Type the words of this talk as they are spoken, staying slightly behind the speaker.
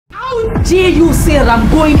dare you say that I'm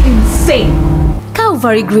going insane?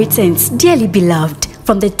 Calvary greetings, dearly beloved.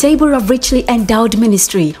 From the table of richly endowed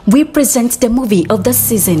ministry, we present the movie of the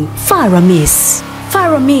season, Amiss.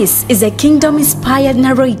 Amiss is a kingdom-inspired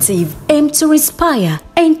narrative aimed to inspire,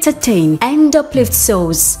 entertain, and uplift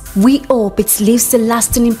souls. We hope it leaves a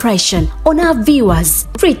lasting impression on our viewers.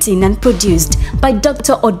 Written and produced by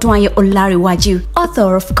Dr. Olarewaju,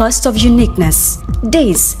 author of Cost of Uniqueness.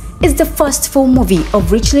 This is the first full movie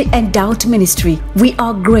of richly endowed ministry. We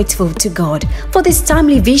are grateful to God for this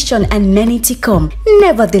timely vision and many to come.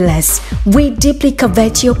 Nevertheless, we deeply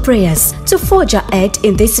covet your prayers to forge ahead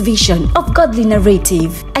in this vision of godly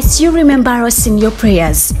narrative. As you remember us in your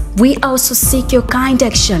prayers, we also seek your kind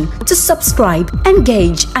action to subscribe,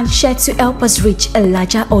 engage, and share to help us reach a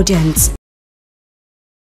larger audience.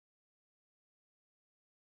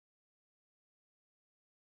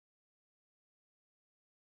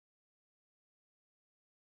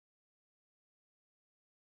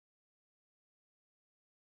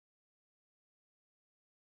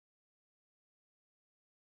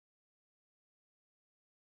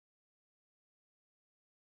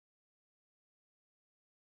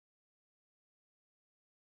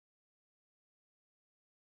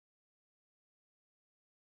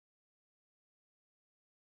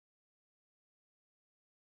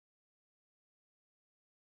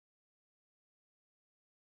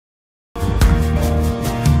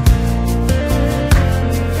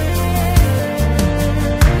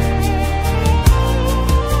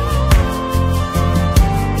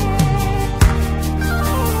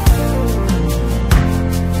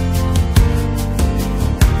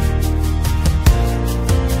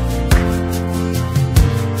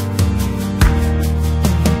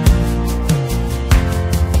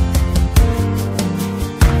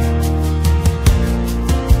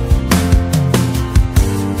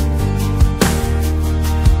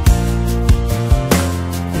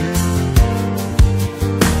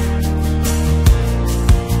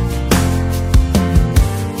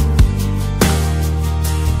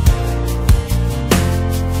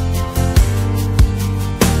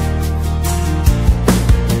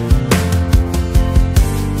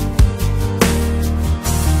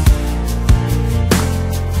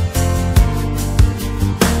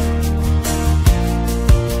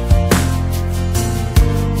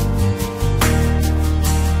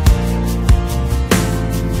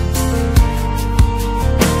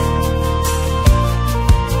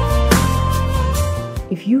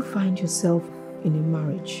 If you find yourself in a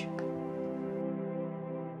marriage,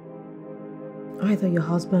 either your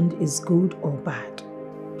husband is good or bad,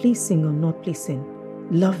 pleasing or not pleasing,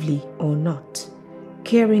 lovely or not,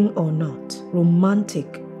 caring or not,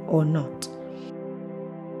 romantic or not,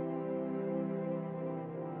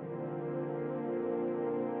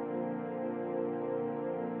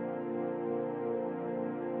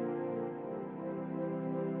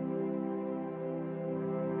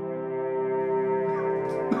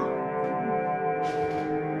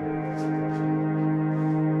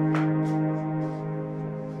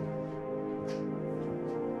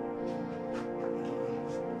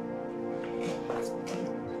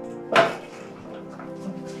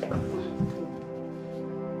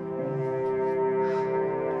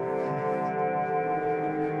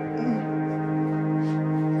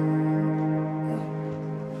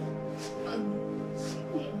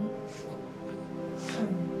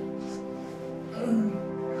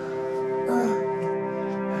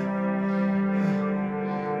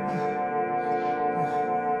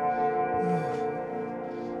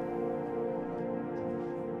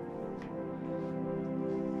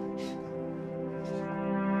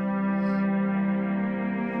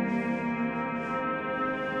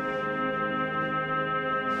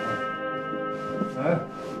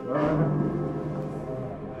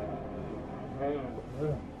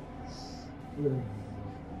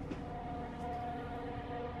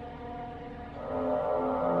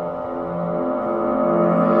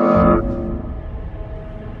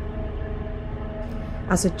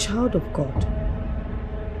 as a child of God,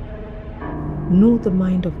 know the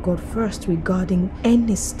mind of God first regarding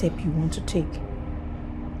any step you want to take.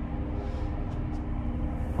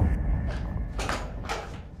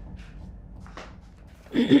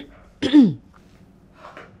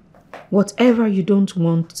 Whatever you don't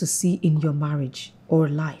want to see in your marriage or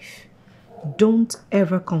life, don't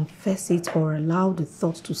ever confess it or allow the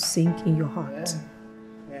thought to sink in your heart.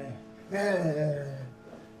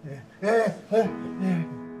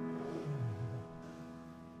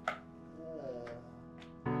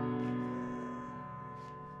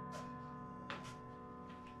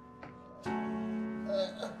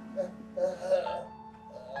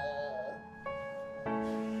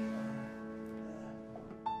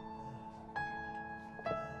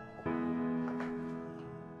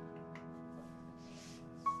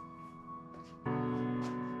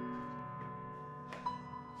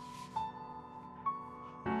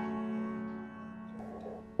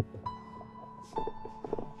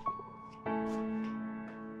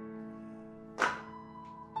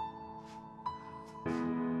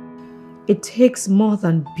 It takes more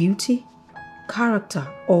than beauty, character,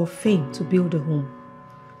 or fame to build a home.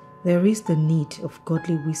 There is the need of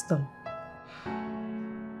godly wisdom.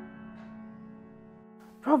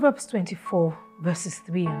 Proverbs 24, verses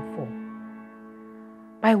 3 and 4.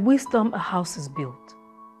 By wisdom a house is built,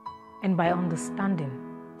 and by understanding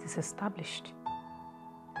it is established.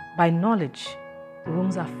 By knowledge the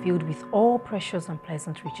rooms are filled with all precious and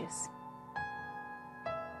pleasant riches.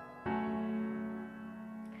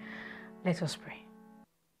 Let us pray.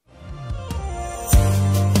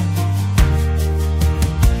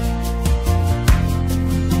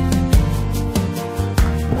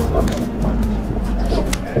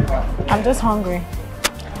 I'm just hungry.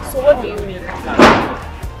 So what do you mean?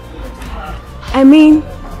 I mean,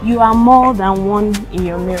 you are more than one in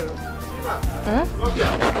your mirror.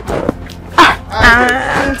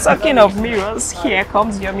 And talking of mirrors, here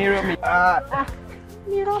comes your mirror mate.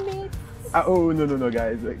 Mirror mate. Oh, no,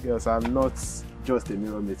 guys. Girls, I'm not just a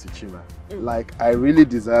mirror mate to Chima. Like, I really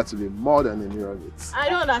desire to be more than a mirror mate. I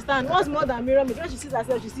don't understand. What's more than mirror mate? When she sees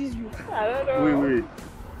herself, she sees you. I don't know. Wait.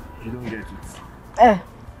 You don't get it.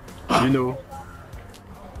 You know,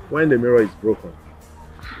 when the mirror is broken,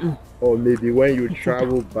 or maybe when you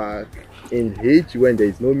travel back in age when there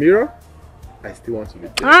is no mirror, I still want to be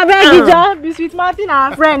there. I beg you, John. Be sweet Martin,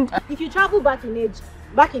 our friend. If you travel back in age,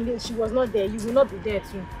 she was not there, you will not be there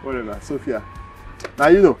too. Whatever, Sophia. Now,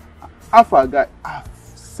 you know, after a guy, I've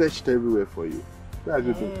searched everywhere for you. That's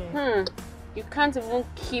the thing. You can't even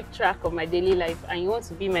keep track of my daily life and you want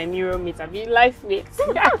to be my mirror mate, I mean life mate.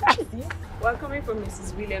 We're coming from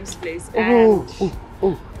Mrs. Williams' place and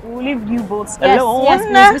We'll leave you both alone. Yes,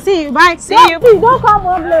 please. We'll see you. Bye. See you. Please don't come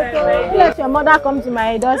home late. Let your mother come to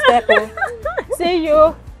my doorstep. See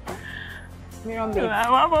you. Mirror mate.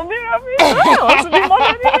 I'm a mirror mate. I want to be more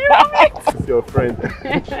than a mirror mate. It's your friend.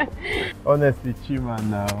 Honestly, Chima,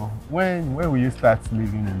 now, when will you start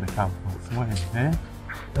living in the campus? When?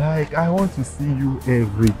 Like, I want to see you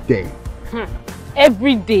every day.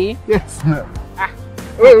 every day. Yes, no.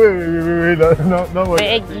 Wait, no what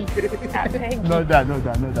Not that.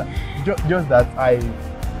 Just that I,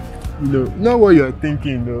 not what you're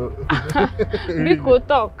thinking, though. Biko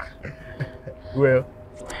talk. Well,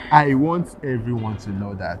 I want everyone to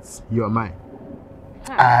know that you're mine.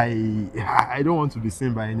 I don't want to be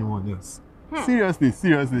seen by anyone else. Seriously.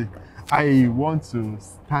 I want to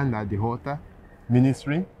stand at the altar,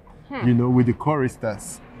 ministering, with the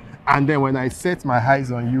choristers. And then when I set my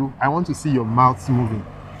eyes on you, I want to see your mouth moving.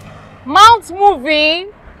 Mouth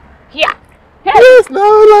moving? Yeah. Yes,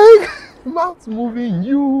 now, like, mouth moving,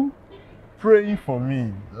 you praying for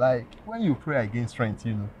me. Like, when you pray against strength,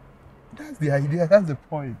 that's the idea, that's the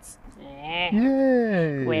point.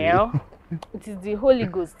 Yeah. Well, it is the Holy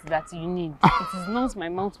Ghost that you need. It is not my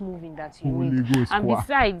mouth moving that you need. Ghost, and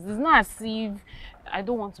besides, it's not as if I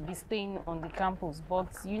don't want to be staying on the campus, but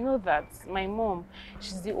you know that my mom,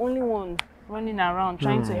 she's the only one running around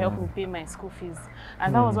trying to help me pay my school fees.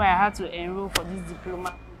 And that was why I had to enroll for this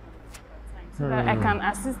diploma so that I can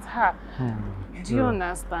assist her. Do you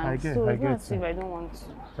understand? I get as if I don't want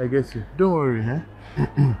to. I guess you. Don't worry,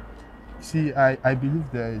 See, I believe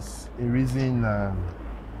there is a reason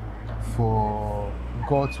for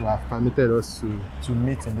God to have permitted us to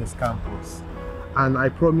meet in this campus. And I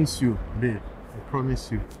promise you, babe,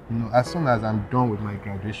 as soon as I'm done with my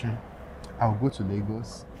graduation, I'll go to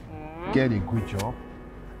Lagos, get a good job,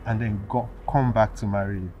 and then come back to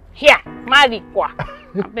marry you. Here, marry kwa.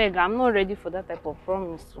 I beg, I'm not ready for that type of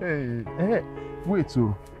promise. Hey, wait,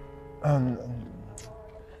 who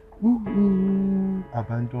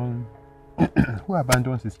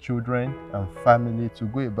abandons his children and family to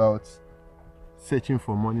go about searching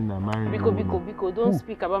for money and marrying? Biko, don't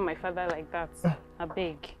speak about my father like that. I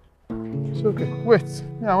beg. It's okay. Wait,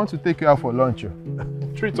 I want to take you out for lunch.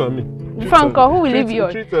 Treat on me. Franco, who will leave you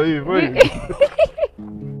on? Treat on you.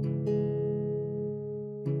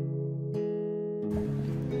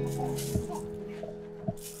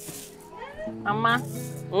 Mama,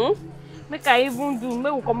 make I even do,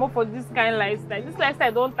 make we come up for this kind of lifestyle. This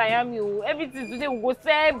lifestyle don't tire me. Everything today we go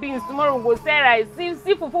sell beans, tomorrow we go sell rice.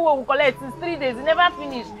 See fufu we collect since 3 days. It never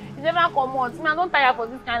finish. It never come out. Me, I don't tire for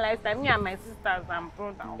this kind of lifestyle. Me and my sisters and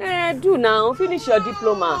brother. Do now. Finish your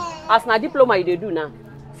diploma. As na diploma you dey do now.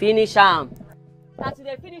 Finish am. As you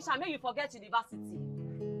dey finish am, make you forget university.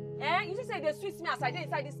 You just say they sweet me as I dey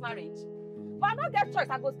inside this marriage. But I don't get choice.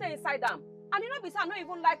 I go stay inside them. And you know, I don't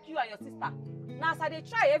even like you and your sister. Now, as I dey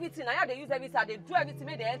try everything, I they use everything, they do everything,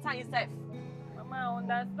 make they enter yourself. Mama,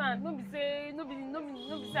 I understand. No be say I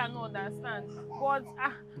no understand. But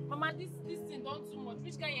Mama, this thing don't too much.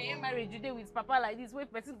 Which kind of marriage you dey with Papa like this? Where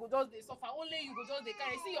person go just dey suffer, only you go just dey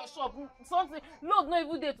carry. See your shop, something load no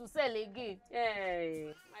even dey to sell again.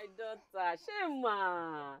 Hey, my daughter, shame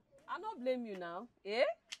ma. I no blame you now. Eh?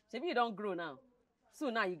 Maybe you don't grow now.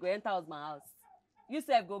 Soon now you go enter my house. You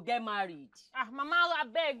sef go get married. Mama, I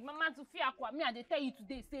beg, Mama to fear aqua. Me, I dey tell you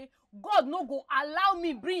today, say God no go allow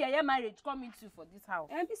me bring your marriage come into for this house.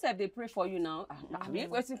 And sef they pray for you now. I mean,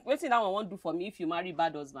 wetin that one won't do for me if you marry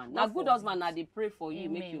bad husband. Now good husband, now they pray for you,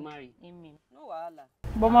 make you marry. Amen. No wahala.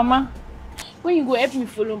 But Mama, when you go help me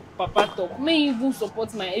follow Papa talk, may you even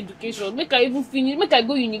support my education, make I even finish, make I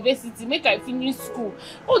go university, make I finish school.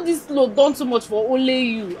 All this load done too much for only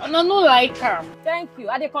you, and I no like her. Thank you.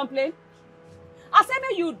 I dey complain. I say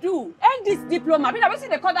may you do end this diploma. Because wetin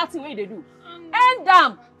they call that thing wey they do. End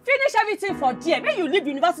them. Finish everything for there. May you leave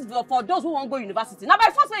university for those who won't go university. Now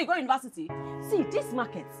by force when you go university, see this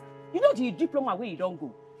market. You know the diploma where you don't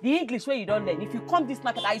go, the English where you don't learn. If you come this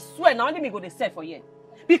market, I swear now only me go dey sell for here.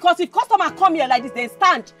 Because if customer come here like this, they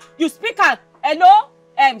stand. You speak and hello,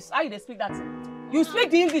 how you dey speak that thing? You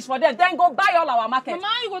speak the English for them, then go buy all our market. Mama,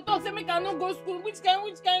 you go talk say make I no go school. Which kind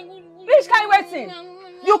waiting?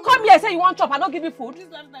 You come here say you want chop, I don't give you food.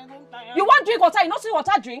 You want drink water, you not see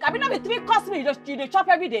water drink. I mean, not be 3 cost me, you dey chop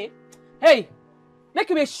every day. Hey, make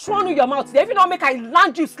you be sure your mouth. If you don't make I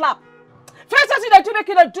land you slap. First thing they do, make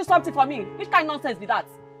you do something for me. Which kind of nonsense be that?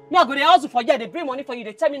 Me I go dey hustle for you, they bring money for you,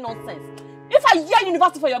 they tell me nonsense. If I hear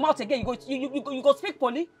university for your mouth again, you go speak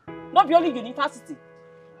poly. Not be only university.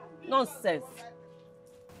 Nonsense.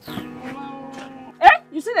 Eh?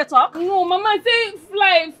 You see the talk? No, Mama say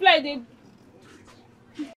fly they.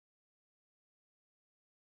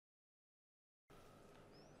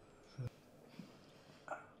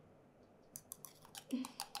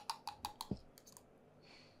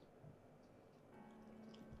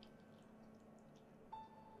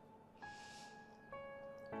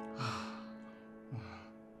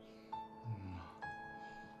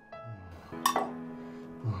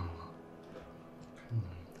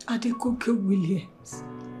 Adejumobi Williams.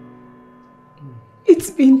 It's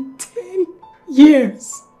been 10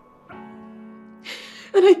 years.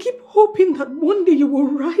 And I keep hoping that one day you will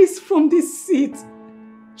rise from this seat.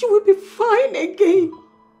 You will be fine again.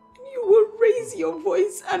 And you will raise your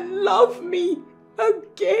voice and love me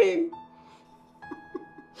again.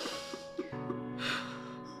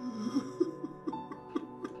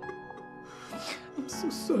 I'm so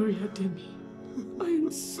sorry, Ademi. I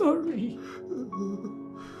am sorry.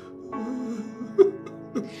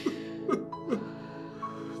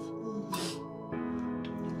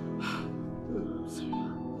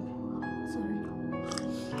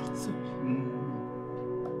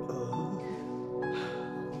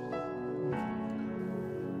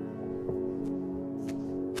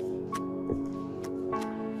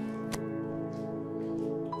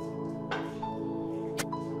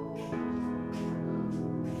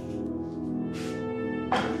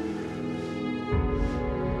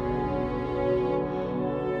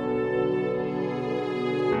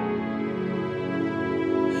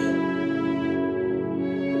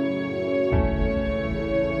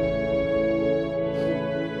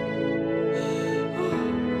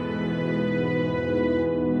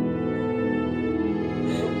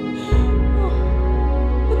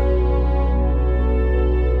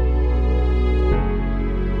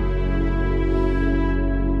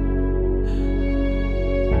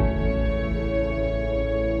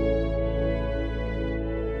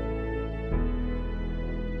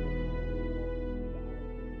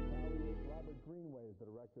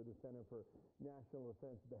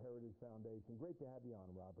 Great to have you on,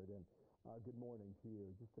 Robert, and good morning to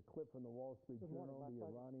you. Just a clip from the Wall Street Journal. The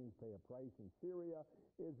Iranians pay a price in Syria.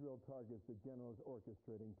 Israel targets the generals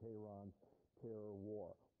orchestrating Tehran's terror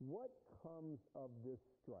war. What comes of this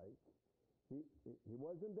strike? He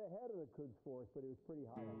wasn't the head of the Quds force, but he was pretty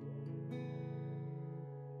high up there.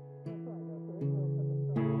 That's right. So Israel took a strike.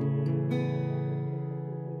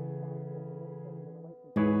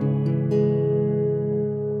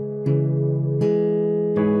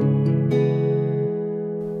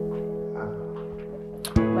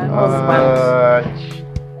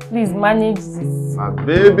 Please manage this. My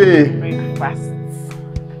baby. Breakfast.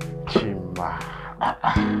 Chimba.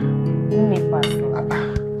 Let me pass.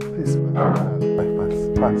 Please,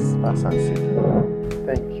 pass and sit.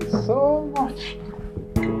 Thank you so much.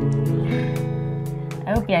 I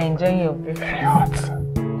hope you are enjoying your breakfast. Very hot.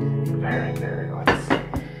 Very, very hot.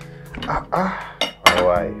 My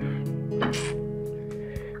wife.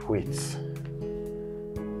 Wait.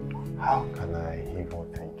 How can I even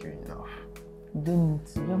thank you enough? Don't.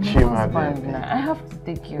 You're my Chima, husband baby. now. I have to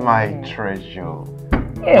take care My of you. treasure. Ew.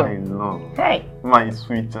 My love. Hey. My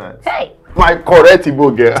sweetheart. Hey. My correct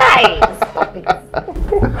Igbo girl. Hey. Stop it.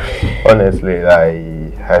 Honestly,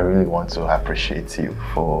 I really want to appreciate you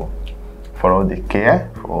for all the care,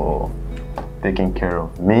 for taking care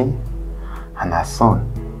of me and our son.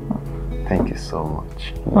 Thank you so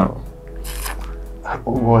much. You know,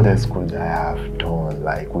 what else could I have done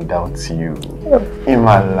like without you in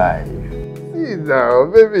my life? See now,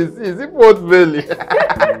 baby, see pot belly.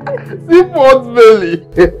 See pot belly.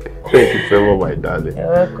 Thank you so much, my darling.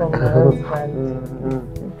 You're welcome, my husband.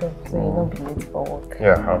 So you don't be late for work.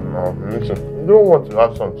 Yeah, listen, you don't want to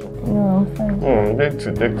have something. No, I'm fine.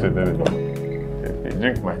 Take tea, baby.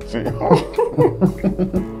 Drink my tea. Drink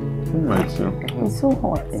my tea. It's so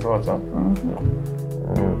hot. It's hot, huh?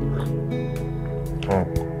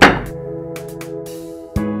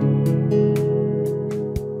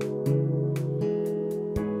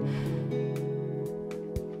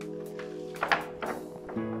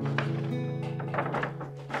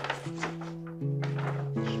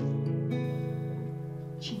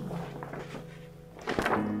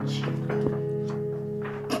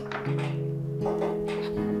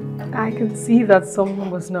 I can see that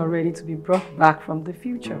someone was not ready to be brought back from the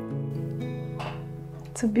future.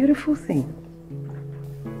 It's a beautiful thing.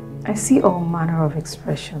 I see all manner of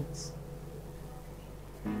expressions.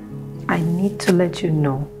 I need to let you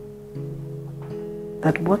know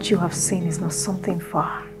that what you have seen is not something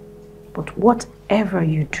far, but whatever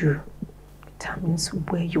you do determines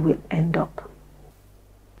where you will end up.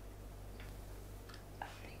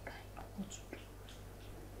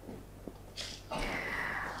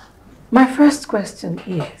 My first question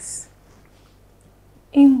is,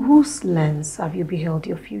 in whose lens have you beheld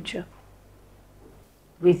your future?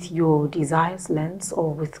 With your desires lens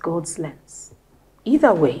or with God's lens?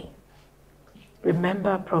 Either way,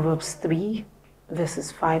 remember Proverbs 3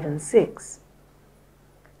 verses 5 and 6.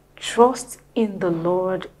 Trust in the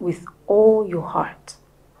Lord with all your heart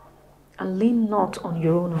and lean not on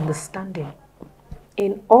your own understanding.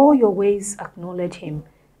 In all your ways acknowledge Him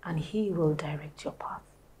and He will direct your path.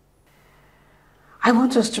 I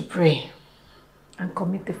want us to pray and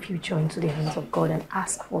commit the future into the hands of God and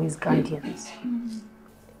ask for His guidance.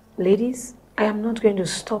 Ladies, I am not going to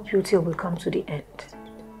stop you till we come to the end.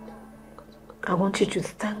 I want you to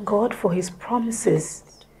thank God for His promises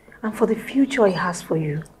and for the future He has for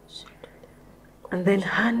you. And then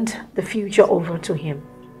hand the future over to Him.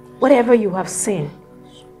 Whatever you have seen,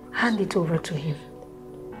 hand it over to Him.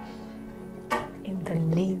 In the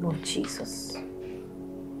name of Jesus.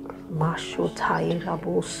 Mashotai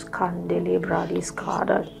rabos kandele bradis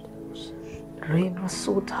kada. Rema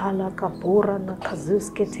sotala kapora na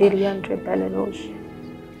kazuske terian trebelenos.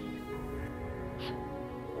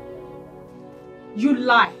 You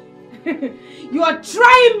lie. You are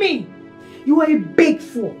trying me. You are a big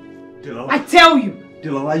fool. Dilola, I tell you.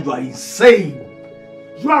 Dilola, you are insane.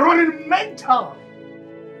 You are running mental.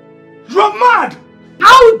 You are mad.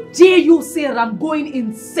 How dare you say that I'm going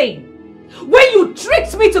insane? When you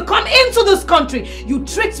tricked me to come into this country, you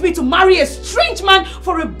tricked me to marry a strange man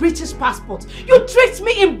for a British passport. You tricked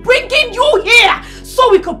me in bringing you here so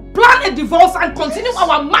we could plan a divorce and continue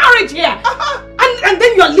our marriage here. And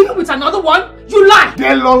then you are living with another one? You lie!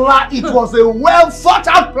 Dilola, it was a well thought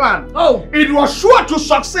out plan. Oh. It was sure to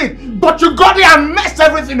succeed, but you got there and messed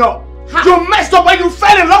everything up. You messed up when you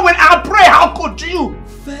fell in love with our prey. How could you?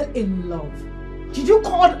 Fell in love? Did you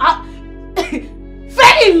call that...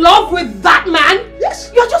 Fell in love with that man?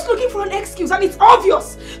 Yes. You're just looking for an excuse and it's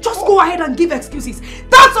obvious. Just go ahead and give excuses.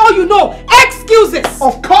 That's all you know. Excuses.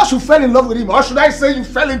 Of course you fell in love with him. Or should I say you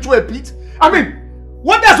fell into a pit? I mean,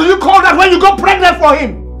 what else would you call that when you got pregnant for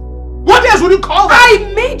him? What else would you call that? I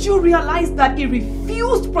made you realize that he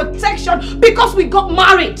refused protection because we got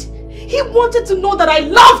married. He wanted to know that I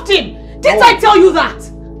loved him. Didn't I tell you that?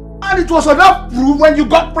 And it was enough proof when you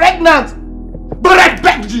got pregnant. But I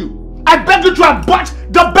begged you. I begged you to abort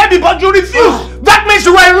the baby, but you refused. That means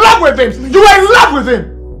you were in love with him. You were in love with him.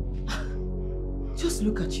 Just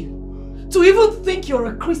look at you. To even think you're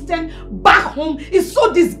a Christian back home is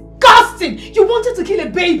so disgusting. You wanted to kill a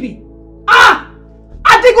baby. Ah!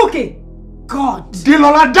 Adegoke! God.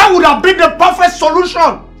 Dilola, that would have been the perfect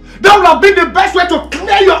solution. That would have been the best way to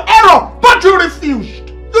clear your error. But you refused.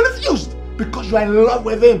 You refused because you are in love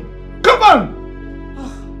with him. Come on.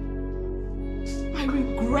 I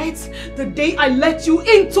regret the day I let you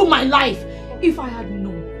into my life. If I had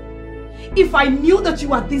known, if I knew that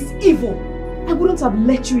you are this evil, I wouldn't have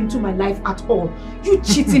let you into my life at all. You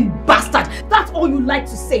cheating bastard. That's all you like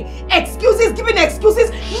to say. Excuses, giving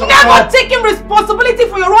excuses, never taking responsibility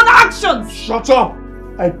for your own actions. Shut up.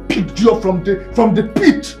 I picked you up from the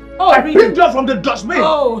pit. Oh, I really? picked you up from the dustbin.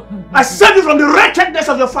 Oh. I saved you from the wretchedness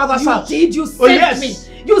of your father's house. You did. You saved me.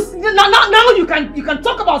 Now you can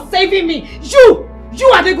talk about saving me. You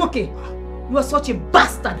Adegoke. You are such a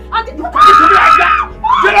bastard. You talk to me like that.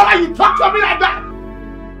 You know why you talk to me like that?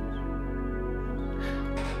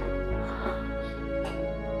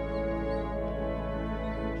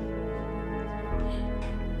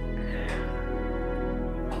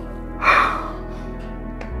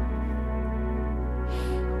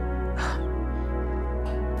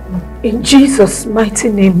 In Jesus' mighty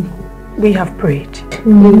name, we have prayed.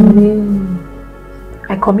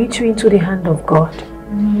 I commit you into the hand of God.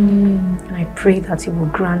 And I pray that He will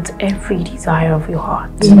grant every desire of your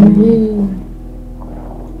heart. The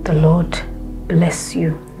Lord bless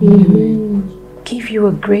you. Give you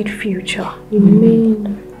a great future.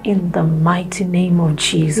 In the mighty name of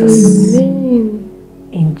Jesus.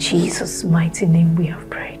 In Jesus' mighty name we have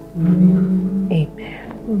prayed. Amen.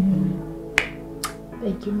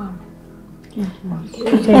 Thank you, Mom. You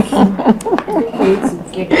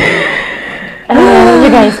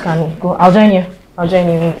guys can go. I'll join you.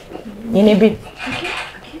 In a bit.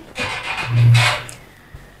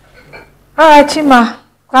 Alright, Chima.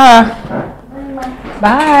 Clara.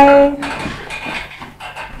 Bye.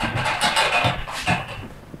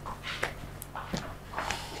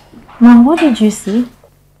 Mom, what did you see?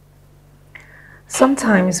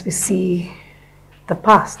 Sometimes we see the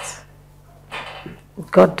past.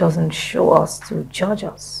 God doesn't show us to judge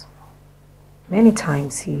us. Many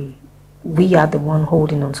times we are the one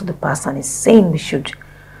holding on to the past and is saying we should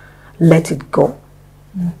let it go.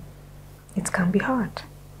 It can be hard.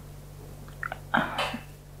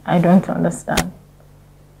 I don't understand.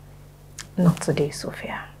 Not today,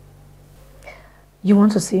 Sophia. You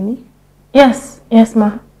want to see me? Yes,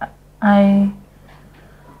 ma. I'm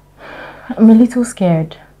a little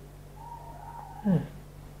scared.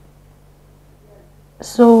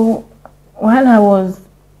 So, when I was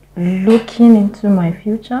looking into my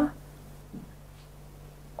future,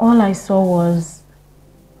 all I saw was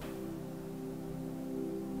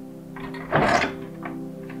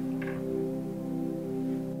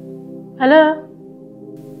hello?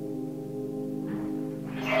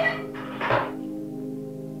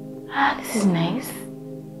 This is nice.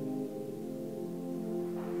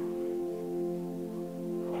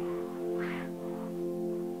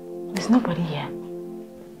 There's nobody here.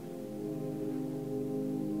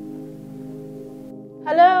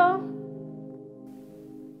 Hello?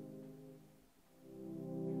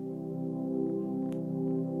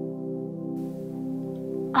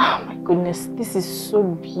 Oh my goodness, this is so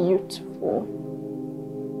beautiful.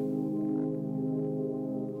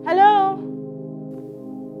 Hello?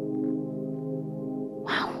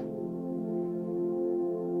 Wow.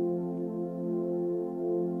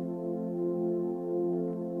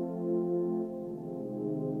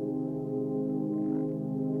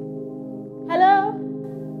 Hello?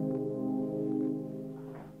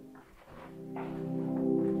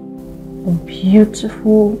 A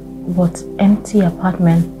beautiful but empty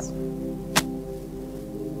apartment.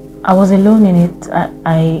 I was alone in it.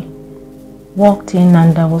 I walked in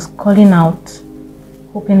and I was calling out,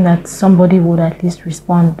 hoping that somebody would at least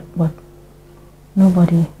respond, but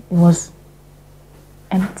nobody. It was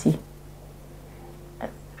empty.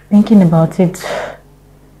 Thinking about it,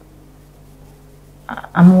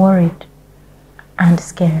 I'm worried and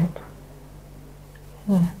scared.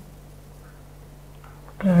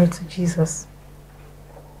 Glory to Jesus.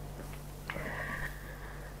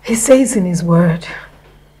 He says in His word,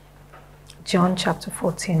 John chapter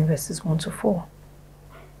 14 verses 1 to 4,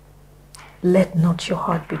 let not your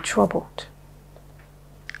heart be troubled.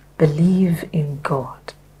 Believe in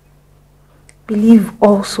God. Believe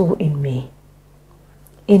also in me.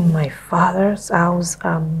 In my Father's house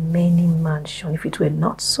are many mansions. If it were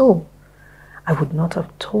not so, I would not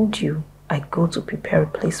have told you I go to prepare a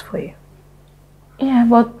place for you. Yeah,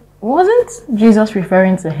 but wasn't Jesus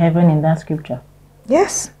referring to heaven in that scripture?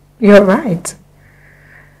 Yes, you're right.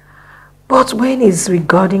 But when it's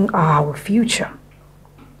regarding our future,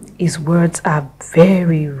 His words are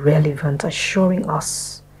very relevant, assuring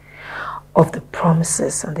us of the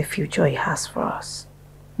promises and the future He has for us.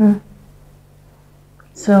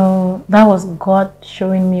 So that was God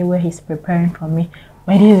showing me where He's preparing for me.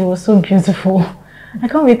 My days, it was so beautiful. I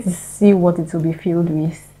can't wait to see what it will be filled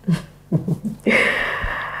with.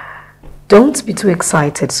 Don't be too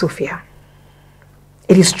excited, Sophia.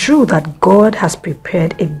 It is true that God has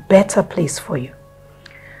prepared a better place for you,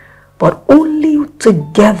 but only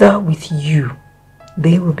together with you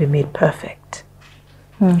they will be made perfect.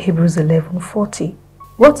 Hebrews 11:40.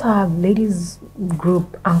 What are ladies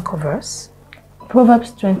group anchor verse?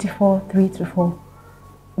 Proverbs 24:3-4.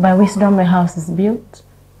 By wisdom a house is built,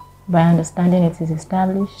 by understanding it is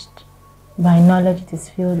established, by knowledge it is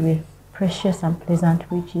filled with precious and pleasant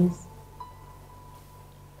riches.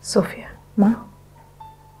 Sophia, Ma?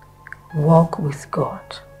 walk with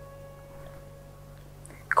God.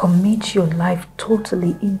 Commit your life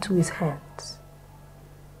totally into His hands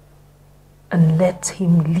and let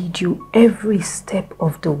Him lead you every step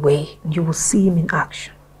of the way. You will see Him in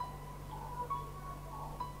action.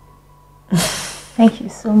 Thank you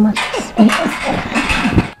so much.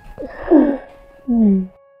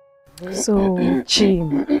 So,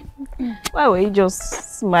 Chim, why were you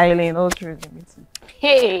just smiling all through the meeting?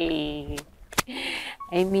 Hey!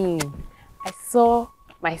 I mean, I saw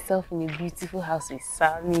myself in a beautiful house with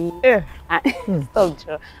Sammy. And stop,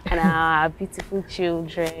 Joe. And our beautiful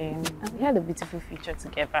children. And we had a beautiful future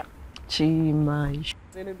together. Chima, you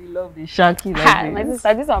shouldn't be loved in Shanky like My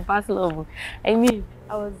sister, this is our past love. I mean,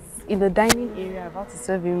 I was in the dining area about to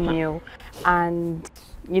serve him a meal, and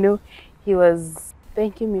you know, he was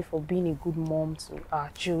thanking me for being a good mom to our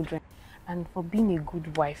children and for being a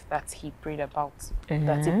good wife that he prayed about,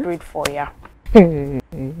 that he prayed for, yeah.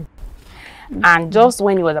 And just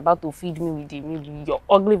when he was about to feed me with the meal, your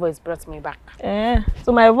ugly voice brought me back.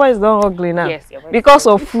 So my voice don't ugly now. Yes, your voice because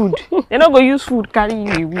of food. They're not going to use food carry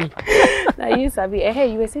you away. Now you Sabi,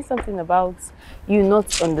 hey, you were saying something about you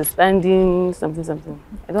not understanding something.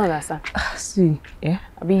 I don't understand. See, yeah.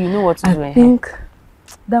 I mean, you know what to do. I think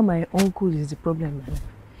that my uncle is the problem.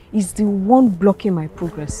 He's the one blocking my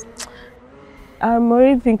progress. I'm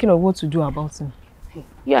already thinking of what to do about him.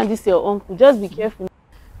 You and this your uncle, just be careful.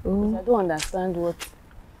 I don't understand what.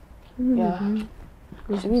 Yeah.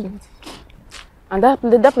 And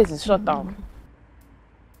that place is shut down.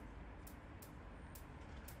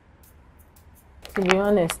 To be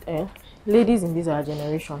honest, ladies in this our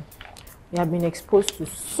generation, we have been exposed to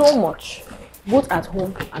so much, both at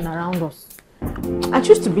home and around us. I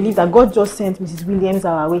choose to believe that God just sent Mrs. Williams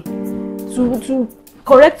our way to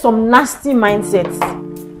correct some nasty mindsets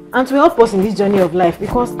and to help us in this journey of life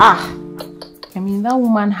because, I mean, that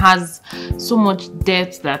woman has so much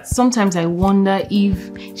depth that sometimes I wonder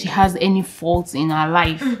if she has any faults in her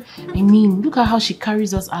life. I mean, look at how she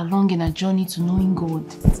carries us along in her journey to knowing God.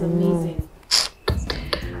 It's amazing.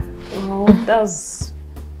 Oh, that's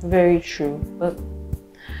very true. But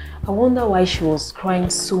I wonder why she was crying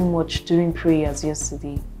so much during prayers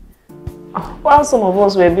yesterday. While some of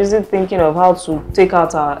us were busy thinking of how to take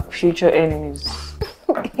out our future enemies.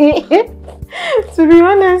 To be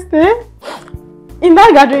honest, in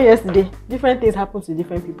that gathering yesterday, different things happened to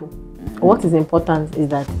different people. What is important is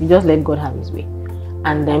that we just let God have His way.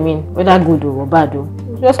 And I mean, whether good or bad,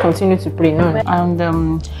 we just continue to pray. No?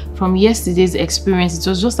 And from yesterday's experience, it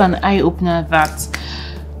was just an eye-opener that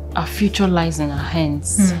our future lies in our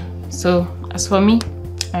hands. So, as for me,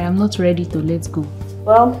 I am not ready to let go.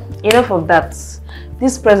 Well, enough of that.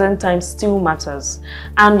 This present time still matters.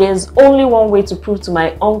 And there's only one way to prove to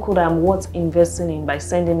my uncle that I'm worth investing in by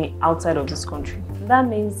sending me outside of this country. That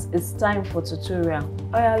means it's time for tutorial.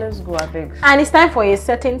 Oh yeah, let's go, I beg. And it's time for a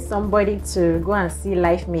certain somebody to go and see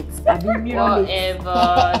life mates. Whatever,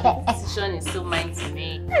 the decision is so mine to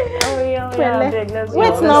make. Oh yeah, I beg, let's go.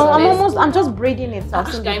 Wait, no, I'm just braiding it. Which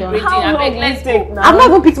kind braiding? I beg, let's go. I've not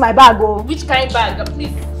even picked my bag, oh. Which kind bag,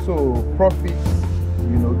 please? So, profits,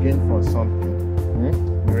 gain from something,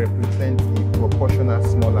 represent a proportional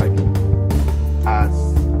smaller gain as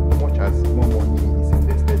much as more money is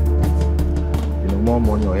invested in it. More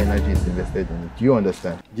money or energy is invested in it. Do you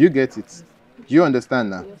understand? Do you get it? Do you understand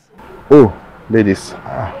now? Yes. Oh, ladies,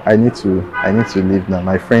 I need to leave now.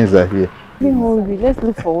 My friends are here. I'm hungry. Let's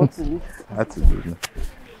look for what to eat. That's it.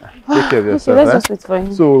 Take care of yourself. Okay, let's just wait for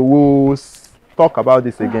him. So we'll talk about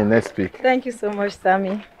this again next week. Thank you so much,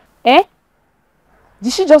 Sammy.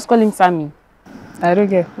 Did she just call him Sammy? I don't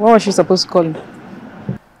get. What was she supposed to call him?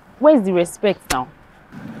 Where's the respect now?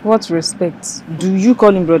 What respect? Do you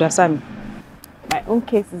call him Brother Sammy? My own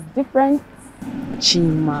case is different.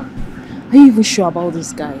 Chima, are you even sure about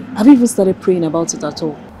this guy? Have you even started praying about it at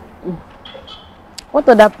all? What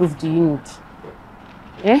other proof do you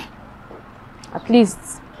need? At least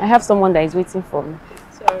I have someone that is waiting for me.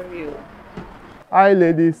 Sorry. Hi,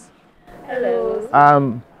 ladies. Hello.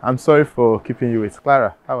 I'm sorry for keeping you waiting.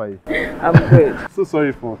 Clara, how are you? I'm good. So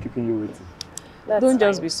sorry for keeping you waiting. Don't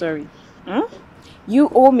just be sorry. You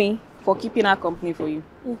owe me for keeping her company for you.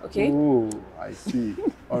 Okay? Oh, I see.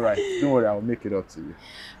 All right. Don't worry, I'll make it up to you.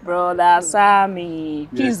 Brother Sammy,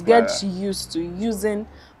 please get Clara. used to using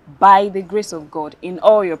by the grace of God in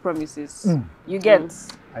all your promises. You get?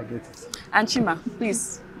 I get it. And Chima,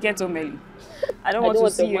 please get home early. I don't want to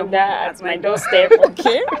see your wander mother at my doorstep,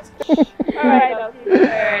 okay?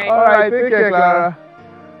 All right, take care, Clara.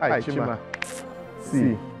 Hi, Chima.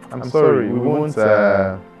 See, I'm sorry, we won't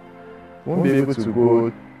be able to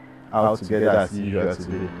go out together as usual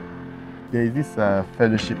today. There is this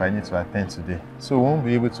fellowship I need to attend today, so we won't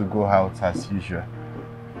be able to go out as usual.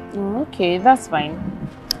 Okay, that's fine.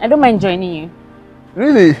 I don't mind joining you.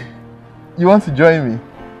 Really? You want to join me?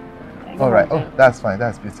 All right. Oh, that's fine.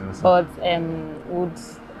 That's beautiful. But would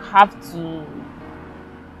have to.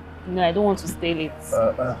 No, I don't want to stay late.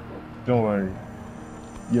 Don't worry.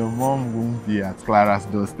 Your mom won't be at Clara's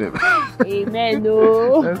doorstep. Amen.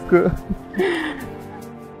 No. Let's go.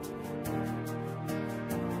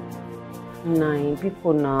 9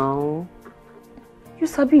 people now. You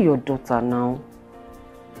sabi your daughter now.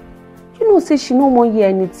 You know, say she no wan hear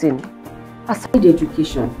anything. Aside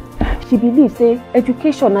education, she believes say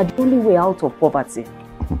education is the only way out of poverty.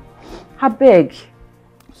 I beg.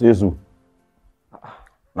 Seun.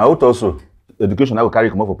 Now who talk so? Education I will carry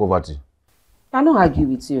come out for poverty. I don't argue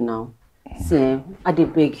with you now. Say, I dey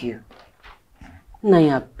beg you. Now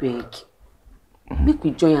I beg. Make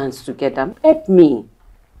we join hands together. Help me.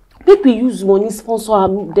 Make we use money sponsor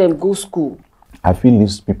them go school. I feel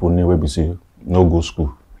these people need where we say no go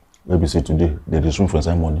school. Where we say today they resume for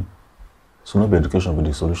some money. So no be education be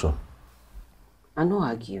the solution. I no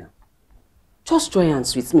argue. Just join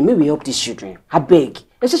hands with me. May we help these children. I beg.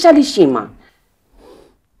 Especially Shema.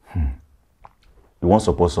 You want to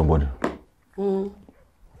support somebody. You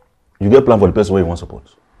get plan for the person where you want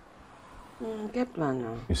support. Get plan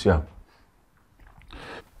now. You see her.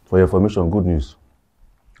 For your information, good news.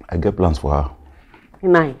 I get plans for her.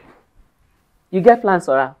 9. You get plans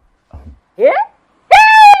for her? Yeah?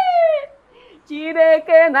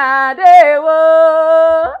 Chideke na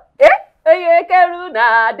dewo. Oyekeru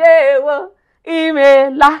na dewo.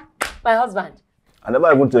 Imela. My husband. I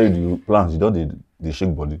never even tell you the plans. You don't the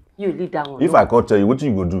shake body. You leave that one. If I can't tell you, what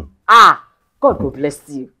you go do? God go bless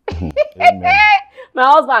you. Amen. My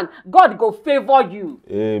husband, God go favor you.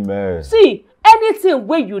 Amen. See, anything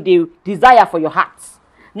where you desire for your heart.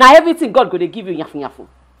 Now everything God go to give you yafu.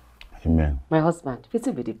 Amen. My husband, what's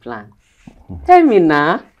be the plan? Tell me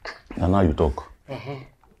now. And now you talk.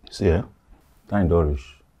 See, time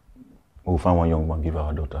Dorish. We'll find one young man, give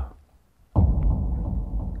our daughter.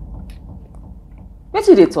 Where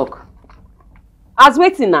did they talk? As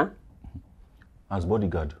waiting now? As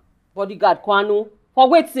bodyguard. Bodyguard, Kwanu. For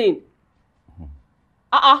waiting.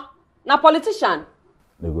 Na politician.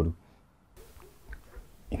 They go.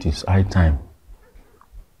 It is high time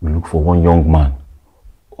we look for one young man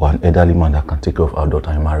or an elderly man that can take care of our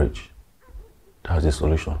daughter in marriage. That's the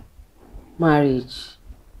solution. Marriage.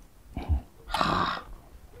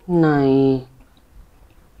 Nine.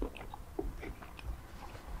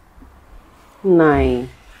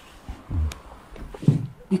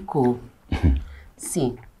 Biko.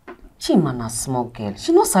 See, Chima na small girl.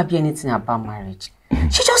 She no sabi anything about marriage.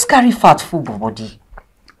 She just carry fat full body.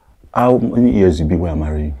 How many years you be when I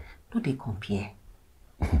marry you? No, they compare.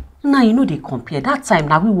 Now you know they compare. That time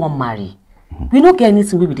now we won't marry. We don't get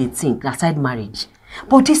anything we they think aside marriage.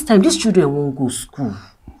 But this time these children won't go school.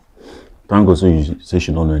 Thank God so you say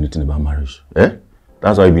she don't know anything about marriage. Eh?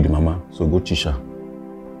 That's why you be the mama. So go teach her.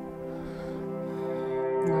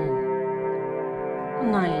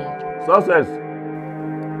 Nine. Success.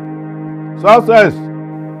 Success.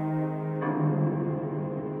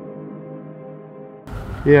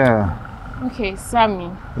 Yeah. Okay,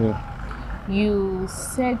 Sammy. Yeah. You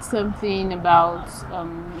said something about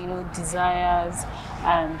desires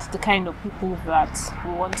and the kind of people that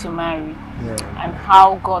we want to marry, and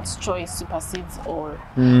how God's choice supersedes all.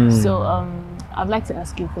 So I'd like to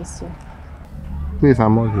ask you a question. Please,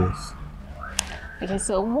 I'm all yours. Okay,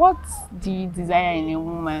 so what do you desire in a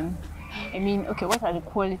woman? I mean, okay, what are the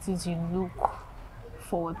qualities you look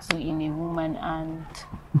forward to in a woman, and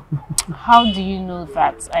how do you know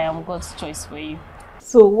that I am God's choice for you?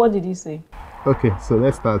 So what did he say? Okay, so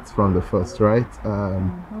let's start from the first, right?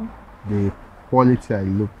 The quality I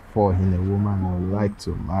look for in a woman I would like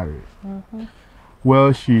to marry.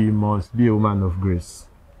 Well, she must be a woman of grace.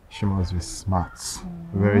 She must be smart,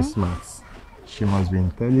 very smart. She must be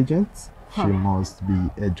intelligent. She must be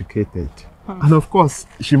educated. And of course,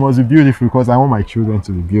 she must be beautiful, because I want my children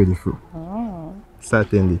to be beautiful.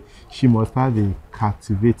 certainly. She must have a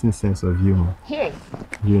captivating sense of humor. Hey.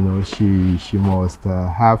 You know, she must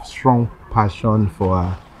have strong passion for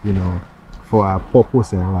her, you know, for her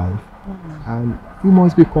purpose in life. And you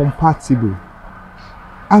must be compatible.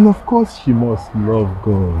 And of course, she must love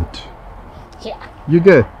God. Yeah. You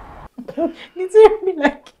get? It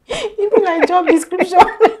be like job description.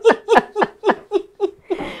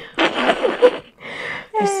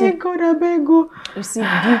 You see, God, I beg you. You see,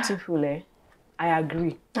 beautiful, eh? I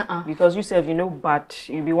agree. Because you said, you know, bad,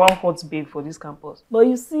 you'll be one hot babe for this campus. But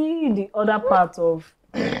you see the other part of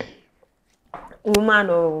woman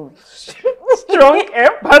of strong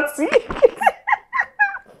empathy.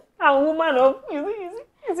 A woman of,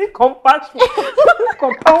 is it compassion?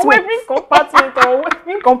 Unwavering compassion or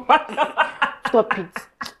unwavering compassion? Stop it.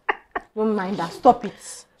 Don't mind that. Stop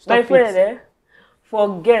it. My friend, eh?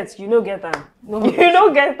 Forget, you don't get them. No. You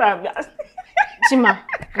don't get them. Chima,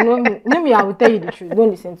 you know me, I will tell you the truth. Don't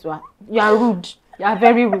listen to her. You are rude. You are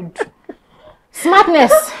very rude.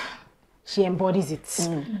 Smartness. She embodies it.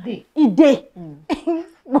 Ide.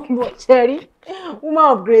 Cherry. Woman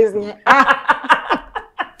of grace.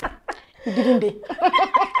 You didn't dey.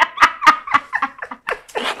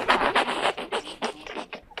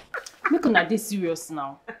 Make una dey serious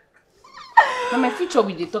now. Now my future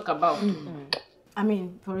we dey talk about. I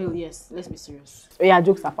mean, for real, yes. Let's be serious. Yeah,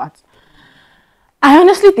 jokes apart. I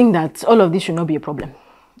honestly think that all of this should not be a problem.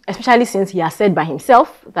 Especially since he has said by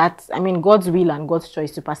himself that, I mean, God's will and God's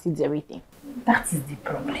choice supersedes everything. That is the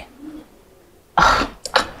problem.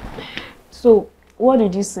 So, what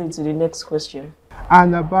did you say to the next question?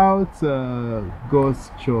 And about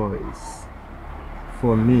God's choice,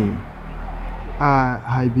 for me,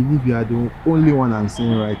 I believe you are the only one I'm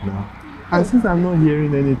seeing right now. And since I'm not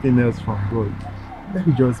hearing anything else from God, let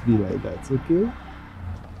me just be like that, okay?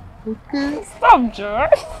 Okay? Stop,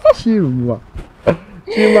 George. Chima.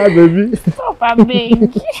 Chima, baby. Stop, I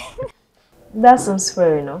beg. That sounds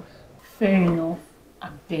fair enough. Fair enough. I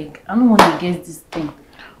beg. I don't want to guess this thing.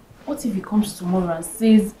 What if he comes tomorrow and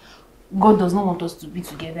says God does not want us to be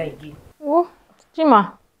together again? Oh,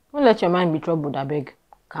 Chima, don't let your mind be troubled, I beg.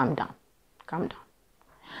 Calm down. Calm down.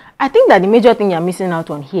 I think that the major thing you're missing out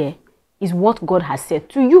on here is what God has said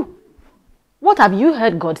to you. What have you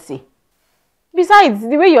heard God say? Besides,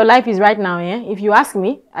 the way your life is right now, if you ask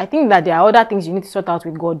me, I think that there are other things you need to sort out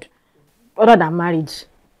with God other than marriage.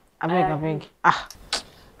 I beg.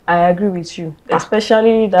 I agree with you,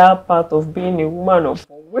 especially that part of being a woman of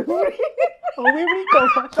unwavering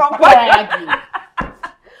compassion.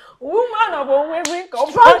 Woman of unwavering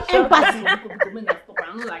compassion. Strong empathy. Woman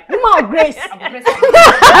of grace.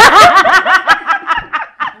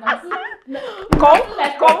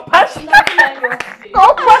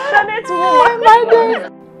 Compassionate woman. My days.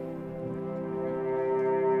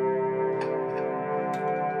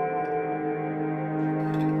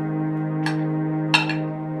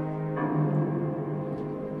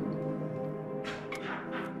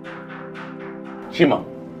 Chima,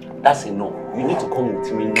 that's enough. You need to come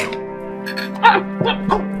with me now.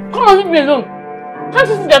 Come on, leave me alone. Can't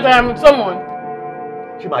you see that I am with someone?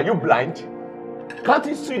 Chima, are you blind? Can't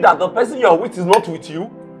you see that the person you are with is not with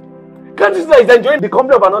you? Can't you see that he's enjoying the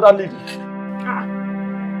company of another lady?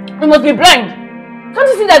 You must be blind. Can't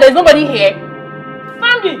you see that there's nobody here?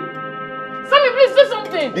 Sammy! Sammy, please say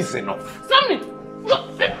something. This is enough. Sammy!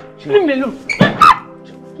 Leave me alone.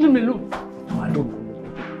 Leave me alone. No, I don't know.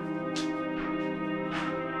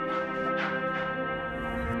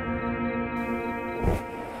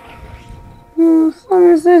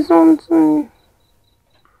 Sammy, say something.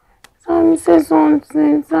 Sammy, say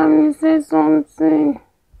something. Sammy, say something.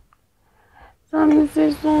 Sammy,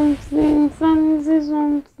 say something. Sammy, say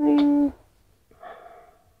something.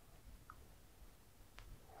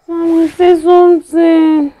 Sammy, say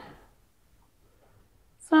something.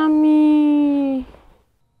 Sammy.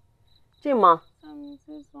 Chima. Sammy,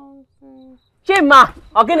 say something. Chima.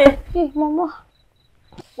 Ogini. Hey, Mama.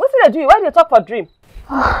 What's it they do? Why do you talk for dream?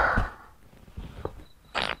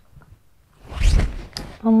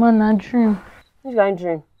 Mama, na dream. Which kind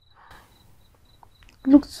dream?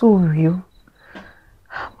 It looks so real.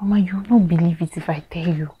 Mama, you will not believe it if I tell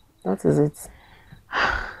you. What is it?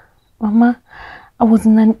 Mama, I was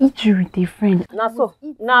in an eatery with a friend.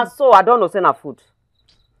 Nah, so I don't know say na food.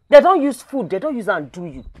 They don't use food, they don't use and do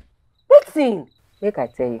you. Listen, make I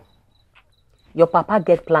tell you. Your papa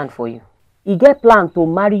get plan for you. He get plan to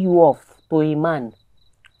marry you off to a man.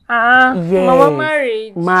 Yes. Mama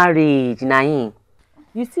marriage. Marriage, na him.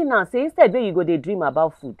 You see now, say instead when you go dey dream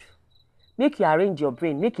about food, make you arrange your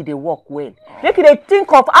brain, make you dey work well. Make you dey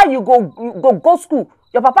think of how you go school,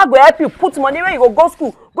 Your papa go help you put money where you go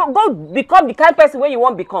school. Go become the kind person where you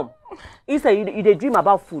want become. Instead, you dey dream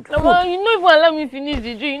about food. No, but you don't even allow me finish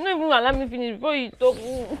the dream. You don't even allow me finish before you talk.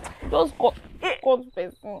 Just cut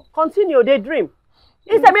person. Continue, they dream.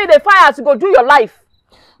 Instead, maybe they fire to go do your life.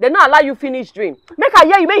 They not allow you finish dream. Make I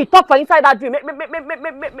hear you, make you talk for inside that dream. Make thought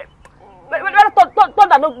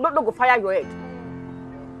that no go fire your head.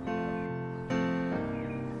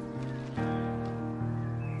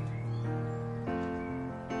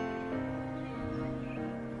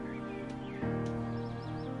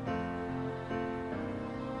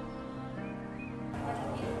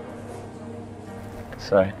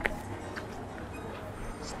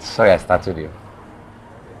 Sorry I startled you.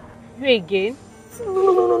 You again?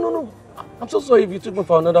 No. I'm so sorry if you took me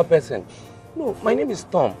for another person. No, my name is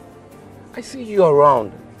Tom. I see you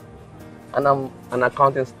around. And I'm an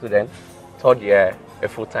accounting student, third year, a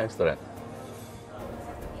full-time student.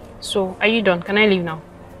 So, are you done? Can I leave now?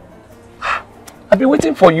 I've been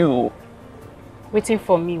waiting for you. Waiting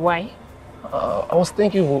for me? Why? I was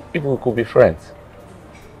thinking if we could be friends.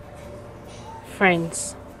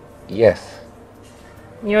 Friends? Yes.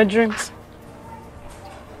 Your dreams?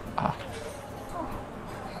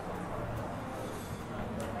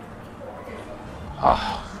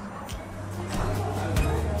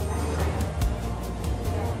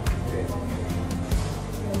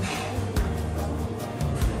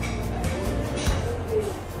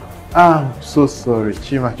 I'm so sorry,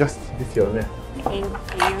 Chima. Just eat your meal. Thank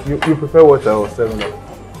you. You prefer water or 7-Up?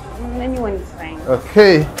 Anyone is fine.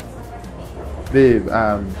 Okay. Babe,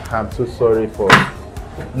 I'm so sorry for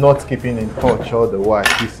not keeping in touch all the while.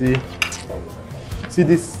 You see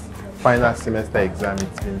this final semester exam,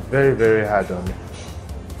 it's been very, very hard on me.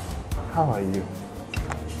 How are you?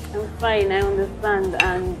 I'm fine, I understand,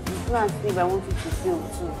 and it's not as if I want you to feel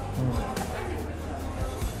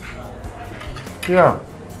too. Yeah.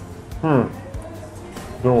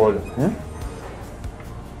 Don't worry.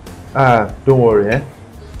 Don't worry, eh?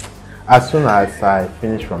 As soon as I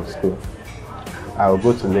finish from school, I'll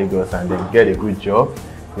go to Lagos and then get a good job,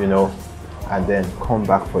 you know, and then come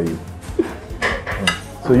back for you.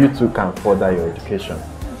 So you two can further your education.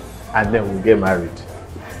 And then we'll get married.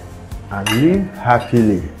 And live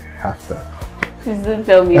happily after. Please don't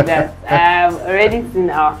tell me that. I've already seen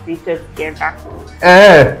our future together.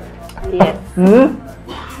 Yes.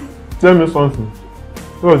 Tell me something.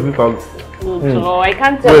 What is this about? No, I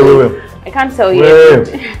can't tell you. Wait. I can't tell you.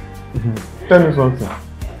 Tell me something.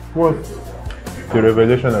 What's the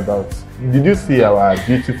revelation about? Did you see our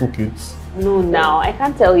beautiful kids? No, now I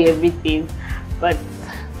can't tell you everything, but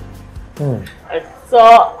I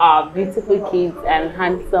saw our beautiful kids and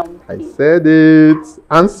handsome kids. I said it.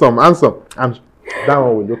 Handsome. That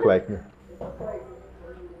one will look like me.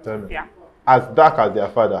 Tell me. Yeah. As dark as their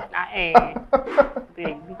father.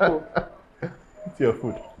 Eat your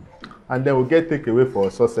food. And then we'll get takeaway for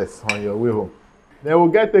success on your way home. Then we'll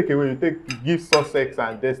get takeaway. You give success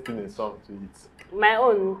and destiny some to eat. My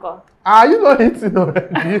own, Nko. You not eating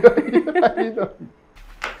already. You know.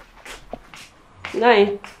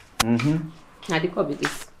 Nine. Now the cup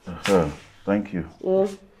this. Thank you.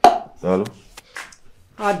 Hello.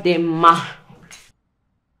 Adema.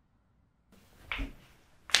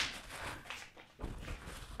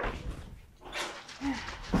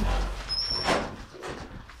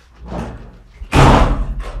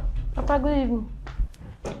 Papa, good evening.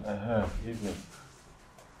 Evening.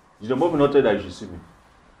 Did your mom not tell that you should see me?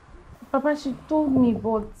 Papa, she told me,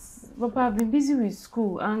 but Papa, I've been busy with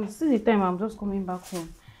school, and since the time I'm just coming back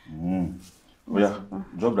home. Oh yeah,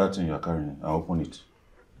 drop that thing you are carrying and open it.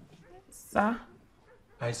 Sir?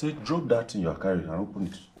 I said drop that thing you are carrying and open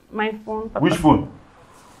it. My phone, Papa. Which phone?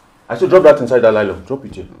 I said drop that inside that nylon. Drop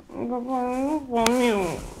it here. Papa, no for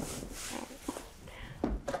me.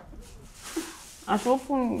 I should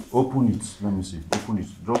open it. Open it. Let me see. Open it.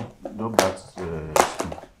 Drop that spoon.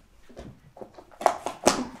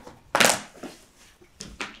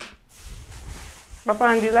 Papa,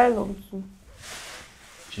 and the nylon too.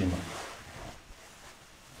 Chima.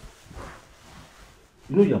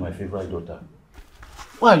 You know you are my favorite daughter.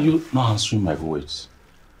 Why are you not answering my words?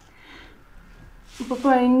 Papa,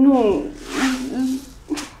 I know.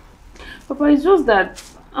 Papa, it's just that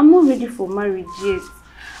I'm not ready for marriage yet.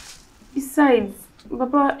 Besides,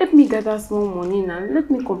 Papa, help me gather small money now.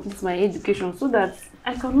 Let me complete my education so that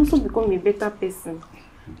I can also become a better person.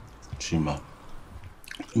 Chima,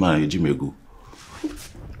 Adejumobi.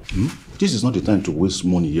 This is not the time to waste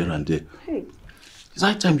money here and there. Hey. It's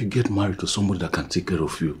high time you get married to somebody that can take care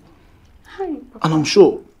of you. Hi, Papa. And I'm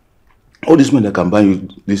sure all these men that can buy you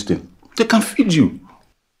this thing, they can feed you.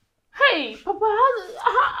 Hey, Papa,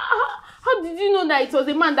 how did you know that it was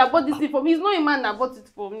a man that bought this thing for me? It's not a man that bought it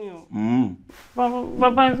for me.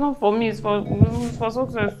 Papa, it's not for me. It's for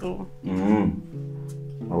success too.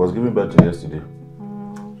 I was giving birth to yesterday.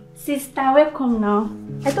 Sister, welcome now.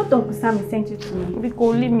 I thought Uncle Sam sent you to me.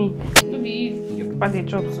 Because leave me. Maybe you papa the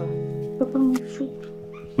job, sir. Papa, my food.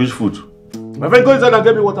 Which food? My friend, go inside and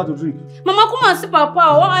get me water to drink. Mama, come and see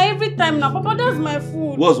Papa. Every time now. Papa, that's my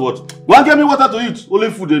food. What's what? Go and get me water to eat.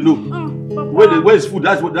 Only food they know. Where is food?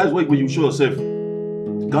 That's where you show yourself.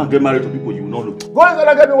 You can't get married to people you not know. Go inside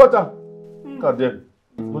and get me water. God damn.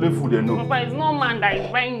 Only food they know. Papa, it's no man that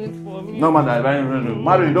is buying it for me. No man that is buying it.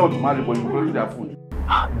 Marry, you don't marry, but you produce their food.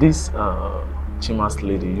 This Chima's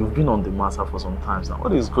lady, you've been on the matter for some time now.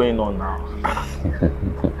 What is going on now?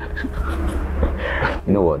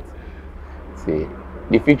 You know what? See,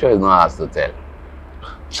 the future is not ours to tell.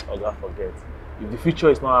 Oh, God, forget. If the future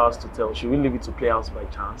is not ours to tell, should we leave it to play out by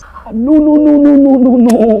chance?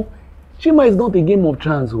 No. Chima is not a game of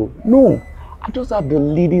chance. No. I just have the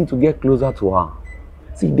leading to get closer to her.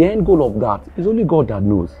 See, the end goal of that is only God that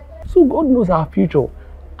knows. So God knows our future.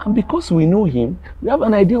 And because we know him, we have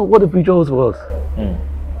an idea of what the future holds for us.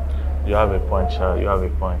 You have a point, Charles. You have a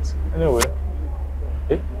point. Anyway,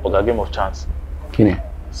 okay, game of chance. Kine.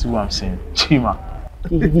 See what I'm saying? Chima.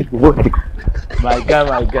 My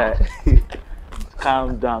guy.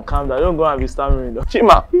 Calm down. Don't go and be stammering though.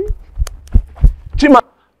 Chima.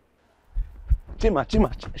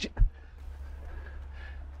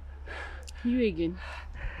 You again?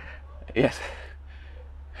 Yes.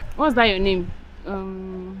 What's that your name?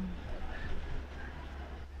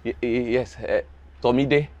 Yes,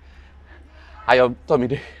 Tomide. I am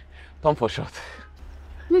Tomide. Tom for short.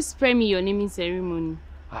 Please spare me your naming ceremony.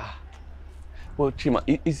 Well, Chima,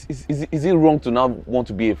 is it wrong to now want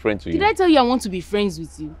to be a friend to you? Did I tell you I want to be friends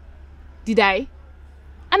with you? Did I?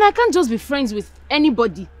 And I can't just be friends with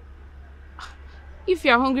anybody. If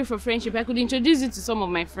you are hungry for friendship, I could introduce you to some of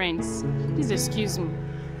my friends. Please excuse me.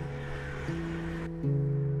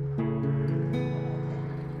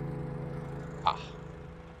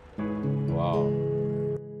 Wow.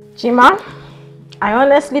 Chima, I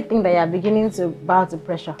honestly think that you are beginning to bow to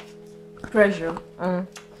pressure. Pressure?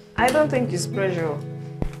 I don't think it's pressure.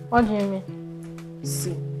 What do you mean?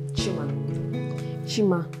 See,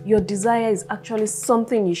 Chima, your desire is actually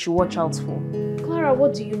something you should watch out for. Clara,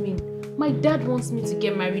 what do you mean? My dad wants me to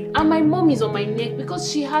get married and my mom is on my neck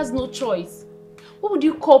because she has no choice. What would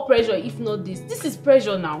you call pressure if not this? This is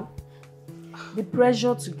pressure now. The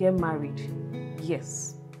pressure to get married,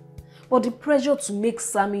 yes. But the pressure to make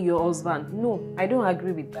Sammy your husband, no, I don't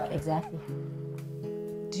agree with that. Exactly.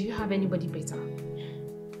 Do you have anybody better?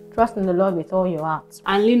 Trust in the Lord with all your heart.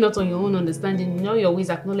 And lean not on your own understanding. In all your ways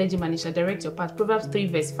acknowledge him and he shall direct your path. Proverbs 3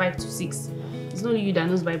 verse 5 to 6. It's not you that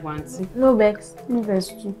knows Bible, auntie. No vex. No verse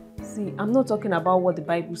 2. See, I'm not talking about what the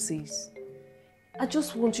Bible says. I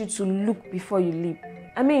just want you to look before you leap.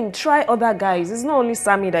 I mean, try other guys. It's not only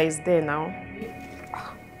Sammy that is there now.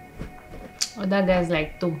 Other guys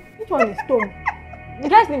like Tom. Which one is Tom? The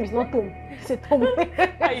guy's name is not Tom. It's a Tom.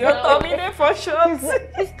 You're Tommy there for sure.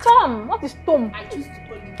 It's Tom. What is Tom? I choose to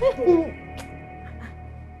call him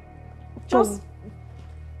Tom. Just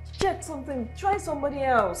check something. Try somebody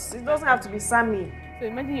else. It doesn't have to be Sammy. So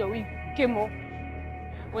imagine your wig came up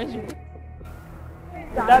when she...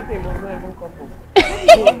 That thing was not even couple.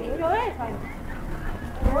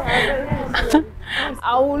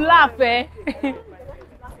 I will laugh,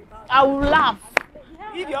 I will laugh.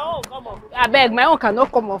 If your own come up. I beg, my own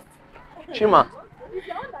cannot come off. Chima.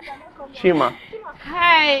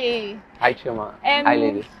 Hi. Hi, Chima. Hi,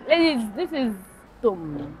 ladies. Ladies, this is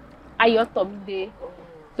Tom. Are you Tom there?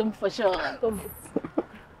 Tom for sure. Tom.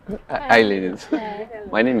 Hi, ladies.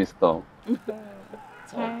 My name is Tom.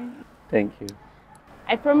 Hi. Thank you.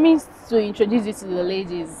 I promised to introduce you to the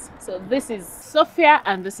ladies. So this is Sophia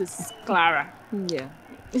and this is Clara. Yeah.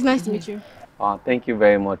 It's nice to meet you. Thank you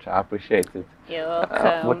very much. I appreciate it. You're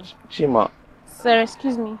welcome. But Chima. Sir,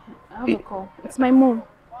 excuse me. I have a call. It's my mom.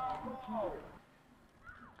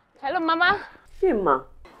 Hello, Mama. Chima.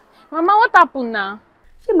 Mama, what happened now?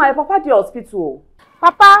 Chima, your papa at the hospital.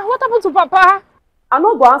 Papa, what happened to Papa? I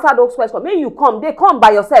no go answer those questions. May you come. They come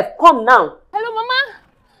by yourself. Come now. Hello, Mama.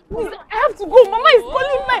 Please, I have to go. Mama is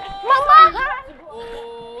calling me. Mama.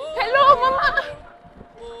 Hello, Mama.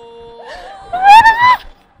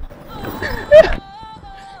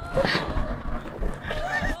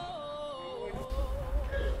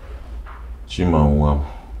 Chima,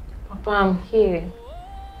 Papa, I'm here.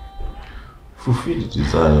 fulfill the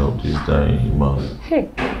desire of this dying man. Hey.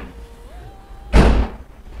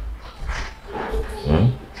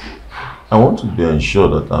 I want to be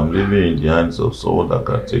ensured that I'm living in the hands of someone that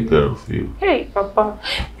can take care of you. Hey, Papa,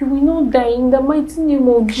 you will not die in the mighty name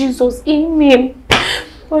of Jesus. Amen.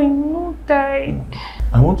 You will not die.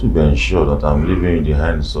 I want to be ensured that I'm living in the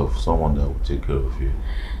hands of someone that will take care of you.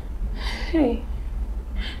 Hey,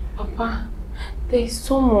 Papa, there is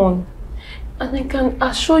someone, and I can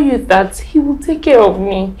assure you that he will take care of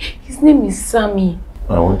me. His name is Sammy.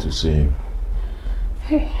 I want to see him.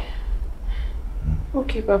 Hey.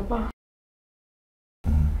 Okay, Papa.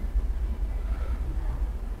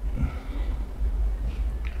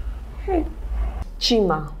 Hey.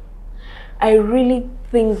 Chima, I really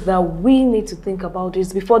think that we need to think about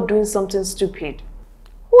this before doing something stupid.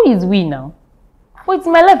 Who is we now? Oh, it's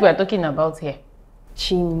my life we are talking about here.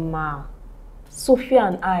 Chima, Sophia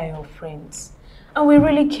and I are friends. And we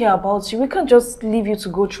really care about you. We can't just leave you to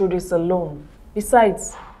go through this alone.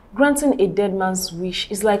 Besides, granting a dead man's wish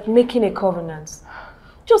is like making a covenant.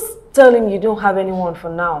 Just tell him you don't have anyone for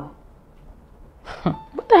now.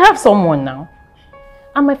 But I have someone now.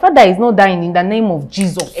 And my father is not dying in the name of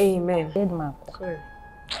Jesus. Amen. Dead man. Sorry.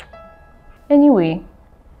 Anyway,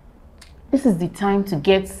 this is the time to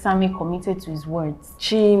get Sammy committed to his words.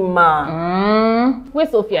 Chima. Where's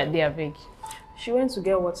Sophia? They are big. She went to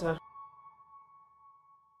get water.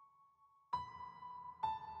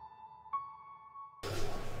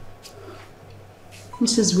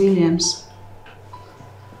 Mrs. Williams,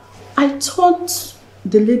 I thought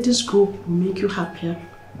the ladies group would make you happier.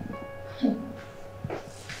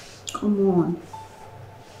 Come on.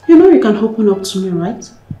 You know you can open up to me,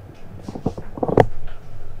 right?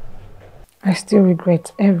 I still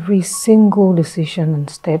regret every single decision and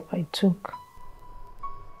step I took.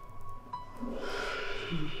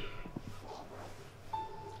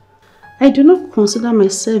 I do not consider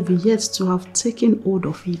myself yet to have taken hold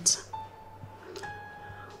of it.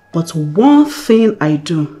 But one thing I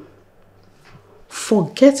do,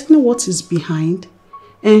 forgetting what is behind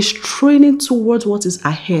and straining towards what is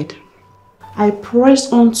ahead, I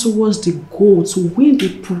press on towards the goal to win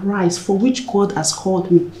the prize for which God has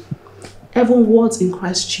called me. Heavenwards in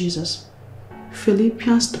Christ Jesus.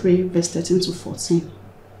 Philippians 3 verse 13 to 14.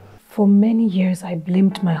 For many years I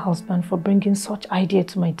blamed my husband for bringing such idea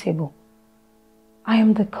to my table. I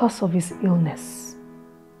am the cause of his illness.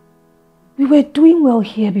 We were doing well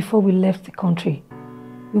here before we left the country.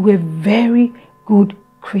 We were very good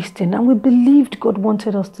Christians and we believed God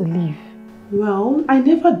wanted us to live. Well, I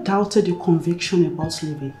never doubted your conviction about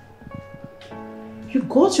living. You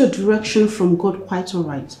got your direction from God quite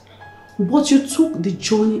alright, but you took the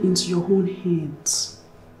journey into your own hands.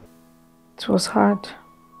 It was hard.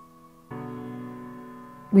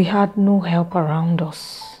 We had no help around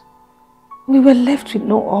us. We were left with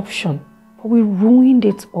no option, but we ruined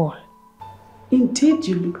it all. Indeed,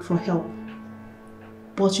 you looked for help,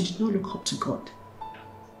 but you did not look up to God.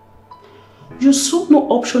 You saw no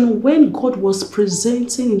option when God was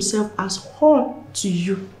presenting himself as all to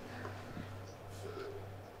you.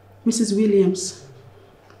 Mrs.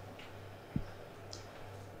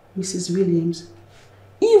 Williams,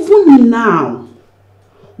 even now,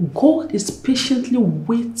 God is patiently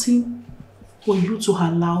waiting for you to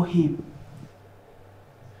allow him.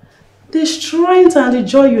 The strength and the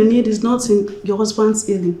joy you need is not in your husband's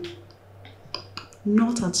healing.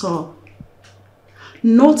 Not at all.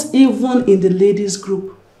 Not even in the ladies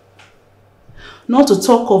group. Not to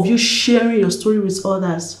talk of you sharing your story with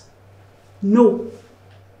others. No.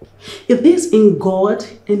 It is in God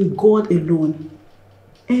and God alone.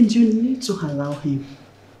 And you need to allow him.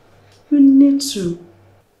 You need to.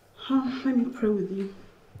 Let me pray with you.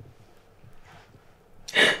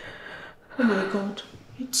 Oh my God.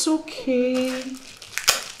 It's okay.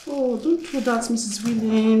 Oh, don't do that, Mrs.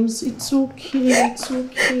 Williams. It's okay. It's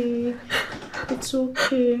okay. It's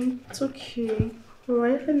okay. It's okay.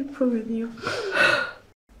 Alright, let me pray with you.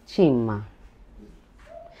 Chima.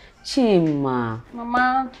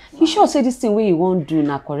 Mama. You sure say this thing where you won't do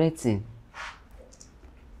na correcting?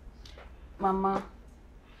 Mama,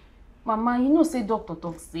 you know say doctor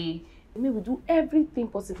talk say may we do everything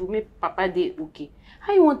possible make Papa dey okay.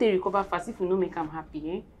 How you want to recover fast if you no make him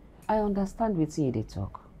happy, eh? I understand wetin you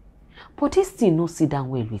talk. But this thing no sit down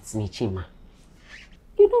well with me, Chima.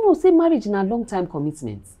 You don't know say marriage na long time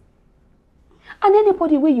commitment. And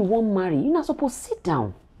anybody where you want marry, you not supposed to sit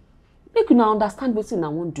down. Make you now understand wetin I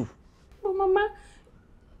want do. But Mama,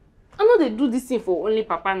 I know they do this thing for only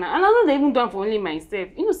Papa now, and I know they even do it for only myself.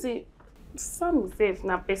 You know say Sam himself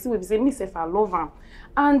na person will say myself I love him.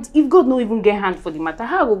 And if God no even get hand for the matter,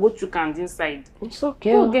 how I go through hand inside? It's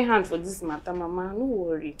okay. God get hand for this matter, Mama. No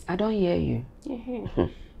worry. I don't hear you.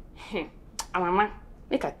 And Mama,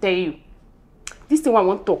 make I tell you. This thing I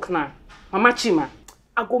want to talk now. Mama Chima,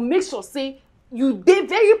 I go make sure say you dey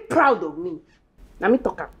very proud of me. Now me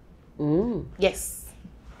talk am. Yes.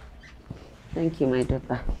 Thank you, my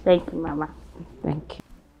daughter. Thank you, Mama. Thank you.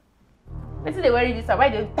 Why do they worry this? Why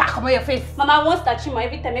they tack on your face? Mama wants that Chima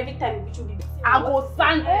every time. You should be. I go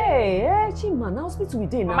stand. Hey, Chima, now speak to me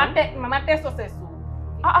day now. Mama test success.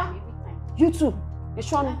 You too. You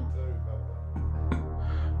sure me?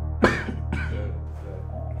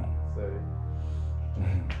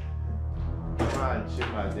 And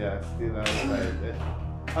Chima, they are still outside.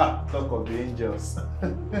 Talk of the angels.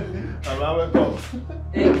 Mama, welcome.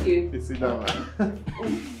 Thank you. Sit down, man.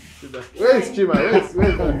 Sit down. Where is Chima?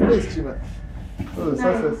 Where is Chima? Oh,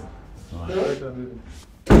 success.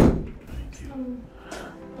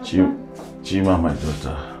 Chima, my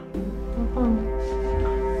daughter.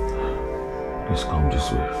 Please come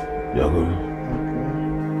this way. You are going.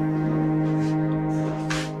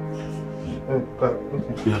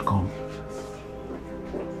 Okay. Yeah, come.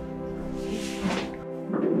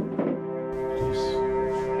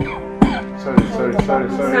 Sorry.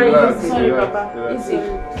 Sorry, Papa. Easy.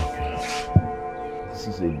 This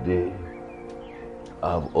is a day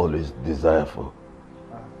I've always desired for.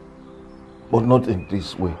 But not in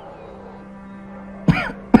this way.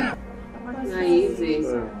 Easy.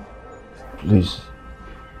 Please,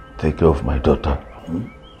 take care of my daughter.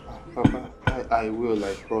 Papa, I will,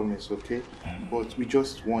 I promise, okay? But we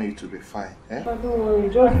just want you to be fine, eh? Don't worry,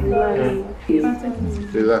 just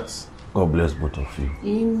relax. Relax. God bless both of you.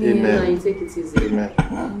 Amen. Take it easy. Amen.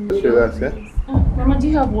 Just relax, eh? Mama, do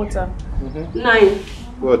you have water? 9.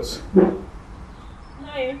 What?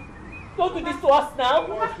 9. Don't do this to us now.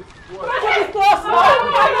 Don't do this to us now.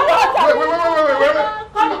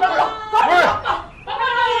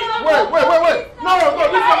 Wait. No.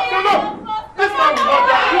 This man will not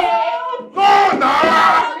die.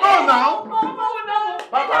 Go now.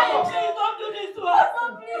 Papa. Don't do this to us.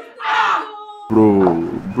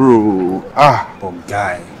 Bro. But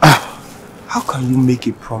guy, how can you make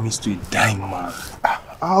a promise to a dying man?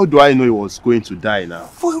 How do I know he was going to die now?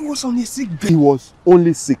 For he was on a sick bed. He was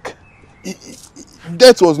only sick.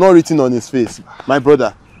 Death was not written on his face, my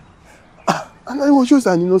brother. And it was just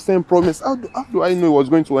an innocent promise. How do I know it was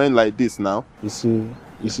going to end like this now? You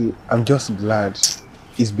see, I'm just glad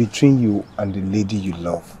it's between you and the lady you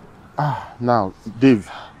love. Now, Dave,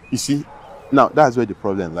 you see, now that's where the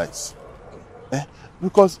problem lies.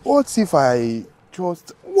 Because what if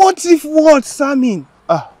what, Sammy?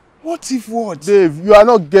 What if what? Dave, you are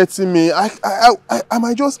not getting me. I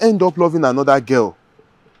might just end up loving another girl.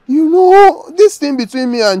 You know, this thing between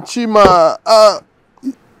me and Chima, I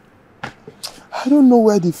don't know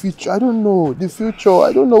where the future, I don't know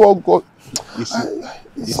what God,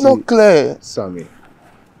 it's not clear. Sammy,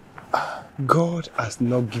 God has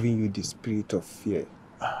not given you the spirit of fear,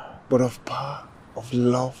 but of power, of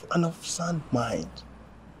love, and of sound mind.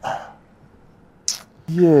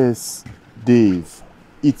 Yes, Dave,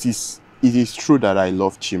 it is true that I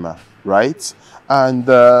love Chima, right? And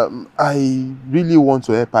I really want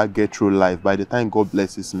to help her get through life by the time God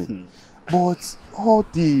blesses me. But all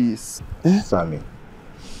this... Sammy,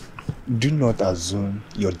 do not assume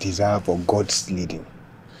your desire for God's leading.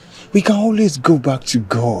 We can always go back to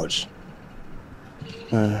God.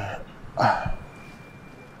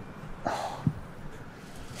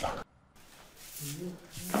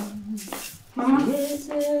 Mama,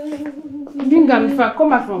 bring am if I come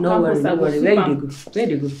back from campus. Don't worry. Where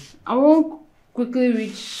they go? I won't quickly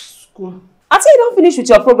reach school. I think you don't finish with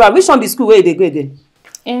your program. Which one be school where they go again?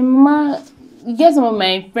 Mama, you get some of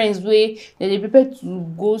my friends where they prepare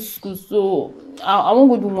to go school, so I won't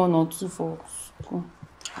go do 1 or 2 for school.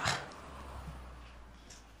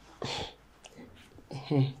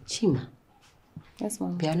 Chima. Yes,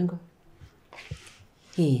 Mama. Piano.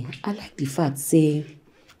 Hey, I like the fact say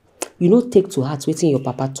you no take to heart wetin your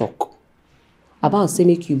papa talk about say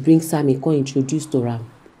make you bring Sammy come introduce to am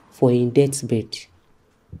for im deathbed.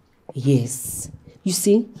 Yes, you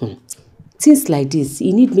see, things like this,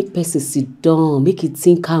 you need make person sit down, make it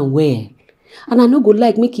think am well. And I no go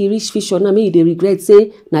like make e reach future now, make you dey regret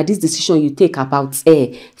say na this decision you take about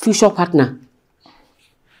future partner.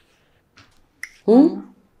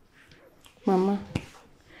 Mama,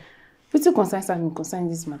 wetin concern Sammy concern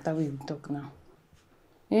this matter wey we talk now?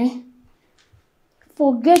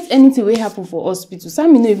 Forget anything wey happen for hospital.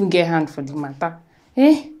 Sammy no even get hand for the matter.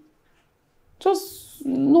 Just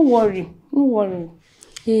no worry.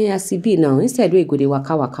 As e be now, instead wey go dey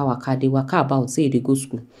waka, dey waka about say they go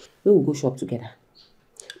school, make we go shop together.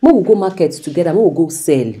 Make we go market together, make we go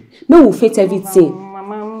sell. Make we faith everything.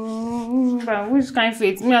 Mama, which kind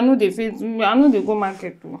faith? Me, I know dey faith. I know dey go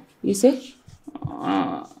market too. You say?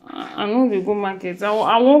 I I no dey go market.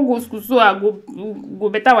 I won't go school, so I go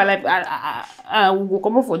better my life. I will go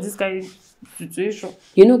come up for this kind of situation.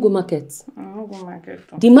 You no go market? I no go market.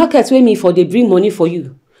 The market wey me for dey bring money for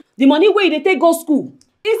you. The money wey you dey take go school.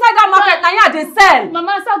 Inside that market, now you dey sell.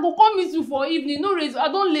 Mama, I go come meet you for evening. No reason. I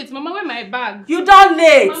don't late. Mama, where my bag? You don't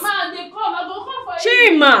late. Mama, they come. I go come for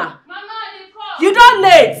Chima. evening. Mama, they come. You don't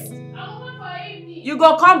late. I go come for evening. You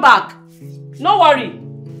go come back. No worry.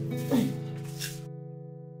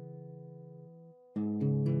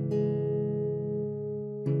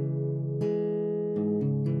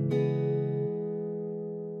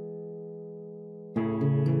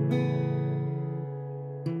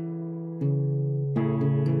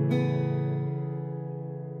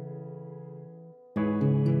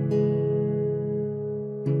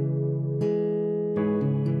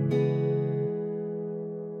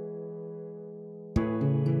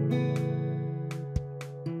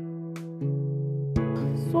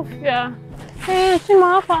 Sophia. Hey,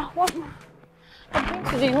 Chima, what? I've been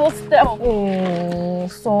to the hostel. Oh,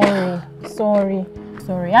 sorry.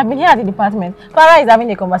 I've been here at the department. Farah is having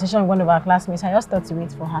a conversation with one of our classmates. I just thought to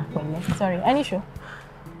wait for her. Sorry, any show?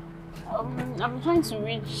 I've been trying to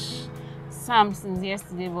reach Sam since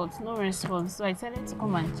yesterday, but no response. So I decided to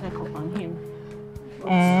come and check up on him.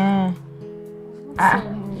 I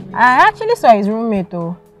actually saw his roommate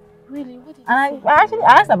though. Really? What did and I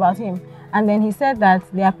asked about him. And then he said that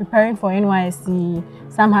they are preparing for NYSC.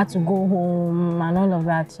 Sam had to go home and all of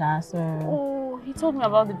that. So. Oh, he told me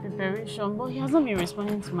about the preparation, but he hasn't been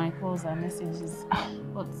responding to my calls and messages.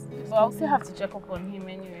 But I'll still have to check up on him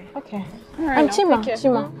anyway. Okay. Right, and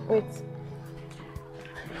Chima, wait.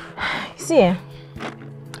 See,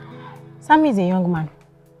 Sam is a young man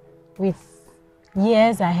with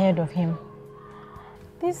years ahead of him.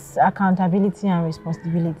 This accountability and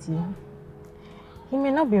responsibility, he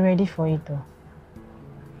may not be ready for it though.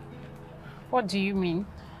 What do you mean?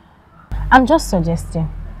 I'm just suggesting,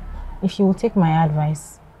 if you will take my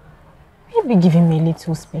advice, maybe give him a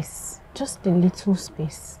little space. Just a little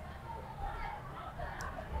space.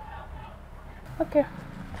 Okay.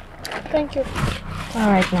 Thank you.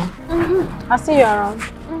 All right now. I'll see you around.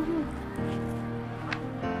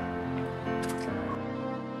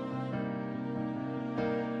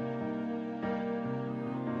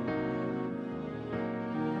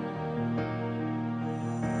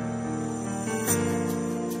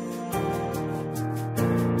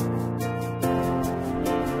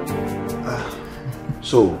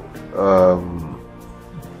 So,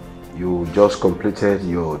 you just completed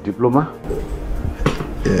your diploma?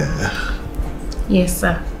 Yeah. Yes,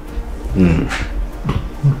 sir. I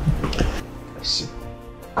see.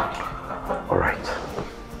 All right.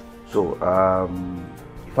 So,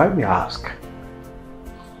 if I may ask,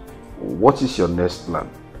 what is your next plan?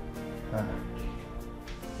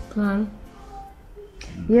 Plan?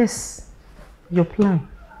 Yes, your plan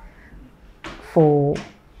for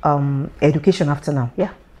education after now,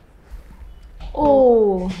 yeah?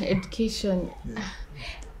 Oh, education.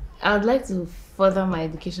 I would like to further my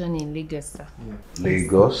education in Lagos, sir.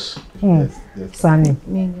 Lagos? Yes. Sani,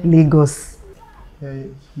 Lagos.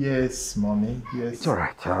 Yes, mommy. Yes. It's all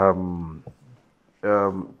right.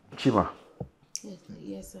 Chima.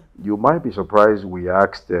 Yes, sir. You might be surprised we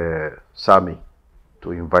asked Sammy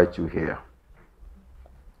to invite you here.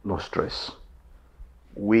 No stress.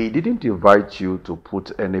 We didn't invite you to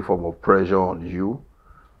put any form of pressure on you,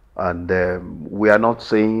 and we are not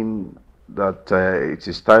saying that it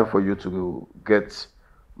is time for you to get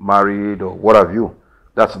married or what have you.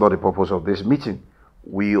 That's not the purpose of this meeting.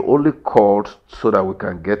 We only called so that we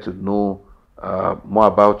can get to know more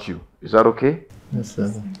about you. Is that okay? Yes,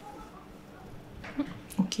 sir.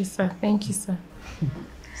 Okay, sir. Thank you, sir.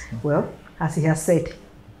 Well, as he has said,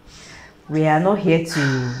 we are not here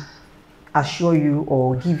to assure you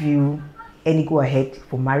or give you any go-ahead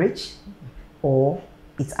for marriage or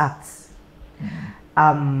its acts.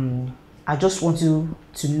 I just want you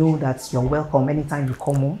to know that you're welcome anytime you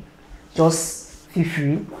come home. Just feel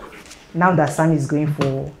free. Now that Sam is going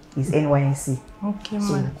for his NYSC. Okay,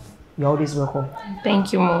 so Mom. you're always welcome.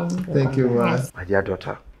 Thank you, Mom. Thank you, Ma. My dear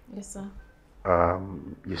daughter. Yes, sir.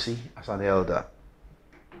 You see, as an elder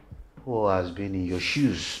who has been in your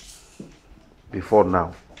shoes before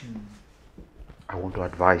now, I want to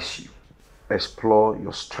advise you, explore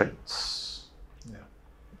your strengths. Yeah.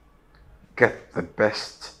 Get the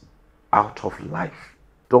best out of life.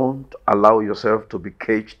 Don't allow yourself to be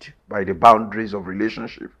caged by the boundaries of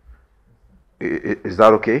relationship. Is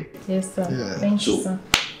that okay? Yes, sir. Yeah. Thank you, sir.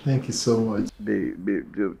 Thank you so much.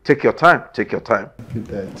 Take your time. Take your time. Thank you,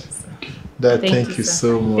 Dad. Dad, thank you sir.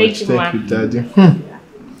 so much. Thank you, Daddy. Ma.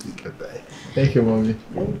 Goodbye. Thank you, Mommy.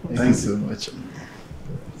 Thank you so much.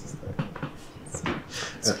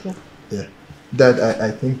 Yeah. Dad,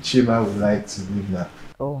 I think Chima would like to leave now.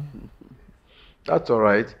 Oh. That's all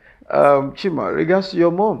right. Chima, regards to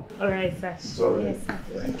your mom. All right, sir. Sorry. Yes, sir.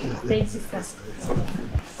 Thank you, sir.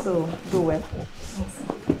 So, do well.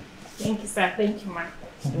 Thank you, sir. Thank you, ma.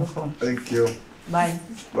 Thank you. Bye.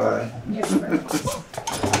 Bye. Yes,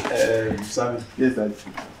 sir. Sammy. Yes, Dad.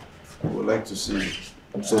 I would like to see you.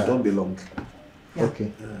 So don't be long. Yeah.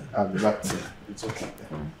 Okay. I'll be back. It's okay.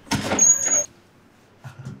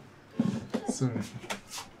 Soon.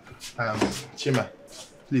 Chima,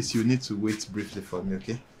 please, you need to wait briefly for me,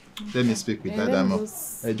 okay? Let me speak with Adamo.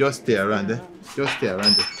 Just stay around, Just stay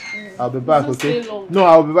around there. I'll be back, okay? No,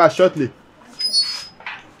 I'll be back shortly.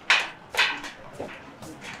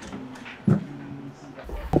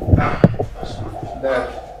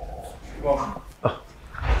 Dad, Mom,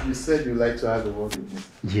 you said you'd like to have a word with me.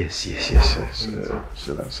 Yes.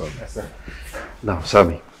 Now,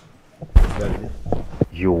 Sammy,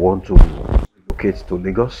 you want to relocate to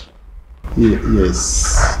Lagos?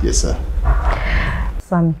 Yes, sir.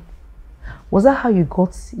 Sammy, was that how you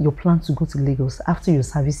got your plan to go to Lagos after your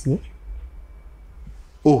service here?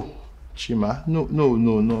 Oh, Chima, no,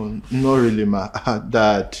 not really, ma.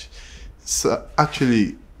 Dad, so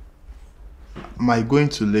actually, my going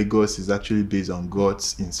to Lagos is actually based on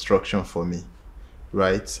God's instruction for me,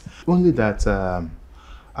 right? Only that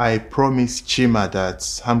I promised Chima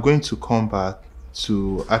that I'm going to come back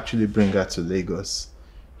to actually bring her to Lagos,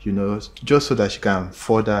 you know, just so that she can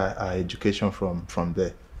further her education from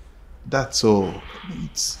there. That's all.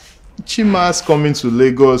 Chima's coming to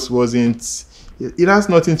Lagos wasn't... It has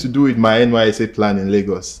nothing to do with my NYSA plan in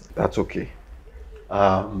Lagos. That's okay.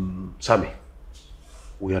 Sammy,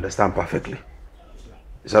 we understand perfectly.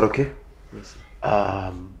 Is that okay? Yes,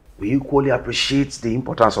 sir. We equally appreciate the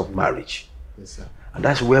importance of marriage. Yes, sir. And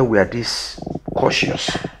that's where we are this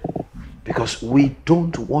cautious. Because we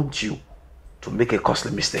don't want you to make a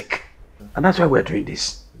costly mistake. And that's why we're doing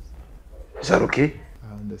this. Is that okay?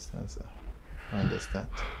 I understand, sir. I understand.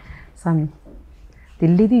 Sammy, the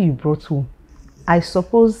lady you brought home, I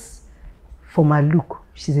suppose for my look,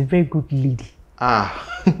 she's a very good lady.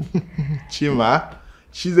 Chima,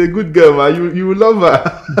 she's a good girl, ma. You love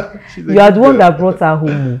her. You are the one that brought her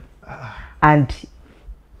home. And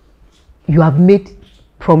you have made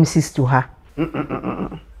promises to her.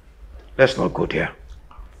 Let's not go there.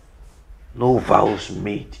 No vows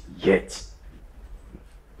made yet.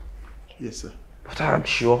 Yes, sir. But I'm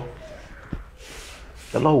sure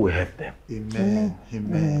the Lord will help them.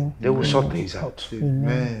 Amen. They will sort things out.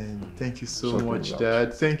 Amen. Thank you so much,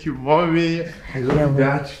 Dad. Thank you, Mommy. I love you,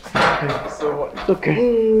 Dad. Thank you so much. It's okay.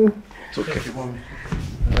 It's okay. Thank you, Mommy.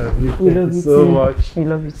 I love you. We love you so too. much. We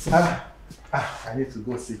love you too. I need to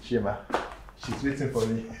go see Chima. She's waiting for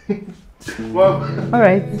me. Mom. All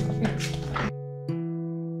right.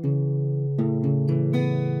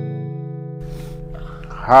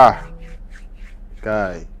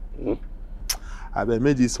 Guy. I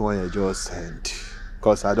made this one just end.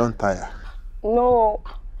 Because I don't tire. No,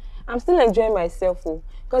 I'm still enjoying myself.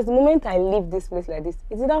 Because the moment I leave this place like this,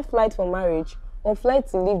 it's either flight for marriage or flight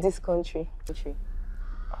to leave this country.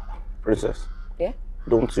 Princess. Yeah?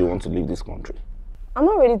 Don't you want to leave this country? I'm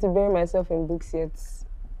not ready to bury myself in books yet.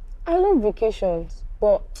 I love vacations,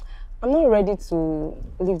 but I'm not ready to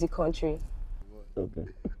leave the country. Okay.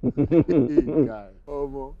 Guy.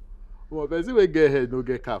 Person will get head, no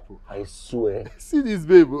get cap. I swear. See this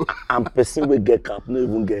babe. And person will get cap, no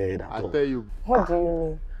even get head at all. I tell you. What do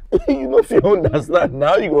you mean? You know if you understand,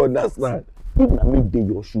 now you understand. If na me dey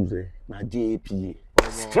your shoes, na JPA.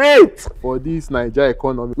 Straight! For this Niger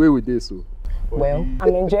economy, where would they so? Well,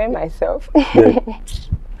 I'm enjoying myself.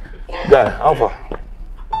 Guy, how far?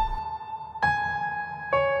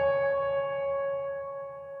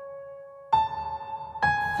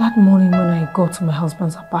 That morning when I got to my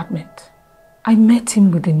husband's apartment, I met him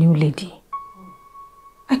with a new lady.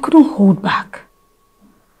 I couldn't hold back.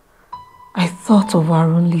 I thought of our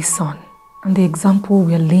only son and the example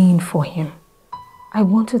we're laying for him. I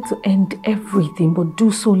wanted to end everything but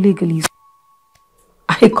do so legally.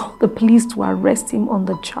 I called the police to arrest him on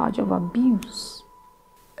the charge of abuse.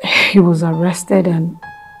 He was arrested and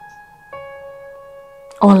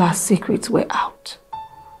all our secrets were out.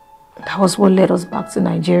 That was what led us back to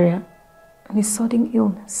Nigeria and his sudden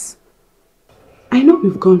illness. I know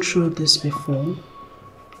we've gone through this before,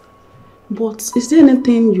 but is there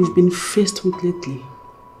anything you've been faced with lately?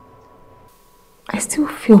 I still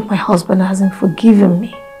feel my husband hasn't forgiven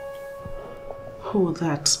me. Oh,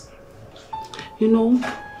 that. You know,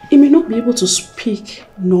 he may not be able to speak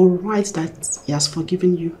nor write that he has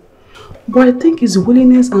forgiven you, But I think his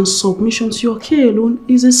willingness and submission to your care alone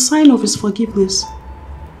is a sign of his forgiveness.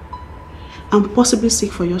 And possibly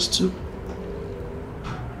seek for yours too.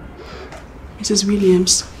 Mrs.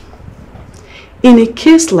 Williams, in a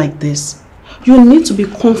case like this, you need to be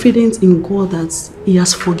confident in God that He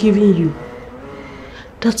has forgiven you.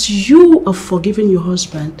 That you have forgiven your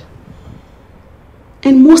husband.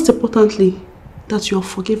 And most importantly, that you have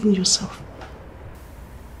forgiven yourself.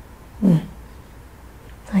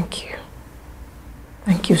 Thank you.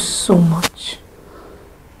 Thank you so much.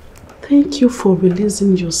 Thank you for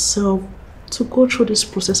releasing yourself to go through this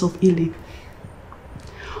process of healing.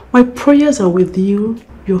 My prayers are with you,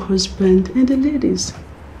 your husband, and the ladies.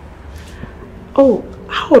 Oh,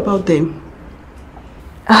 how about them?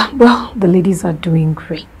 Well, the ladies are doing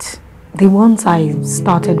great. The ones I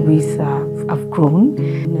started with have grown,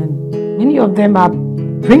 and many of them are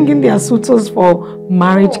bringing their suitors for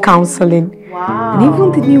marriage counseling. Wow. And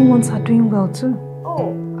even the new ones are doing well too.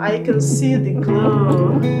 Oh, I can see the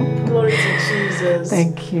glow. Glory to Jesus.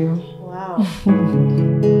 Thank you. Wow.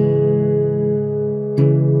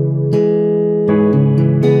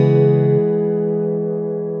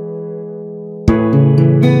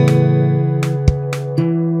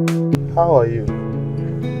 How are you?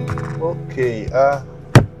 Okay,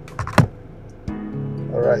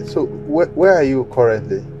 alright, so where are you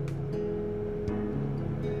currently?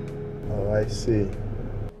 Oh, I see.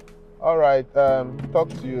 Alright, talk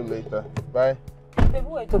to you later. Bye. Babe,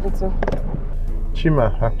 who are you talking to?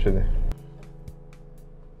 Chima, actually.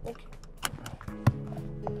 Okay.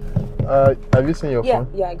 Have you seen your phone?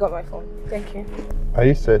 Yeah, I got my phone. Thank you. Are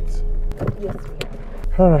you set? Yes.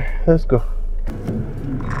 Alright, let's go.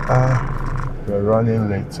 We're running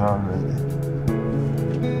late already.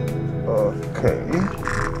 Okay.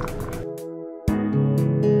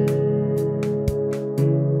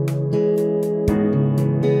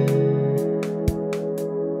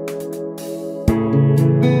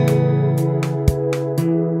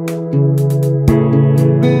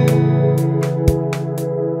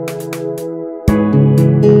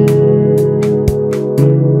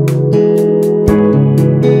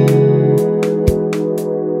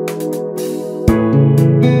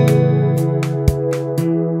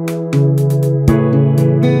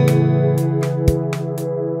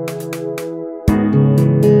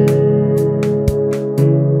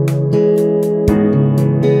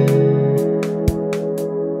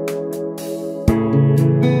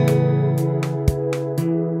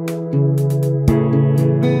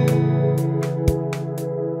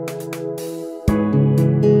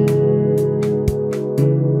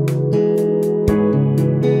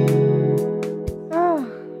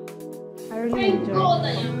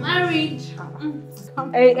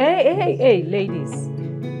 Hey, ladies.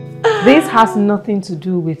 This has nothing to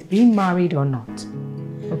do with being married or not.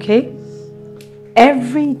 Okay?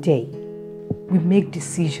 Every day we make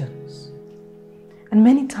decisions. And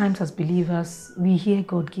many times as believers, we hear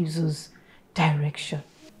God gives us direction.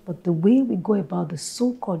 But the way we go about the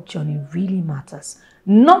so-called journey really matters.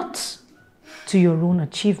 Not to your own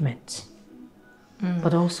achievement,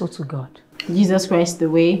 but also to God. Jesus Christ, the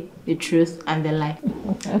way, the truth, and the life.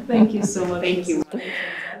 Thank you so much. Thank you.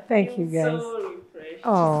 Thank you, guys.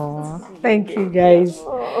 Oh, thank you, guys.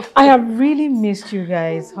 I have really missed you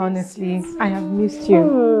guys, honestly. I have missed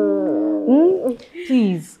you.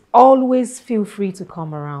 Please, always feel free to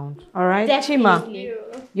come around. All right? Definitely.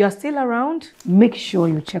 Chima, you're still around? Make sure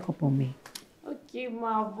you check up on me. Okay,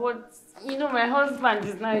 ma, but you know my husband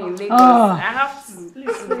is now in Lagos. Oh. I have to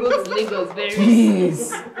go to Lagos very Please.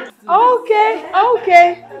 soon. Okay.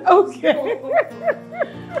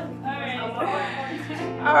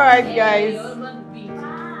 All right, guys.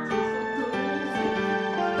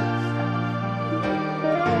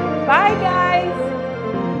 Bye, guys.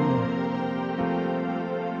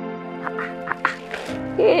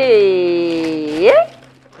 Hey.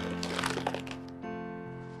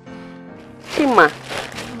 Chima.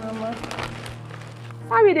 Mama.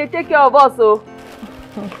 How will they take care of us, oh?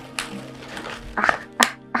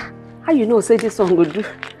 How you know say this one go do?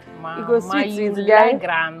 Mama, you go sweet you with guy. like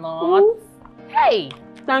granola. Hey.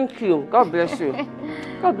 Thank you. God bless you.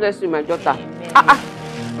 God bless you, my daughter.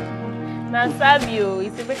 Now, Fabio,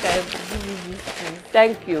 it's a bit I give you this thing.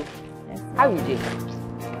 Thank you. Yes, how you did?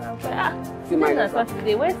 Today na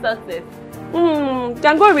Saturday. Where's success?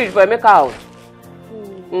 Can go read for Emeka house.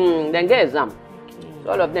 Then get exam. Okay.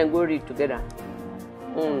 So all of them go read together.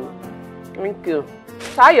 Thank you.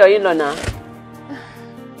 So how you in-law now?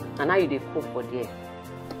 And how you dey cook for there?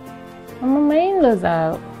 Mama, my in-laws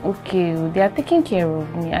are okay. They are taking care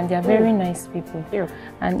of me and they are very nice people.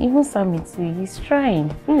 And even Sammy too, he's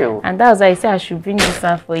trying. And that's why I say I should bring this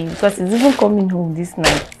one for you because he's even coming home this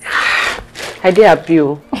night. I dey happy.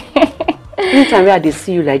 Anytime I dey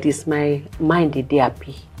see you like this, my mind dey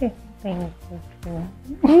happy. Thank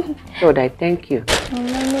you. Lord, I thank you.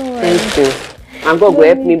 No Thank you. And God will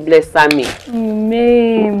help me bless Sammy.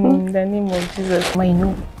 Amen. In the name of Jesus. Ma, you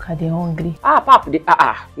know, are they hungry? Papa,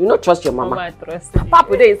 you don't trust your mama. Mama, I trust you.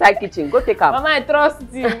 Papa, they inside kitchen. Go take her. Mama, I trust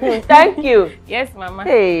you. Thank you. Yes, Mama.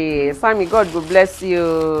 Hey, Sammy, God will bless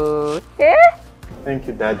you. Hey? Thank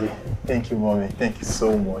you, Daddy. Thank you, Mommy. Thank you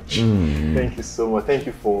so much. Thank you so much. Thank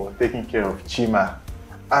you for taking care of Chima.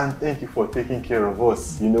 And thank you for taking care of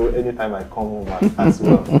us, you know, anytime I come home as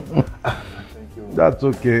well. Thank you. That's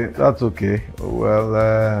okay. That's okay.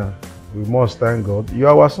 Well, we must thank God. You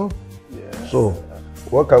are our son. Yes. So,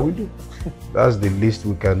 what can we do? That's the least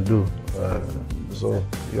we can do. So,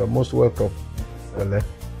 you are most welcome. Well,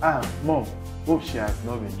 Mom, hope she has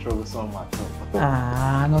not been troublesome at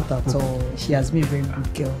all. Not at all. She has been a very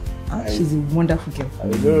good girl. She's a wonderful girl. I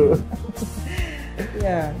know.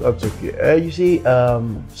 Yeah. That's okay. You see,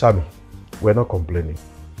 Sammy, we're not complaining.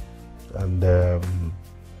 And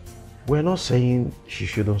we're not saying she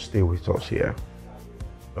shouldn't stay with us here.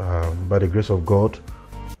 By the grace of God,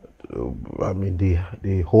 I mean,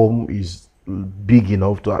 the home is big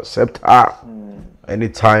enough to accept her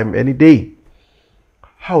anytime, any day.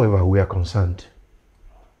 However, we are concerned.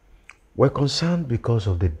 We're concerned because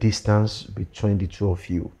of the distance between the two of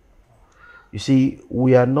you. You see,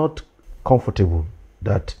 we are not comfortable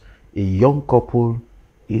that a young couple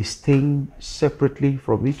is staying separately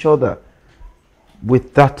from each other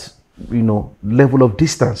with that, you know, level of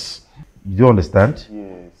distance. You do understand?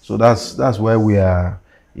 Yes. So that's why we are,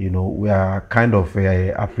 you know, we are kind of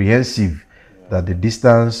apprehensive that the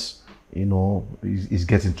distance, you know, is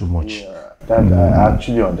getting too much. That I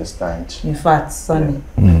actually understand. In fact, Sammy,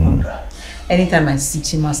 anytime I see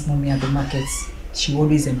Chima's mommy at the market, she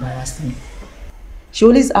always embarrassed me. She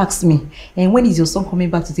always asks me, and when is your son coming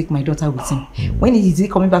back to take my daughter with him? When is he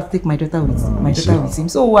coming back to take my daughter with him?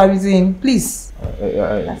 So I was saying, please.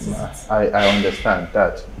 I understand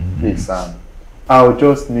that. Please, I'll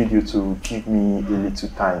just need you to give me a little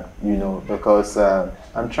time, you know, because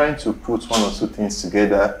I'm trying to put one or two things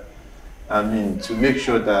together. I mean, to make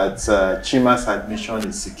sure that Chima's admission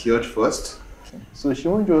is secured first. So she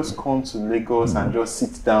won't just come to Lagos and just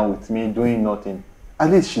sit down with me doing nothing. At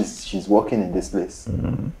least she's working in this place.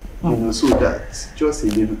 You know, so that's just a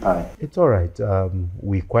little time. It's all right.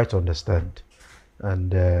 We quite understand.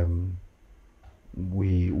 And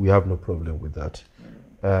we have no problem with that.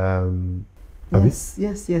 Yes.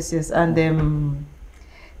 And,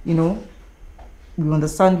 you know, we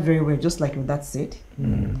understand very well, just like your dad said.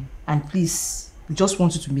 And please, we just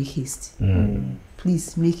want you to make haste.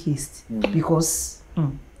 Please make haste. Because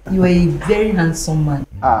you are a very handsome man.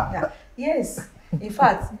 Yeah. Yes. In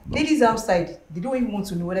fact, ladies outside, they don't even want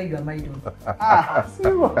to know whether you are married or not.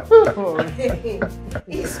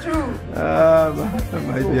 It's true.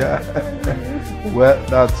 My dear. Well,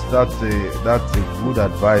 that's a good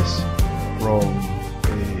advice from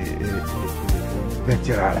a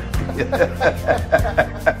veteran.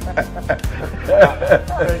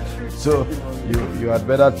 So you had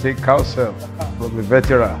better take counsel from a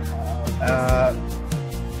veteran.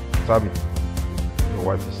 Sammy, your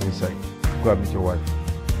wife is inside. Go and meet your wife.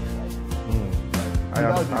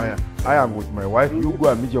 I am with my wife. You go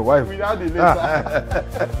and meet your wife. All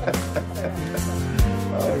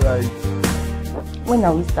right. When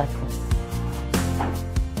are we starting?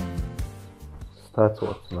 Start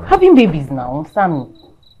what now? Having babies now, Sammy.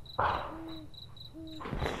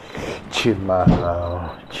 Chima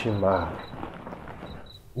now, Chima.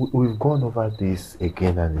 We've gone over this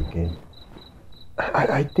again and again.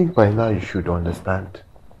 I think by now you should understand.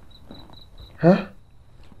 Huh?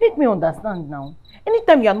 Make me understand now.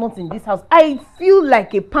 Anytime you are not in this house, I feel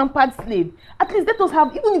like a pampered slave. At least let us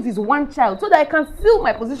have, even if it's one child, so that I can seal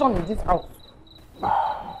my position in this house.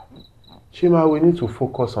 Chima, we need to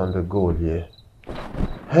focus on the goal here.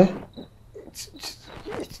 Huh?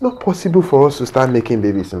 It's not possible for us to start making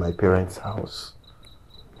babies in my parents' house.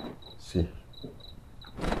 See,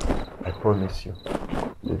 I promise you,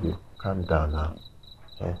 baby, calm down now.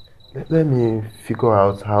 Yeah? Let me figure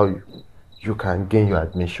out how you can gain your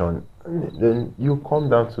admission. Then you come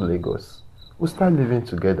down to Lagos. We'll start living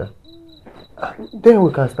together. And then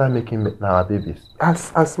we can start making our babies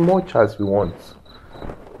as much as we want.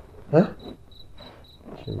 Huh?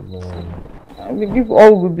 I believe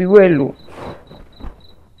all will be well.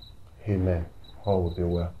 Amen. All will be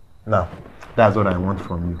well. Now, that's what I want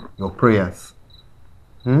from you. Your prayers.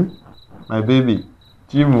 My baby.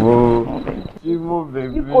 Chimo,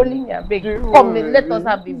 baby. You calling me a baby? Come, let us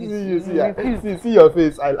have baby. See your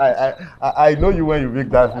face. I know you when you make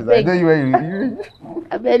that face. I know you when you.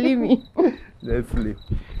 I believe me. Let's sleep,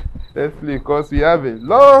 because we have a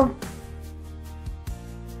long.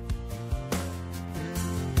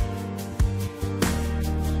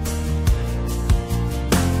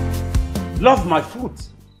 Love my food.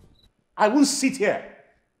 I won't sit here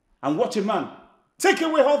and watch a man take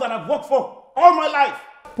away all that I've worked for all my life.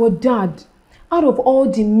 But Dad, out of all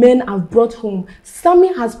the men I've brought home,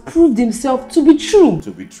 Sammy has proved himself to be true.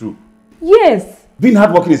 To be true? Yes. Being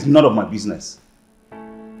hardworking is none of my business.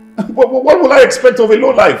 What will I expect of a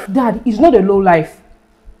low life? Dad, it's not a low life.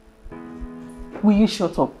 Will you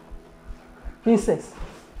shut up? Princess,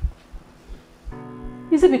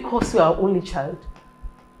 is it because you are our only child?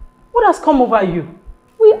 What has come over you?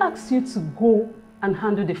 We asked you to go and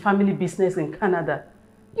handle the family business in Canada.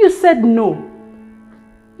 You said no.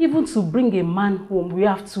 Even to bring a man home, we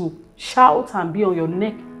have to shout and be on your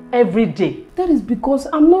neck every day. That is because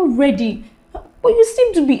I'm not ready. But you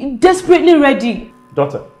seem to be desperately ready.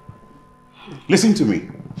 Daughter, listen to me.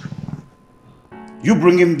 You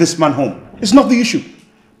bringing this man home is not the issue.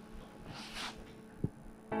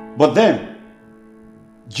 But then,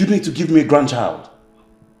 you need to give me a grandchild.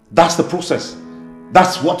 That's the process.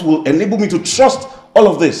 That's what will enable me to trust all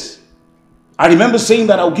of this. I remember saying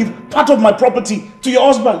that I'll give part of my property to your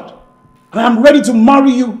husband. And I'm ready to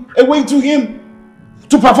marry you away to him,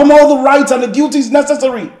 to perform all the rites and the duties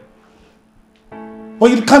necessary.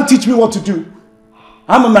 But you can't teach me what to do.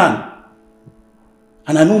 I'm a man.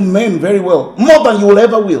 And I know men very well, more than you will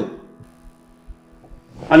ever will.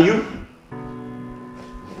 And you?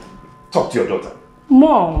 Talk to your daughter.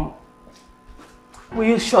 Mom, will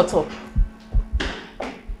you shut up?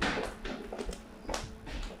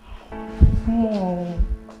 Mom.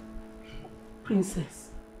 Princess,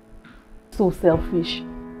 so selfish.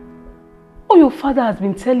 All your father has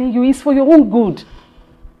been telling you is for your own good.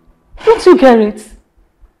 Don't you get it?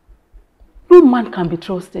 No man can be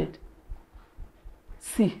trusted.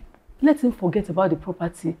 See, let him forget about the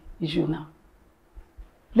property issue now.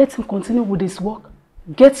 Let him continue with his work,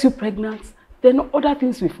 get you pregnant, then other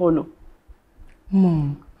things will follow.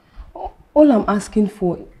 Mom, all I'm asking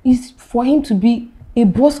for is for him to be a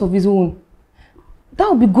boss of his own. That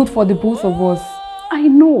would be good for the both of us. I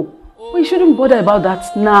know, but you shouldn't bother about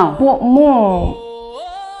that now. But Mom...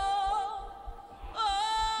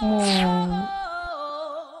 Mom...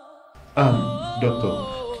 Doctor.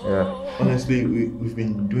 Yeah. Honestly, we've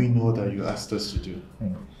been doing all that you asked us to do.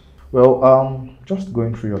 Well, just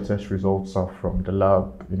going through your test results are from the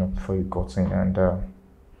lab, before you got in, and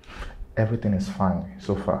everything is fine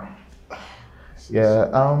so far. Yeah,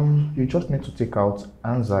 you just need to take out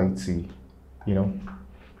anxiety,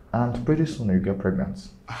 and pretty soon you get pregnant.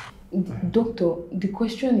 Doctor, the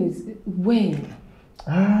question is when?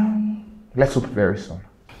 Let's hope very soon.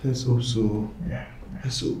 Let's hope so. Yeah.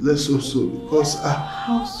 Let's hope so, because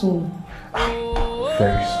how soon?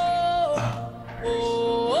 Very soon.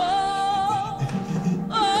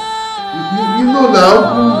 You know now.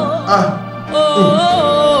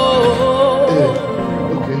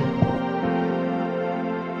 Okay.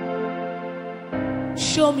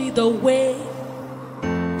 Show me the way.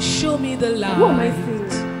 Show me the light. What am I saying?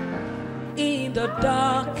 In the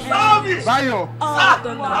dark. Bayo!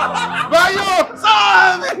 Bayo!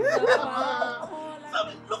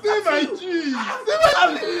 See my G!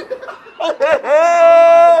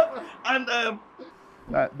 And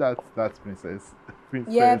that's Princess.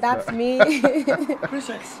 Yeah, that's me.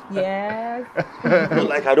 Princess. Yes.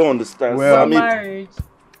 Like I don't understand. Well, marriage.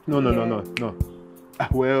 No.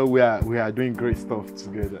 Well, we are doing great stuff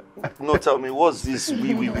together. No, tell me, what's this?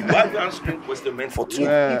 We why are you answering question meant for two?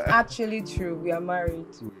 It's actually true. We are married.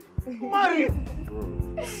 Married?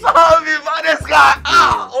 Sammy, this guy!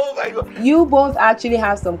 Oh my God! You both actually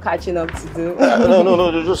have some catching up to do.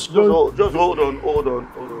 No, just hold on.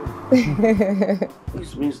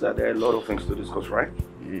 This means that there are a lot of things to discuss, right?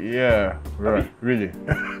 Yeah, right. Really.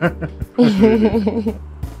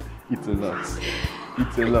 It's a lot.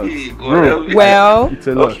 Well, it's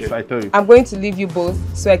a lot. Okay. I tell you. I'm going to leave you both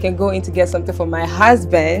so I can go in to get something for my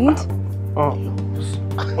husband.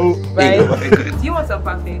 Right? Do you want some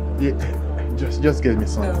coffee? Yeah. Just get me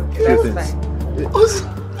some. Okay, that's fine.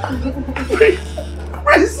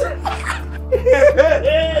 Prince!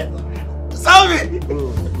 Sammy!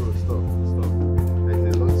 Bro, stop.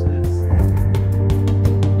 There's a lot.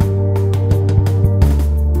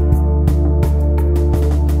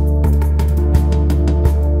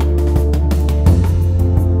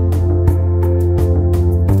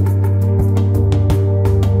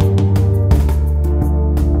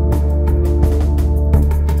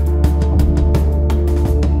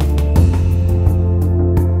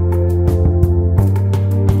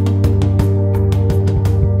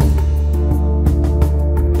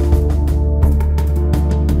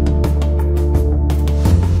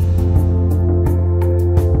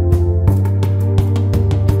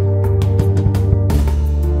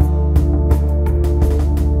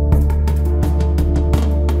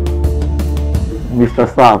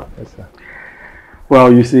 Mr. Sam. Yes, sir.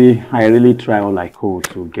 Well, you see, I really try all I could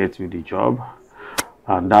to get you the job.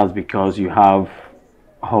 And that's because you have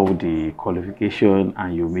all the qualification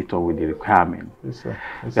and you meet up with the requirement. Yes, sir. Yes,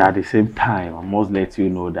 But sir. at the same time, I must let you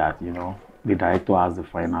know that, you know, the director has the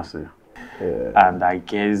final say. And I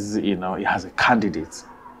guess, you know, he has a candidate.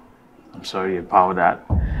 I'm sorry about that.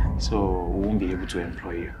 So we won't be able to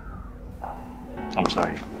employ you. I'm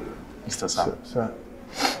sorry, Mr. Sam.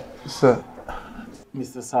 Sir.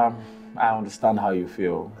 Mr. Sam, I understand how you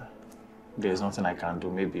feel. There's nothing I can do.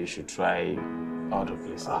 Maybe you should try other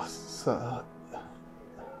places. Sir.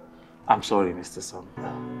 I'm sorry, Mr. Sam.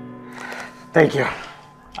 Thank you.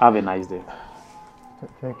 Have a nice day.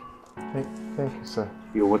 Thank you, sir.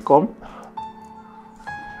 You're welcome.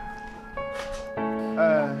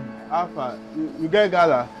 Alpha, you get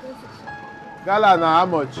gala? Gala now, how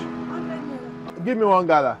much? Give me one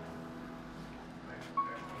gala.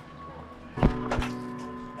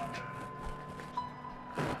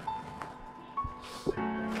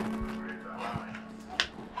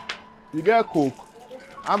 You get Coke?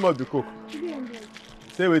 How much the Coke? 300.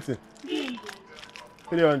 Say waiting.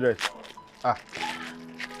 300. Ah.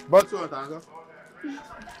 Bottle of water.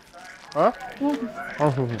 Huh?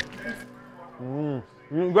 150.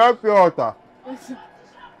 You got pure water? Yes, sir.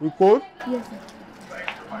 You cold? Yes, sir.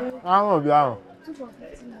 How much? 2 for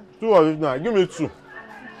 15. 2 of it now. Give me 2.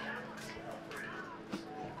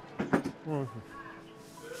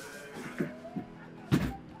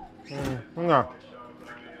 Now.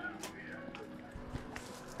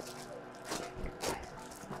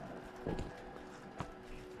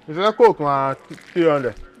 Is that Coke na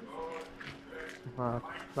 300?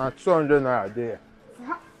 Na 200 naira there.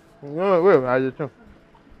 No, wait, I just think.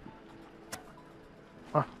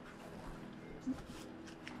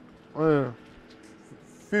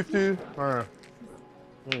 50.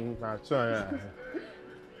 Na 200.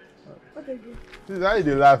 What is it? See, how you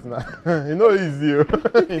dey laugh now? You know easy. You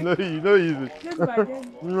know easy. Let's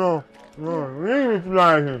bargain. No. You need to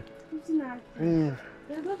like him. 15 naira.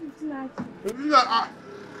 There's no 15 naira. 15 naira.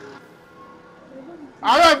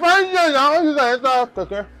 I find you now. What is that?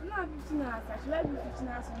 Okay. No, 15 naira. Should I do 15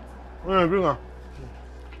 naira something? Yeah, bring her.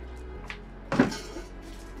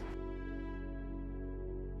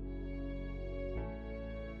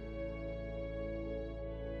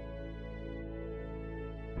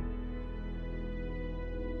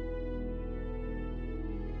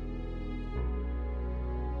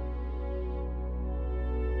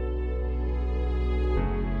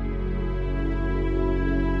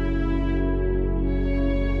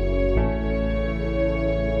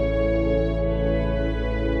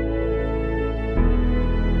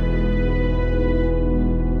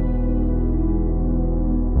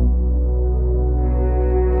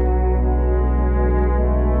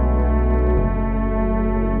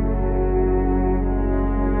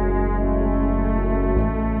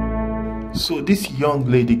 So this young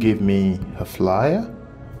lady gave me a flyer,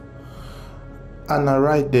 and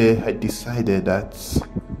right there I decided that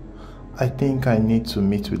I think I need to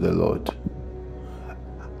meet with the Lord.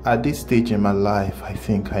 At this stage in my life, I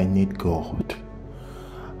think I need God.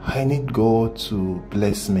 I need God to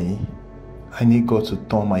bless me. I need God to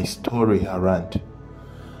turn my story around.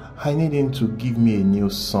 I need Him to give me a new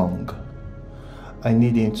song. I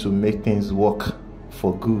need Him to make things work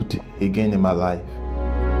for good again in my life.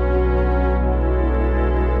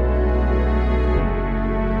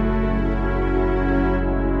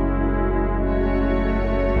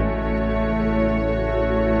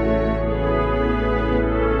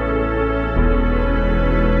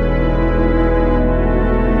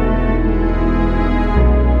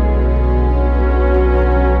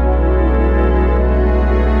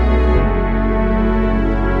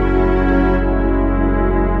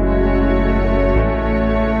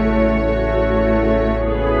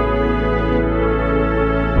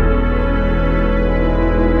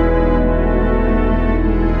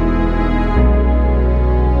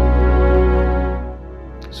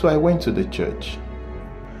 So I went to the church,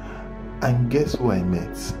 and guess who I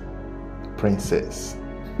met? Princess.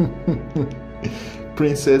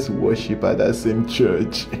 Princess worship at that same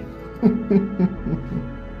church.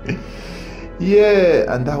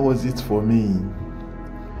 Yeah, and that was it for me.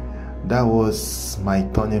 That was my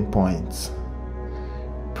turning point.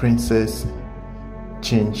 Princess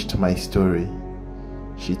changed my story.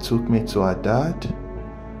 She took me to her dad.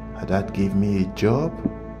 Her dad gave me a job.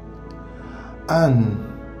 And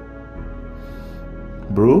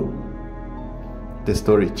bro, the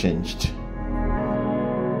story changed.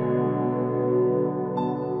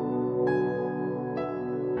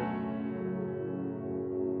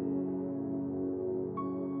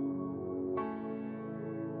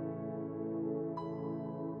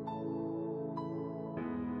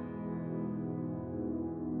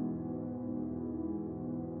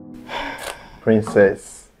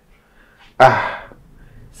 Princess.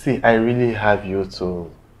 See, I really have you to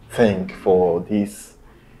thank for these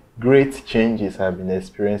great changes I've been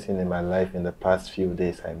experiencing in my life in the past few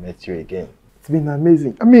days I met you again. It's been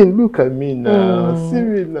amazing. I mean, look at me now. See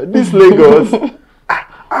me now. This Lagos.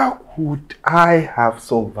 How would I have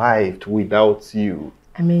survived without you?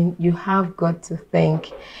 I mean, you have got to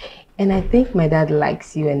thank. And I think my dad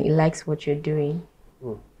likes you and he likes what you're doing.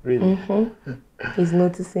 Oh, really? He's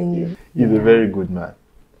noticing you. He's a very good man.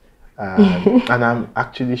 And I'm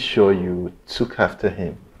actually sure you took after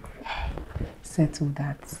him. Settle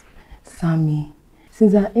that. Sammy,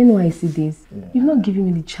 since our NYC days, you've not given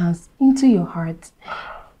me the chance into your heart.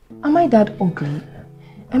 Am I that ugly?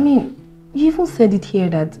 I mean, you even said it here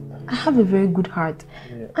that I have a very good heart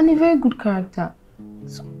and a very good character.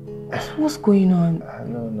 So what's going on?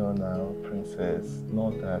 No, Princess.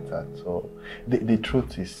 Not that at all. The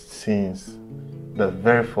truth is, since the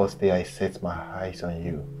very first day I set my eyes on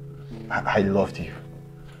you, I loved you.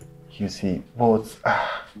 You see, but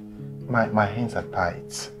my hands are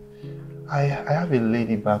tight. I have a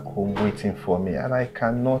lady back home waiting for me and I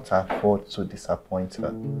cannot afford to disappoint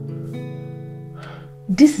her.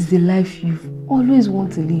 This is the life you've always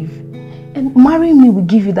wanted to live. And marrying me will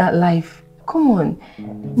give you that life. Come on.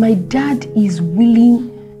 My dad is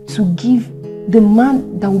willing to give the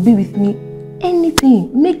man that will be with me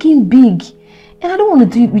anything. Make him big. And I don't want to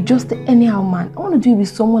do it with just anyhow man. I want to do it with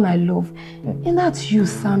someone I love. And that's you,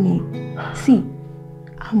 Sammy. See,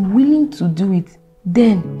 I'm willing to do it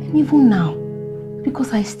then and even now.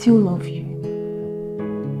 Because I still love you.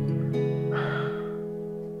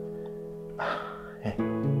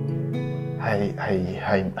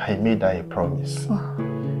 I made her a promise.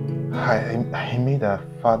 I made her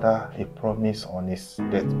father a promise on his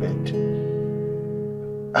deathbed.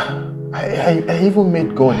 I even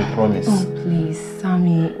made God a promise. Oh, please,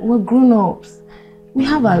 Sammy. We're grown-ups. We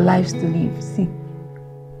have our lives to live. See,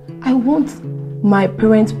 I want my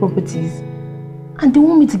parents' properties and they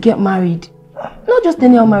want me to get married. Not just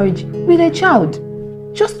any marriage, with a child.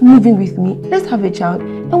 Just move in with me, let's have a child,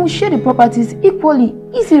 and we'll share the properties equally.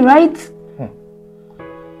 Easy, right?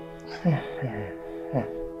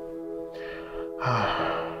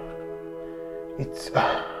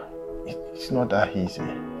 It's not that easy.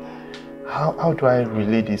 How do I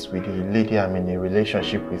relate this with the lady I'm in a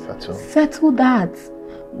relationship with at all? Settle that.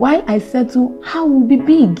 Why I settle, how will be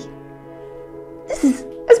big.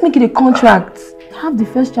 Let's make it a contract. Have the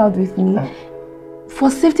first child with me for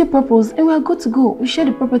safety purpose and we are good to go. We share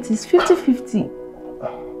the properties 50-50.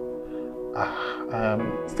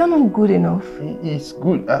 Is that not good enough? It's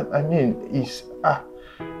good. I mean, it's...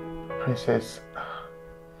 Princess...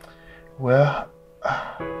 Well...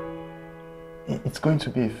 it's going to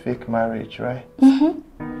be a fake marriage, right?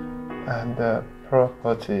 And the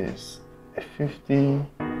property is 50...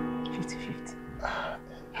 50-50.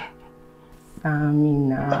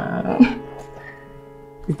 Samina.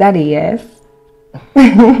 Is that a yes?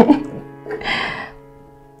 Have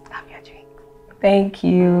your drink. Thank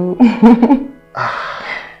you.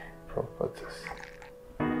 Properties.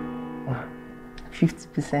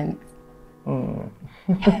 50%.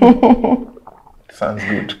 Sounds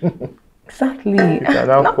good. Exactly.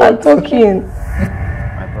 Now we're talking.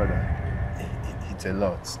 My brother, it's a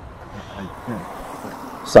lot.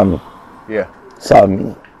 Sammy. Yeah.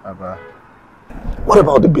 Sammy. Abba. What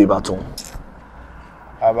about the babe at home?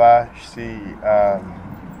 Abba, see, I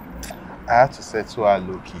had to settle her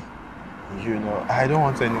low-key. You know, I don't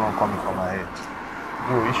want anyone coming from my head.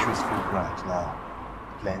 Bro, issues feel grand now.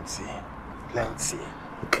 Plenty.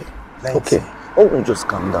 Okay. Plenty. Okay. Oh, just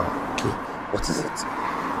calm down. Okay. What is it?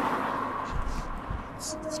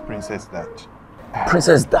 It's Princess Dad.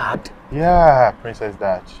 Princess Dad? Yeah, Princess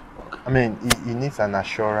Dad. I mean, he needs an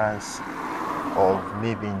assurance of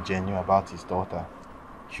me being genuine about his daughter.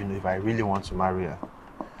 You know, if I really want to marry her.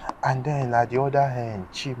 And then, at the other hand,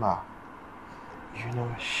 Chima, you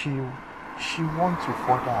know, she wants to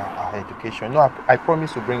further her education. No, I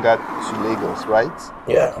promised to bring her to Lagos, right?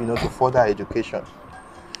 Yeah. You know, to further her education.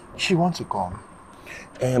 She wants to come.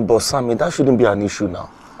 But Sammy, that shouldn't be an issue now.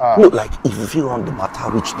 Look, like, if you want the matter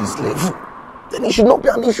reach this level, then it should not be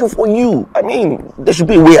an issue for you. I mean, there should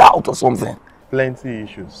be a way out or something. Plenty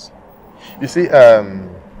issues. You see,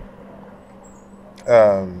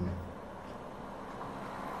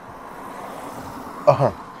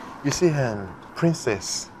 you see,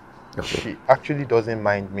 Princess, she actually doesn't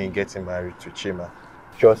mind me getting married to Chima,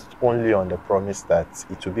 just only on the promise that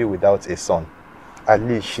it will be without a son. At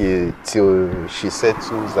least till she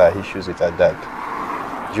settles her issues with her dad.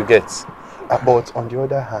 You get? But on the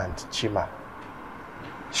other hand, Chima,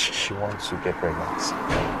 she wants to get pregnant.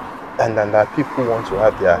 And that people want to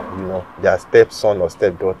have their, you know, their stepson or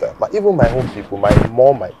stepdaughter. Even my own people, my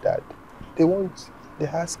mom, my dad, they're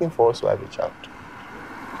asking for us to have a child.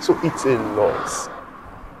 So it's a lot.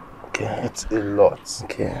 Okay. It's a lot.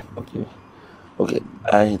 Okay.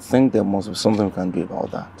 I think there must be something we can do about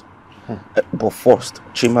that. But first,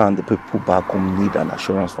 Chima and the people back home need an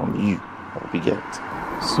assurance from you. What we get.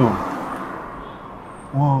 So,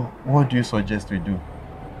 what do you suggest we do?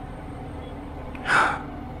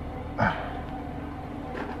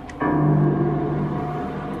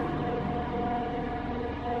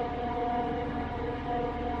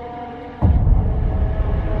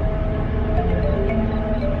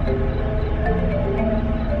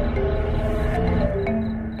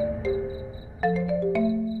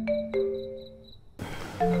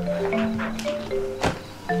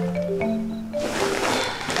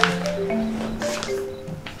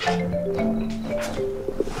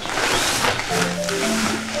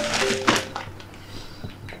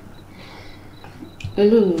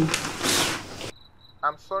 Hello.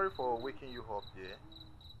 I'm sorry for waking you up here.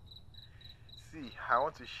 See, I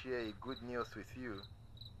want to share a good news with you.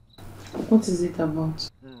 What is it about?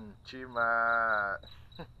 Chima,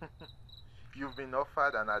 you've been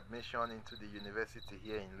offered an admission into the university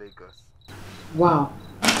here in Lagos. Wow.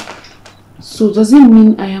 So does it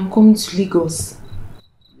mean I am coming to Lagos?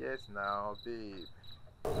 Yes, now, babe.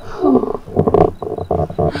 Oh.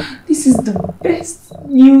 This is the best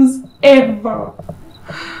news ever.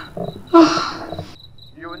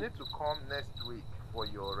 You will need to come next week for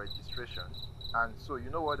your registration. And so you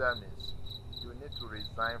know what that means? You need to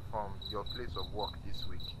resign from your place of work this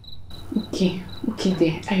week. Okay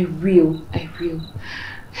then. I will.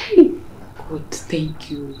 Hey, God,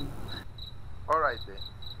 thank you. Alright then.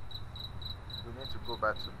 We need to go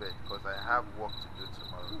back to bed because I have work to do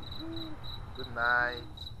tomorrow. Good night.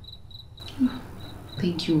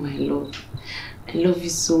 Thank you, my love. I love you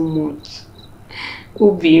so much.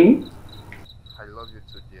 Obim. I love you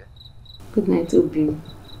too, dear. Good night, Obim.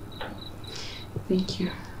 Thank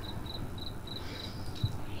you.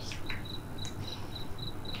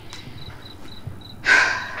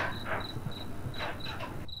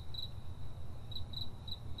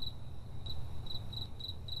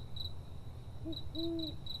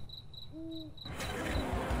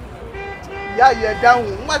 Yeah, you're down.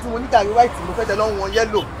 What you want to white? You fẹ́ tẹ lọ́wọ́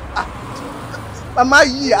yellow. Mama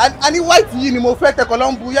yìí, I need white yìí ni mo fẹ́ tẹ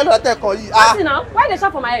Colombo yellow tẹ kọ yìí. What's now? Why they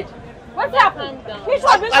shout for my head? What's happened? Which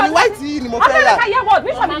one? I need white yìí ni mo fẹ́ rà. I hear what?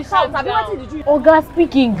 Which one is shout? Abi wetin did you? Oga,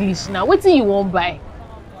 speak English now. Wetin you wan buy?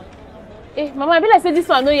 Mama, I be like say this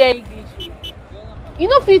one no hear English. You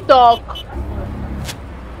no fit talk.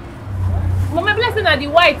 Mama, I be like say na the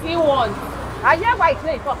white he want. I hear white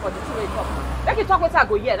wey talk for the two wey talk. Make you talk wetin I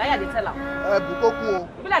go hear. Na here dey tell am. Bukokun o.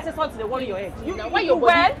 You be like say something dey worry your head. You why your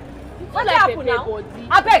body? Well? What dey happen now?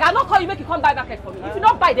 Abeg, I no call you make you come buy market for me. If you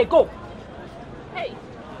no buy, dey go. Hey.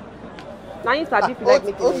 Na you sabi if you like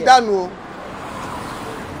make you. O ti dànù o.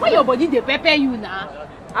 Why your body dey pepper you na?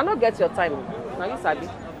 I no get your time. Na you sabi.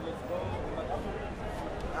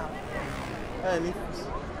 I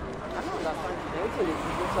don't understand. Anything dey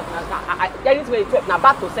do something. Anything wey you talk na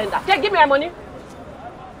back to sender. Okay, give me my money.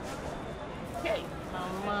 Hey,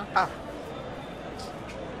 Mama.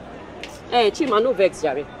 Hey, Chima, no vex,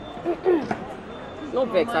 Jare. No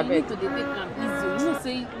vex, Mama, abeg. you need to dey take am easy. You know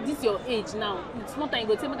say this your age now. It's not time you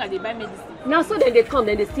go take make I dey buy medicine. Now so then they come,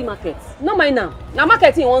 then they steal market. No mind now. Now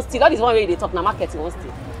marketing won't steal. That is one way they talk. Now marketing won't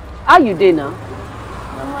steal. How you dey now?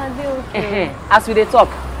 Mama, dey okay. As we dey talk.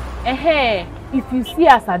 If you see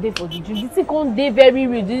as I dey for the dream, the thing come dey very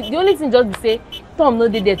real. The only thing just be say Tom no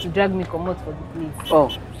dey there to drag me comot for the place. Oh,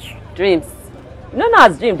 dreams. You know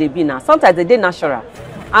as dream they be now. Sometimes they dey natural.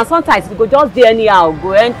 And sometimes you go just dey anyhow,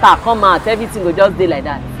 go enter, come out, everything go just dey like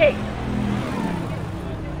that. Hey.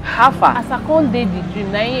 How far? As I come dey the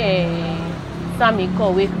dream, na Sammy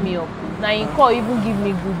call wake me up. Na him call even give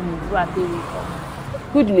me good news wey I take wake up.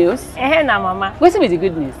 Good news? Na Mama. Wetin be the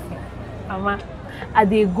good news? Mama, I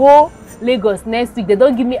dey go Lagos next week. They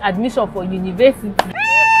don give me admission for university. Na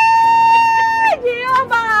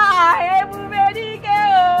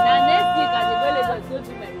next week I dey go Lagos go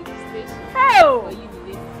do my registration. For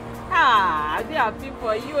university. I dey happy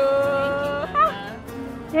for you.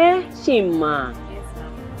 Chima. Yes,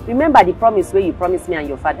 ma'am. Remember the promise wey you promised me and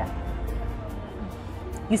your father.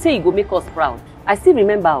 You say you go make us proud. I still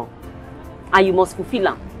remember. And you must fulfill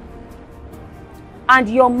am. And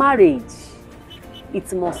your marriage,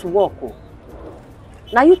 it must work.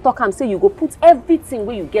 Now you talk and say you go put everything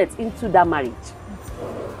wey you get into that marriage.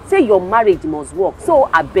 Say your marriage must work. So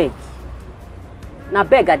I beg. Now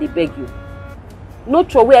beg I dey beg you. No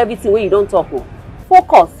throw away everything wey you don't talk.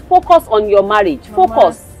 Focus. focus on your marriage. Mama,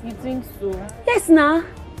 Focus. You think so? Yes, nah.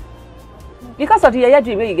 Because of the yaya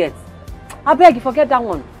dream you get. I beg you, forget that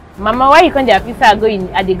one. Mama, why you can't just say go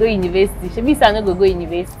university? She be saying go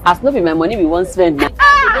university. As no be my money we won't spend.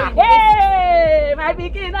 Hey, my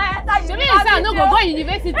pikin enter university. She be saying no go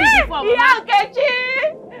university before. Yeah, Kechi.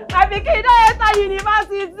 My pikin enter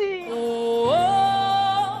university.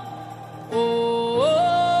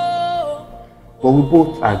 But we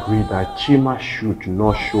both agree that Chima should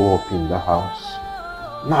not show up in the house.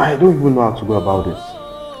 Now, I don't even know how to go about this.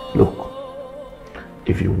 Look,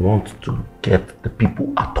 if you want to get the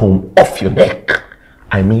people at home off your neck,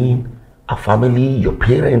 I mean, a family, your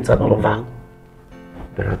parents and all of that,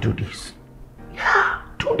 better do this. Yeah,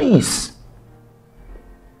 do this.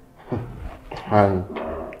 And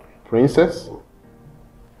Princess?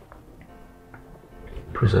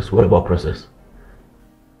 Princess, what about Princess?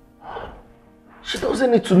 She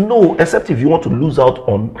doesn't need to know, except if you want to lose out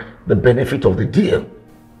on the benefit of the deal.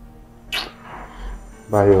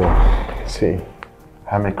 Bayo, see,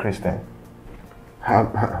 I'm a Christian.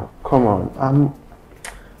 Come on,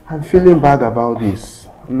 I'm feeling bad about this.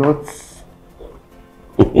 Not.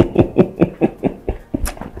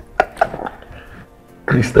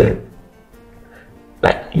 Christian?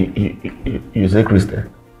 Like, you say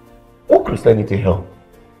Christian? What Christianity help?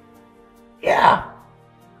 Yeah.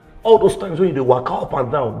 All those times when they walk up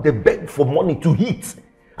and down, they beg for money to eat.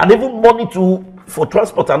 And even money for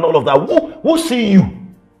transport and all of that. Who see you?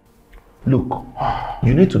 Look,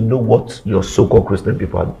 you need to know what your so-called Christian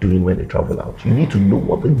people are doing when they travel out. You need to know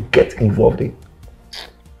what they get involved in.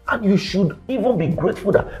 And you should even be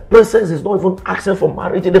grateful that Princess is not even asking for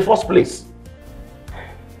marriage in the first place.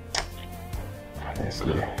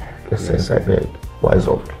 Honestly. Yes, I beg. Wise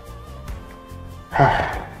up.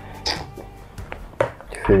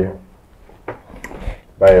 See you.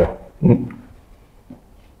 Bayo.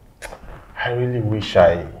 I really wish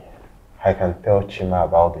I can tell Chima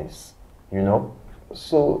about this, you know?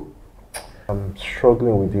 So, I'm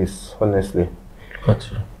struggling with this, honestly.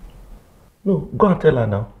 Gotcha. No, go and tell her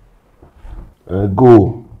now.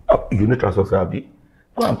 Go. You need to Abi.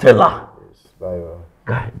 Go and tell her. Yes, Bayo.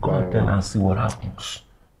 Guy, go and tell her and see what happens.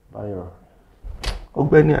 Bayo. Oh,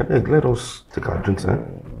 Benny, I beg, let us take our drinks, eh?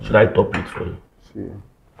 Should I top it for you? See.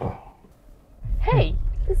 Oh. Hey,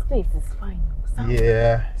 this place is fine.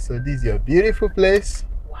 Yeah, so this is your beautiful place.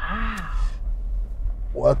 Wow.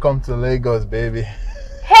 Welcome to Lagos, baby.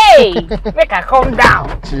 Hey, make her calm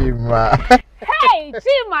down. Chima. Hey,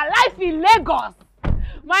 Chima, life in Lagos.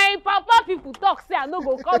 My papa people talk say I no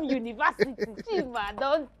go come university. Chima,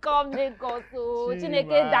 don't come Lagos. Oh,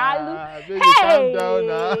 Chineke Dalu. Baby, Hey, calm down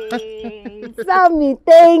now. Sammy,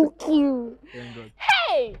 thank you.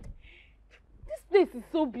 Hey, this place is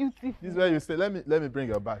so beautiful. This is where you say, let me bring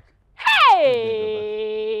your back. Hey,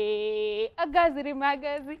 Agaziri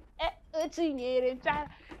Magazi.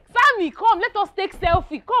 Sammy, come, let us take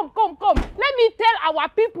selfie. Come. Let me tell our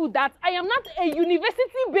people that I am not a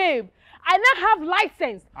university babe. I now have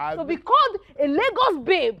license to be called a Lagos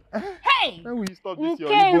babe. Hey! When will you stop this your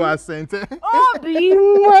Igbo accent? Oh,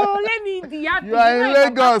 let me be happy. You are in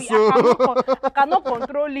Lagos, so I cannot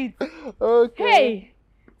control it. Okay. Hey,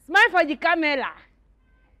 smile for the camera.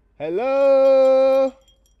 Hello.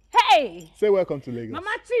 Hey! Say welcome to Lagos.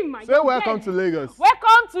 Mama Chima. Say welcome to Lagos.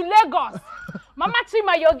 Welcome to Lagos. Mama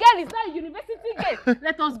Chima, your girl is not a university girl.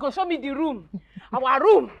 Let us go. Show me the room. Our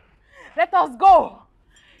room. Let us go.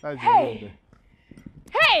 That's hey!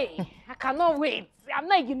 I cannot wait. I'm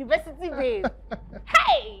not a university babe.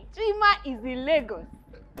 Hey! Chima is in Lagos.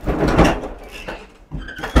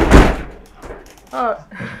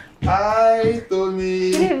 Hi,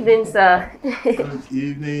 Tommy. Good evening, sir. Good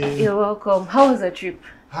evening. You're welcome. How was the trip?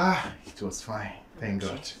 It was fine. Thank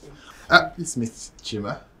God. Please meet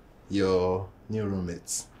Chima, your new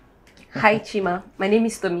roommate. Hi, Chima. My name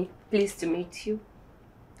is Tommy. Pleased to meet you.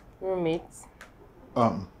 Roommates.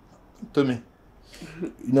 Tommy,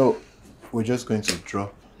 you know, we're just going to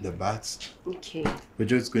drop the bags. Okay. We're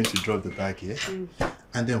just going to drop the bag here,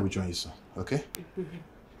 and then we'll join you soon, okay? Come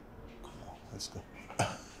on, let's go.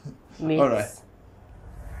 All right.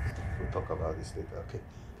 We'll talk about this later, okay?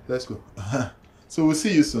 Let's go. So we'll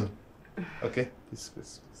see you soon, okay? This.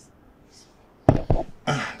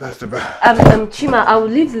 That's the bag. Chima, I will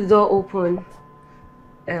leave the door open.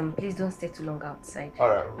 Please don't stay too long outside. All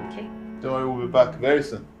right. Okay. Don't worry, we'll be back very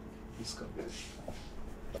soon. Please come.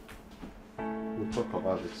 We'll talk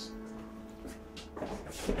about this.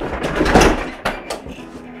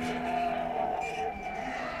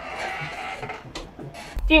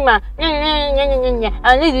 Chima,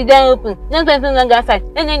 I need the door open. Don't say something outside.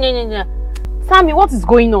 Sammy, what is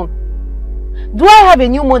going on? Do I have a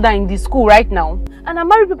new mother in the school right now? And are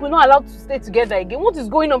married people not allowed to stay together again? What is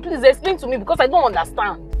going on? Please explain to me because I don't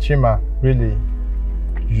understand. Chima, really,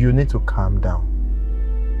 you need to calm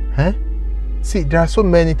down. Huh? See, there are so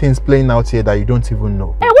many things playing out here that you don't even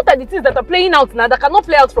know. Hey, what are the things that are playing out now that cannot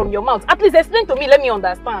play out from your mouth? At least explain to me, let me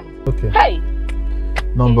understand. Okay. Hey!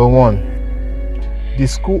 Number one, the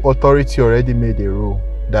school authority already made a rule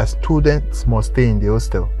that students must stay in the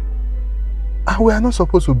hostel. And we are not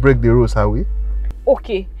supposed to break the rules, are we?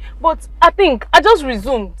 Okay, but I think I just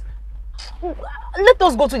resumed. Let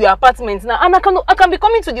us go to the apartment now, and I can be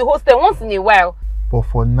coming to the hostel once in a while. But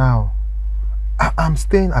for now, I'm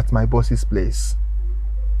staying at my boss's place.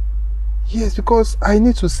 Yes, because I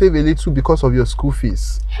need to save a little because of your school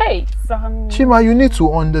fees. Hey, Sammy. Chima, you need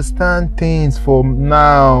to understand things for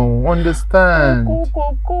now. Understand.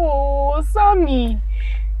 Sammy.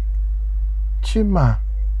 Chima.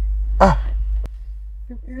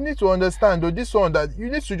 You need to understand though, this one that you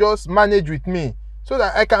need to just manage with me so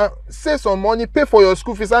that I can save some money, pay for your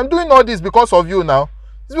school fees. I'm doing all this because of you now.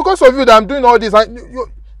 It's because of you that I'm doing all this.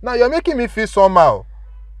 Now you're making me feel somehow.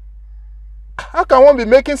 How can one be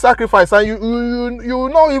making sacrifice and you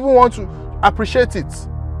not even want to appreciate it?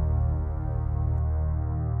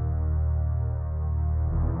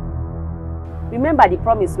 Remember the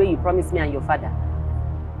promise where you promised me and your father.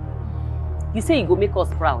 You say you go make us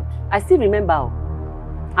proud. I still remember.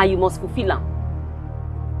 And you must fulfill them.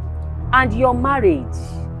 And your marriage,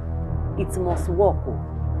 it must work.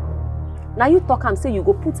 Now you talk and say you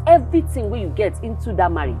go put everything where you get into that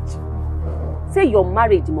marriage. Say your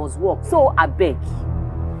marriage must work. So I beg.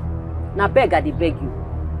 Now beg, I beg you.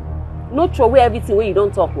 No throw away everything where you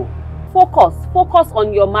don't talk. Focus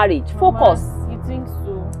on your marriage. Focus. Mama, you think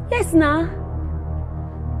so? Yes, nah.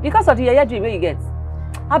 Because of the yaya dream where you get.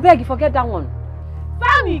 I beg you, forget that one.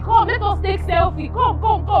 Sammy, come, let us take selfie. Come.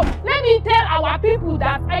 Let me tell our people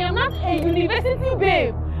that I am not a university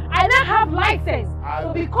babe. I don't have license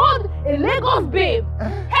to be called a Lagos babe.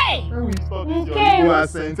 Hey! Okay.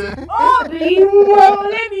 Oh,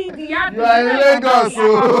 let me the You are in Lagos.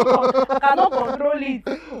 I cannot control it.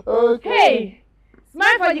 Okay. Hey!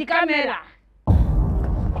 Smile for the camera.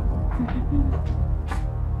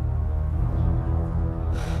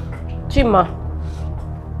 Chima.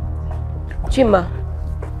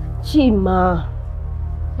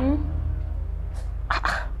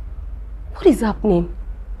 What is happening?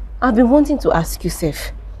 I've been wanting to ask you,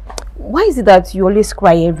 Seth. Why is it that you always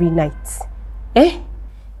cry every night?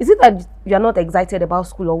 Is it that you are not excited about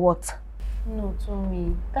school or what? No,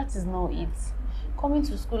 Tommy, that is not it. Coming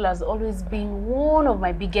to school has always been one of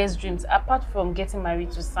my biggest dreams, apart from getting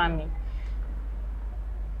married to Sammy.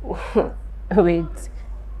 Wait,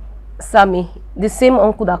 Sammy, the same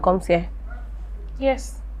uncle that comes here?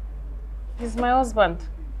 Yes, he's my husband.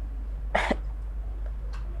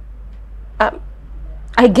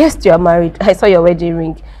 I guessed you are married. I saw your wedding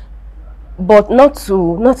ring. But not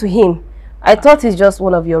to him. I thought he's just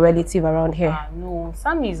one of your relatives around here. No,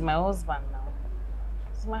 Sammy is my husband now.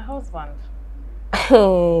 He's my husband.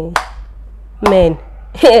 Men.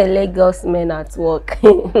 Lagos men at work.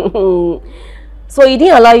 So he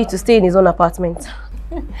didn't allow you to stay in his own apartment?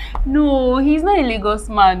 No, he's not a Lagos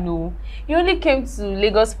man, no. He only came to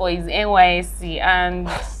Lagos for his NYSC and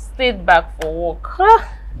stayed back for work.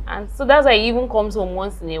 And so that's why he even comes home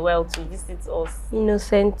once in a while to visit us.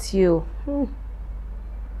 Innocent you. And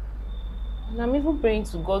I'm even praying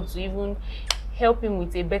to God to even help him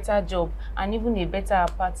with a better job and even a better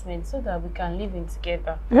apartment so that we can live in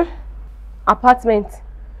together. Apartment?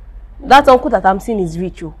 That uncle that I'm seeing is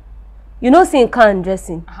rich. You know, seeing car and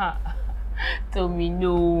dressing. Tell me,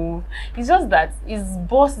 no. It's just that his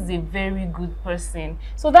boss is a very good person.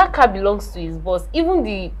 So that car belongs to his boss. Even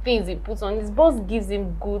the things he puts on, his boss gives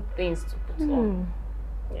him good things to put on.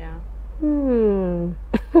 Yeah.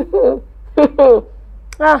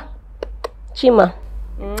 Chima,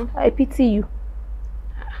 I pity you.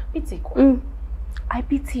 Pity? I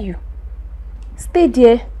pity you. Stay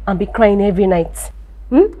there and be crying every night.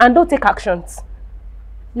 And don't take actions.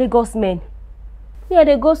 Lagos men. Yeah,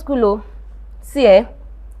 they go school. See,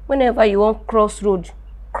 whenever you want cross road,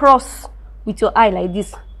 cross with your eye like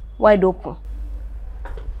this, wide open.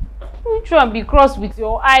 You try and be cross with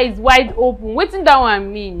your eyes wide open. Waiting down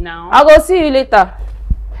on me now. I'll go see you later.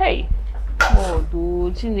 Hey. Oh,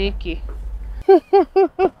 dude, Chineke.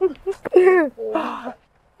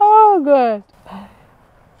 Oh, God.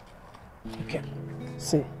 Okay.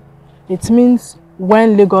 See, it means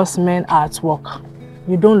when Lagos men are at work,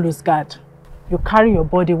 you don't lose guard. You carry your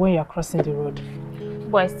body when you're crossing the road.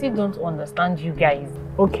 But I still don't understand you guys.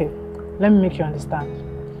 Okay, let me make you understand.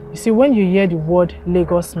 You see, when you hear the word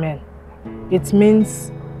Lagos men, It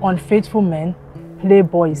means unfaithful men,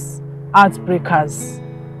 playboys, heartbreakers,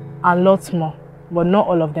 and lots more. But not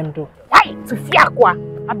all of them do. Why? To fiakwa.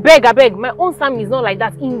 I beg. My own Sammy is not like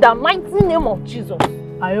that. In the mighty name of Jesus.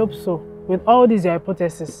 I hope so. With all these your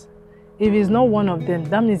hypotheses. If he's not one of them,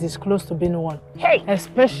 that means he's close to being one. Hey!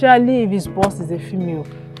 Especially if his boss is a female.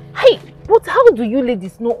 Hey! But how do you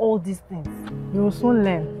ladies know all these things? You will soon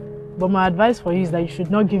learn. But my advice for you is that you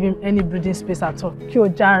should not give him any breathing space at all.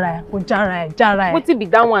 Jare. What it be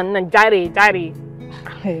that one? Jare.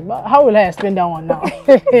 Hey, but how will I explain that one now? Now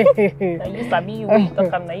you sabi you when you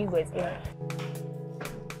talk, now you go explain.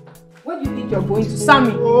 Where do you think you're going to,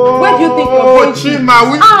 Sammy? Where do you think you're going to?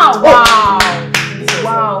 Chima,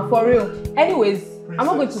 Wow, for real. Anyways, I'm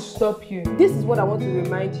not going to stop you. This is what I want to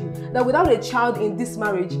remind you. That without a child in this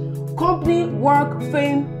marriage, company, work,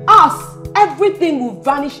 fame, us, everything will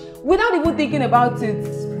vanish without even thinking about it.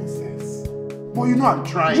 Princess. But you know I'm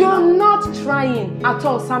trying. You're not trying at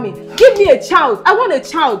all, Sammy. Give me a child. I want a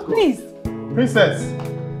child, please. Princess.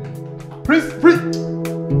 Princess.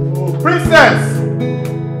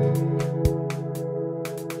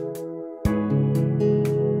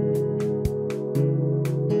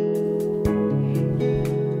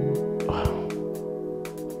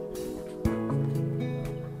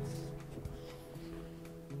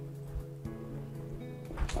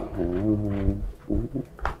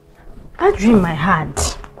 That dream I had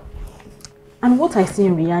and what I see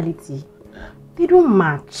in reality, they don't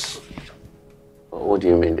match. What do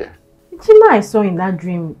you mean there? The Chima I saw in that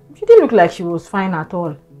dream, she didn't look like she was fine at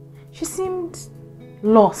all. She seemed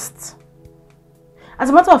lost. As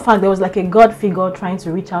a matter of fact, there was like a God figure trying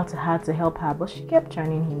to reach out to her to help her, but she kept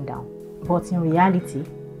turning him down. But in reality,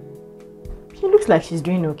 she looks like she's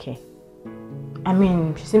doing okay. I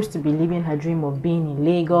mean, she seems to be living her dream of being in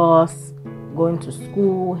Lagos, going to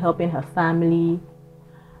school, helping her family.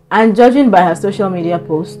 And judging by her social media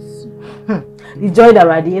posts, the joy that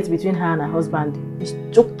radiates between her and her husband is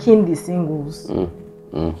choking the singles.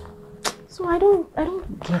 So I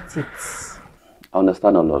don't get it. I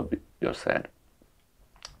understand all of you said.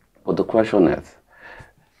 But the question is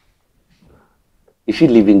she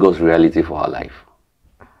living God's reality for her life?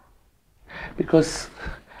 Because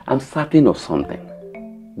I'm certain of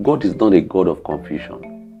something. God is not a God of confusion.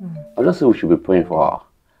 I just say we should be praying for her.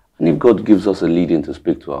 And if God gives us a leading to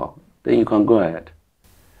speak to her, then you can go ahead.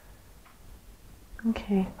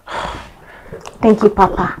 Okay. Thank you,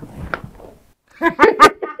 Papa.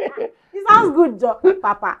 It sounds good,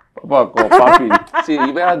 Papa. Papa, call Papi. See,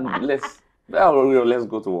 you let's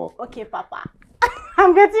go to work. Okay, Papa.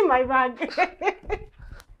 I'm getting my bag.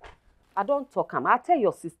 I don't talk am. I tell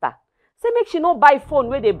your sister. Say make she no buy phone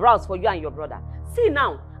where they browse for you and your brother. See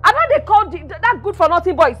now, I know they called that good for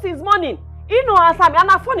nothing boy since morning. You know answer me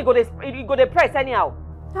and her phone he go dey press anyhow.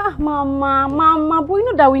 Ah, Mama, but you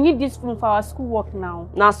know that we need this phone for our school work now.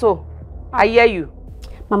 Now so, I hear you.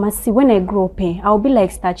 Mama, see, when I grow up, I'll be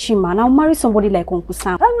like Stachima and I'll marry somebody like Uncle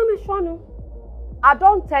Sam. I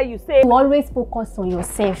don't tell you, say you always focus on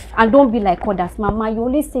yourself and don't be like others, Mama. You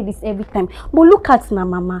always say this every time. But look at now,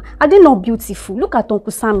 Mama. Are they not beautiful? Look at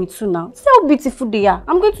Uncle Sammy too now. See how beautiful they are.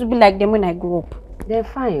 I'm going to be like them when I grow up. They're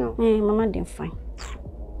fine. Mama, they're fine.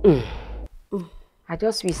 I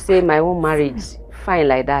just will say my own marriage fine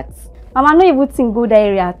like that. Mama, no even think go that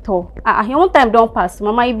area at all. Your own time don't pass.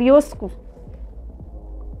 Mama, you be old school.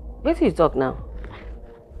 Where do you talk now?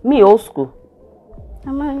 Me old school?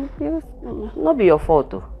 Mama, you be old school. Not be your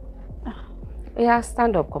fault though. Yeah,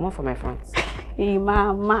 stand up, come on for my front. Hey,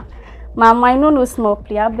 Mama, I know no small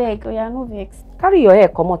play. I beg, yeah, no vex. Carry your hair,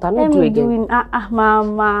 come out, I no do again.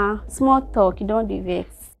 Mama, small talk, you don't do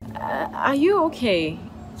vex. Are you okay,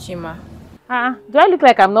 Chima? Do I look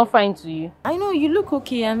like I'm not fine to you? I know you look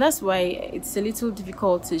okay, and that's why it's a little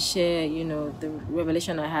difficult to share, the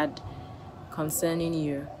revelation I had concerning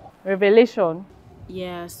you. Revelation?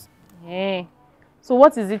 Yes. Hey. So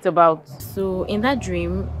what is it about? So in that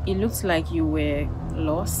dream, it looks like you were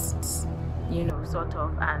lost, sort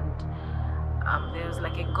of, and there was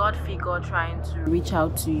like a God figure trying to reach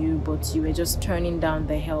out to you, but you were just turning down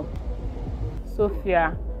the help.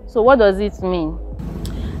 Sophia, so what does it mean?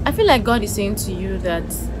 I feel like God is saying to you that,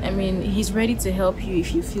 He's ready to help you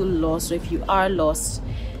if you feel lost or if you are lost.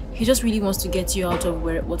 He just really wants to get you out of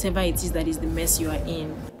whatever it is that is the mess you are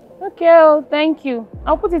in. Okay, well, thank you.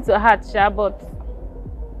 I'll put it to heart, but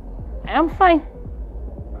I am fine.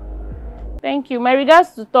 Thank you. My regards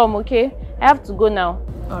to Tom, okay? I have to go now.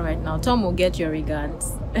 All right, now Tom will get your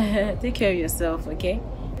regards. Take care of yourself, okay?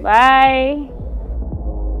 Bye.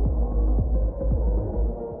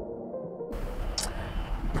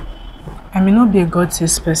 I may not be a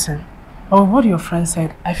God-says person, Or what your friend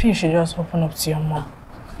said, I feel you should just open up to your mom.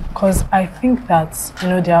 Because I think that,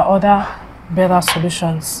 there are other better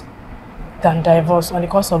solutions than divorce on the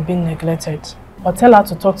cause of being neglected. Or tell her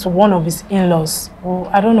to talk to one of his in-laws. Or,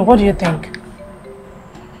 I don't know, what do you think?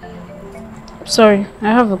 Sorry,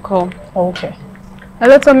 I have a call. Oh, okay.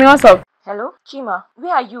 Hello, Tommy, what's up? Hello, Chima.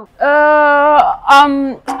 Where are you?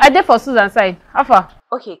 I did for Susan's side. How far?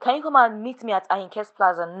 Okay, can you come and meet me at Ayinke's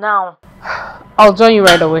Plaza now? I'll join you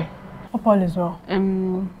right away. Hope all is well.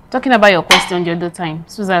 Talking about your question the other time,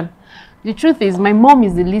 Susan, the truth is my mom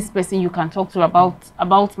is the least person you can talk to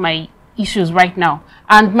about my issues right now.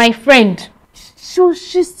 And my friend, she's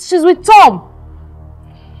with Tom.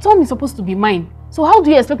 Tom is supposed to be mine. So how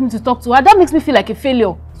do you expect me to talk to her? That makes me feel like a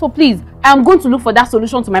failure. So please, I am going to look for that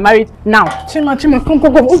solution to my marriage now. Chima, come.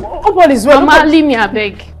 Hope all is well. Mama, leave me, I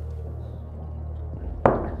beg.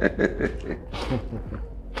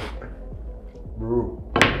 Bro.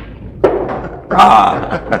 All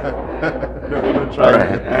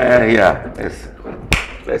right. Yeah.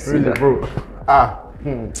 Let's see that. Bro.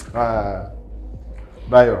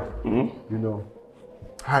 Bayo,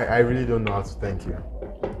 I really don't know how to thank you.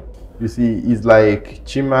 You see, it's like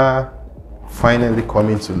Chima finally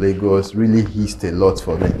coming to Lagos really hissed a lot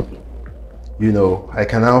for me. I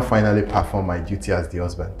can now finally perform my duty as the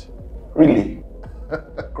husband. Really?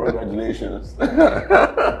 Congratulations.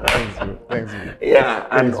 Thanks, bro. Yeah,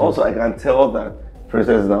 and also I can tell that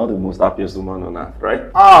Princess is now the most happiest woman on earth, right?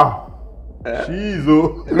 She's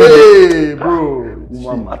hey, bro.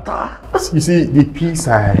 Mata. You see, the peace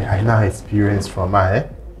I now experience from her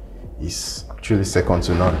is actually second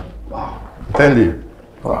to none. Wow. Tell you.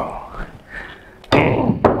 Wow.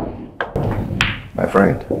 My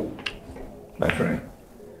friend,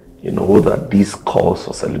 you know that this calls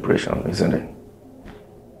for celebration, isn't it?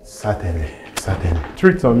 Certainly.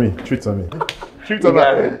 Treat on me. Treat on me.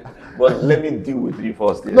 But let me deal with you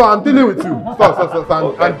first. Yeah? No, I'm dealing with you. Stop.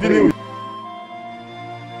 I'm dealing with you.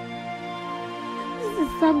 This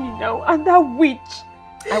is Sammy now, and that witch.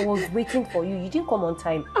 I was waiting for you. You didn't come on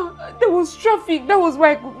time. There was traffic. That was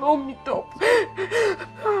why I could not meet up.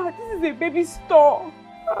 This is a baby store.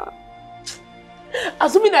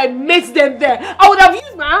 Assuming I met them there, I would have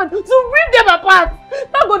used my hand to rip them apart.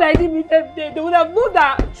 Thank God I didn't meet them there. They would have known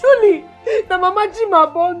that surely the Mama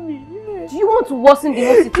Chima born me. Do you want to worsen the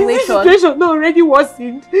whole situation? This situation not already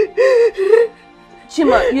worsened.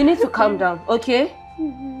 Chima, you need to calm down, okay?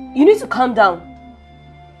 You need to calm down.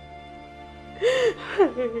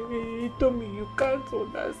 He told me you can't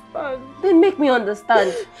understand. Then make me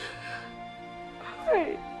understand.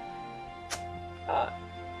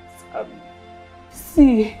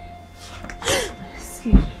 See.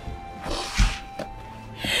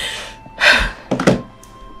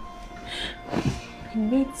 I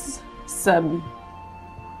met Sammy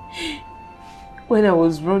when I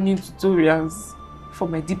was running tutorials for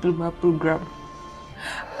my diploma program,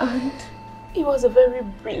 and he was a very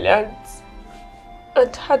brilliant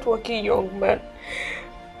and hardworking young man,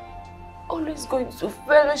 always going to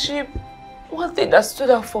fellowship. One thing that stood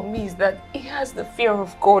out for me is that he has the fear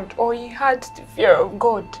of God, or he had the fear of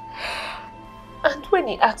God. And when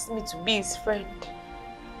he asked me to be his friend,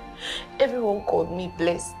 everyone called me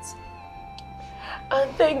blessed.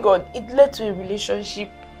 And thank God, it led to a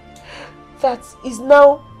relationship that is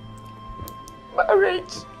now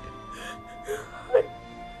marriage.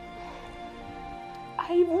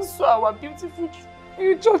 I even saw our beautiful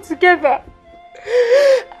future together.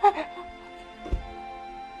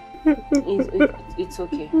 It's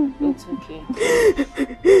okay. It's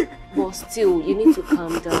okay. But still, you need to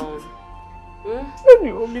calm down. When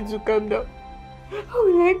you want me to calm down? How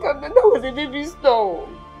will I calm down? That was a baby store.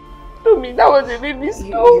 Tell me, that was a baby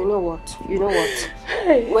store. You know what?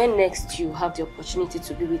 When next you have the opportunity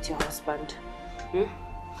to be with your husband,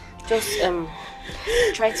 just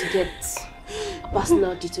try to get a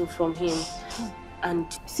personal detail from him. And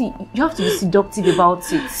see, you have to be seductive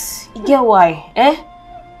about it. You get why, eh?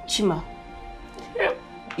 Chima,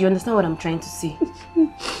 you understand what I'm trying to say?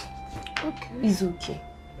 Okay. It's okay.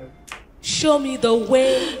 Show me the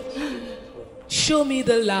way, show me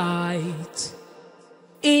the light.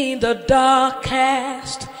 In the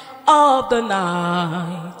darkest of the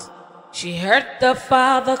night, she heard the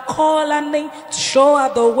Father call her name to show her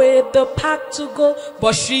the way, the path to go.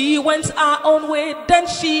 But she went her own way, then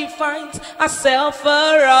she finds herself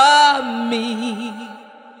around me.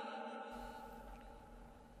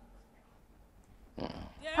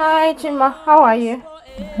 Hi, Chima. How are you?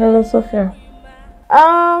 Hello, Sophia.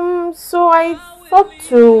 So I thought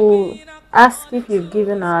to ask if you've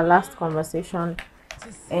given our last conversation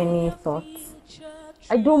any thoughts.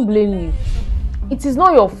 I don't blame you. It is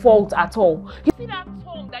not your fault at all. You see that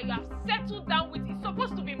Tom that you have settled down with is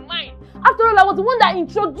supposed to be mine. After all, I was the one that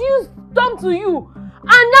introduced Tom to you.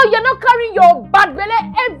 And now you're not carrying your bad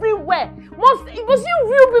belly everywhere. Must you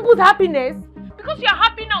ruin people's happiness? Because you're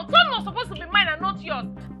happy now, Tom was supposed to be mine and not yours.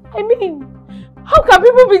 I mean, how can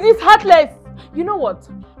people be this heartless? You know what?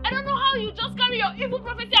 I don't know how you just carry your evil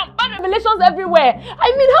prophecy and bad revelations everywhere.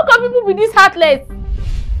 I mean, how can people be this heartless?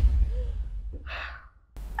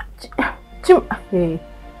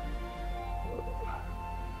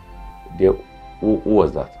 Dear, who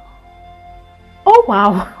was that? Oh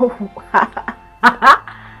wow.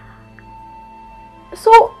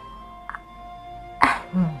 So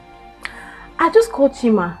I just called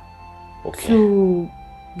Chima to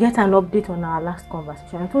get an update on our last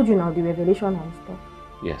conversation. I told you now the revelation and stuff.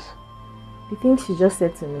 Yes. The things she just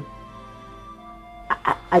said to me,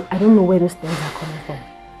 I don't know where those things are coming from.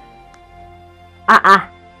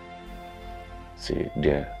 See,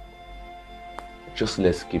 dear, just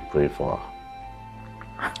let's keep praying for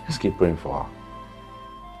her. Let's keep praying for her.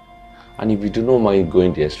 And if you do not mind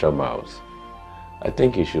going the extra miles, I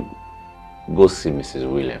think you should go see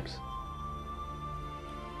Mrs. Williams.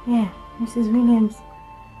 Yeah, Mrs. Williams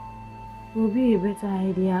will be a better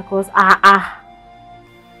idea, because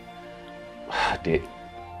Dear,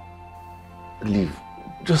 leave.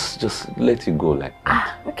 Just let it go like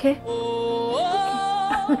that. Okay.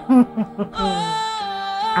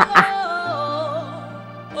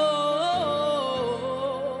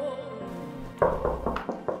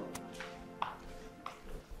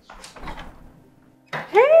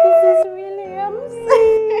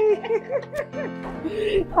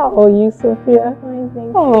 How are you, Sophia?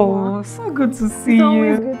 Oh, so good to see it's you.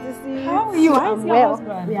 always good to see you. How are you? I'm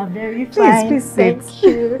well. We are very Please, fine. please sit. Thank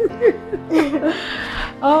you.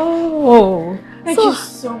 Oh, Thank you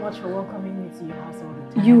so much for welcoming me to your house all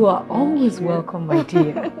the time. You are always welcome, my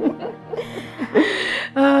dear.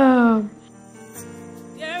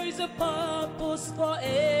 There is a purpose for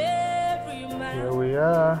every man. Here we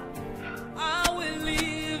are. I will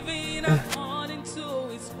live in according to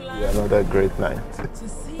his plan. Another great night.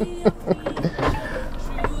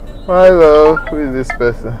 Hello, who is this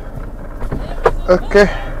person? Okay.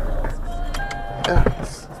 Yeah,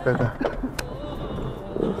 it's better.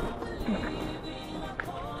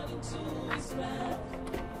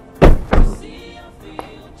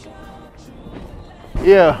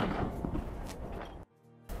 Yeah.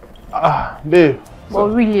 Babe. But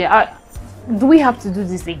really, do we have to do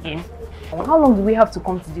this again? How long do we have to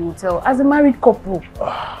come to the hotel as a married couple?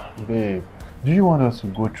 Babe, do you want us to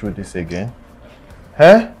go through this again?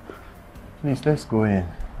 Huh? Please, let's go in.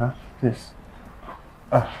 Huh? Please.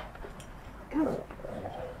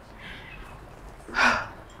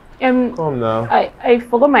 Come now. I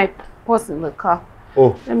forgot my purse in the car.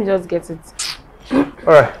 Oh. Let me just get it.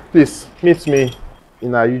 Alright, please, meet me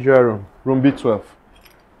in our usual room. Room B12.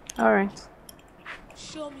 Alright.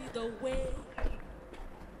 Show me the way,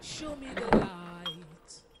 show me the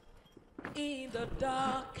light, in the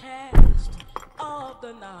darkest of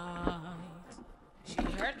the night. She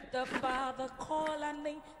heard the Father call her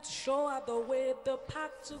name to show her the way, the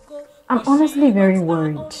path to go. I'm honestly very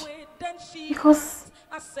worried because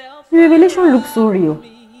the revelation looks so real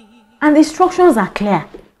and the instructions are clear.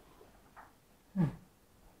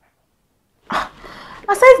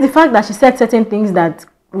 Aside the fact that she said certain things that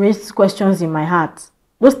raised questions in my heart,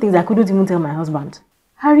 those things I couldn't even tell my husband,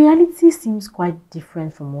 her reality seems quite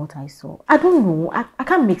different from what I saw. I don't know. I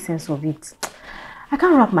can't make sense of it. I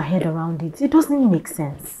can't wrap my head around it. It doesn't make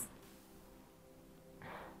sense.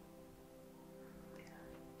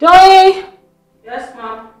 Joy! Yes,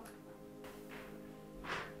 ma'am.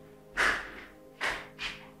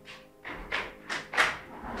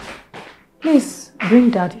 Please, bring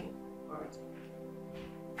Daddy.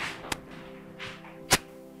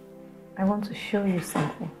 I want to show you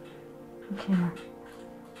something. Okay, ma'am.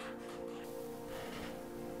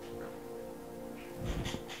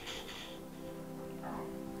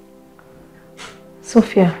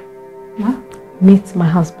 Sophia, meet my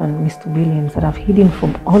husband, Mr. Williams, that I've hidden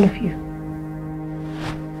from all of you.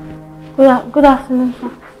 Good afternoon,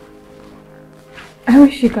 sir. I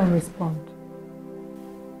wish you can respond.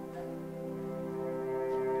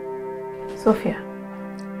 Sophia.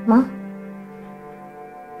 Ma?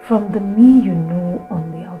 From the me you know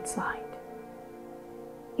on the outside,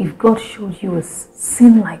 if God showed you a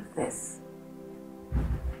sin like this,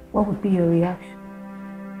 what would be your reaction?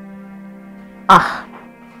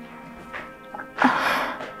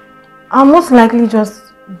 I'll most likely just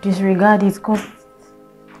disregard it because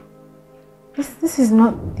this is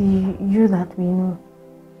not the you that we know.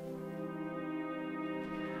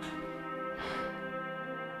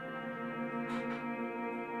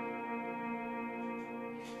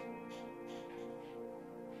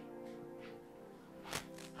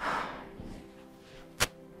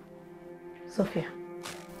 Sophia.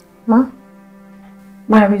 Ma?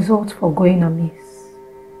 My result for going amiss.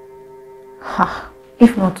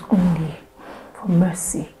 If not only for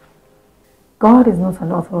mercy. God is not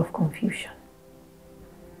an author of confusion.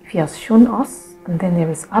 If He has shown us, and then there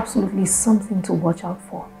is absolutely something to watch out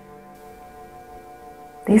for.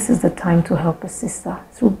 This is the time to help a sister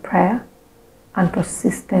through prayer and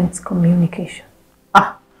persistent communication.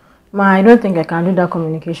 Ma, I don't think I can do that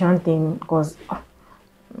communication thing because...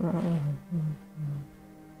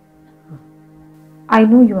 I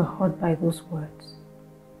know you are hurt by those words.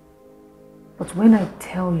 But when I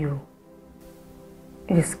tell you,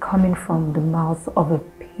 it is coming from the mouth of a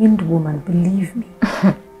pained woman, believe me.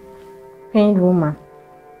 Pained woman?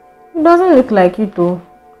 It doesn't look like it though.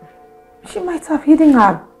 She might have hidden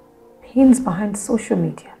her pains behind social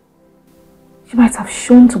media. She might have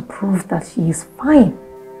shown to prove that she is fine.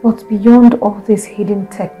 But beyond all these hidden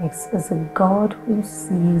techniques is a God who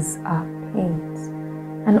sees our pains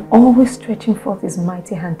and always stretching forth His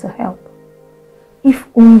mighty hand to help. If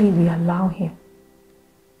only we allow Him.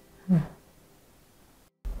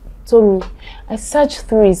 Tommy, I searched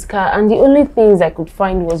through his car and the only things I could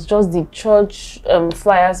find was just the church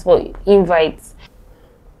flyers for invites.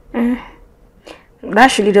 That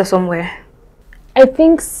should lead us somewhere. I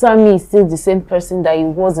think Sammy is still the same person that he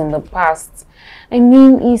was in the past. I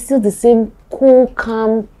mean, he's still the same cool,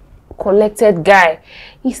 calm, collected guy.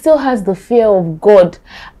 He still has the fear of God.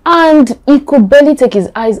 And he could barely take his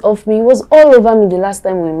eyes off me. He was all over me the last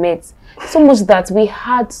time we met. So much that we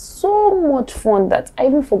had so much fun that I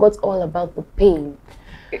even forgot all about the pain.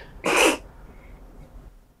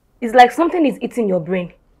 It's like something is eating your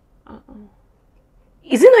brain.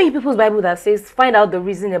 Is it not in people's Bible that says, find out the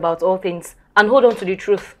reason about all things and hold on to the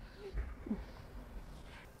truth?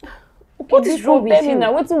 Okay, what is wrong with you?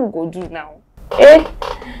 Now, what will we go do now? Hey.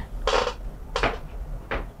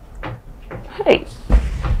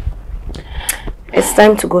 It's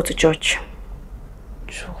time to go to church.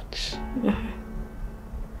 Church?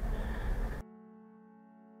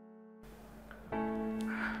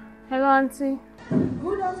 Hello, Auntie.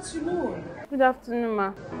 Good afternoon. Good afternoon,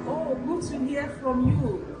 ma. Oh, good to hear from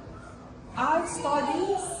you. Our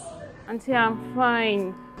studies? Auntie, I'm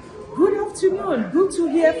fine. Good afternoon. Good to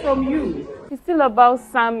hear from you. It's still about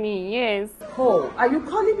Sammy, yes. Oh, are you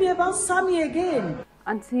calling me about Sammy again?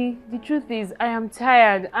 Auntie, the truth is I am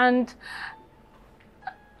tired and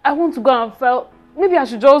I want to go and feel. Maybe I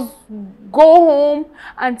should just go home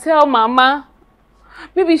and tell Mama.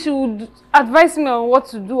 Maybe she would advise me on what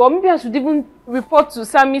to do, or maybe I should even report to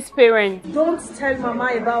Sammy's parents. Don't tell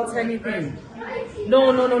Mama about anything.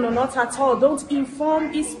 No, not at all. Don't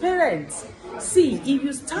inform his parents. See, if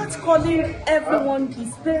you start calling everyone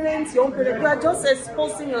his parents, your own parents, you are just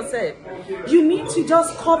exposing yourself. You need to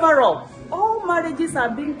just cover up. All marriages are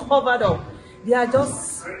being covered up. They are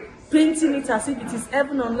just painting it as if it is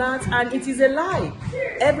heaven on earth, and it is a lie.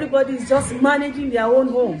 Everybody is just managing their own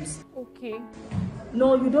homes. Okay.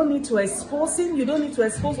 No, you don't need to expose him. You don't need to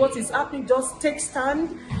expose what is happening. Just take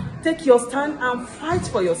your stand and fight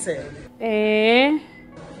for yourself. If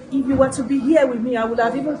you were to be here with me, I would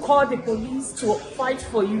have even called the police to fight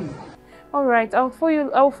for you. All right, I'll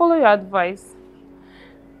follow your advice.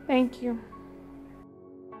 Thank you.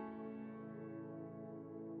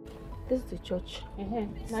 This is the church.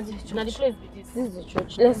 Now the place be this. This is the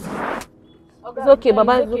church. Let's. Okay, It's okay,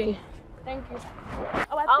 Baba. It's okay. Thank you.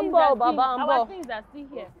 Our things are still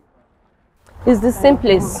here. It's the same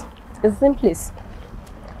place. It's the same place.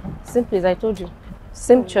 Same place, I told you.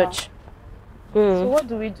 Same church. So what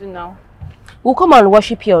do we do now? We'll come and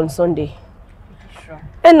worship here on Sunday. Sure.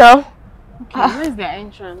 And now? Okay, where's the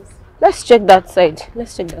entrance? Let's check that side.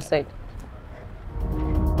 Let's check that side.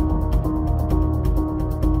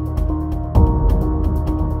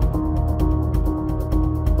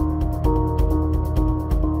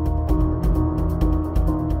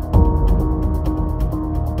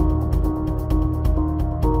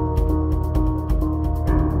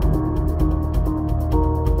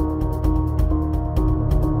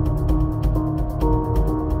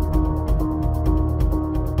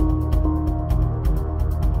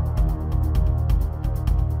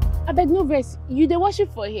 No verse. You dey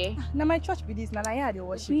worship for here? Now my church be this. Now I dey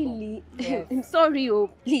worship. Really? Yes. I'm sorry,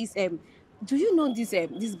 please. Do you know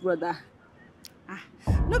this brother?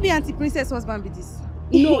 No be Auntie Princess husband be this.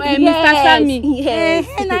 No, yes, Mr. Sammy. Yes.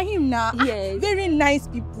 And I him now. Yes. Very nice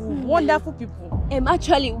people, wonderful people.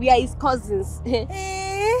 Actually, we are his cousins.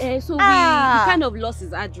 So we kind of lost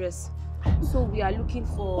his address. So we are looking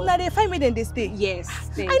for. Now they find me then they stay. Yes.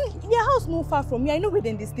 And their house no far from me. I know where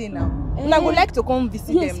then they stay now. And I would like to come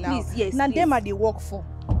visit them now. Yes, now please. them are they work for.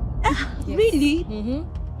 Really?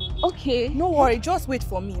 Okay. No worry, just wait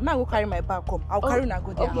for me. Man, go carry my bag come. I'll carry una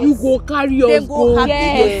go there. Okay. You go carry yours. Then go happy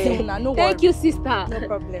Yes. go see una. No Thank worry. you, sister. No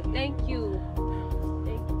problem. Thank you.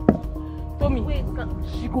 Tommy, wait,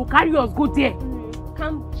 she go carry us go there.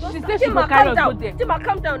 Calm. She said she go carry us go there. Chima,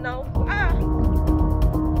 calm down now.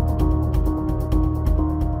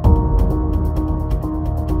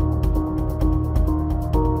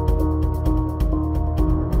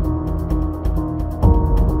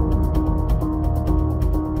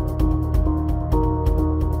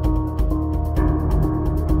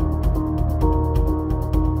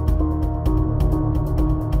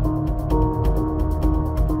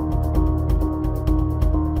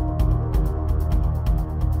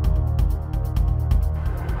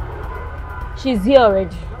 She's here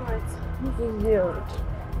already. Alright. She's here already.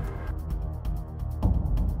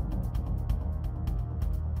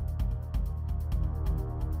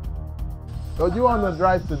 So do you want to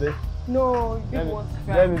drive today? No, you want to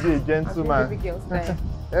drive. Let me be a gentleman.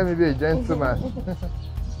 Let me be a gentleman.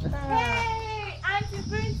 Hey, Auntie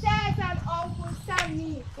Princess and Uncle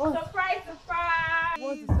Sammy. Surprise, surprise.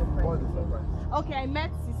 What's the surprise? What's the surprise? Okay, I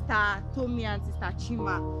met Sister Tommy and Sister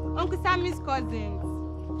Chima. Uncle Sammy's cousins.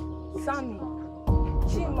 Sammy.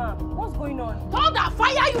 Chima, what's going on? Hold that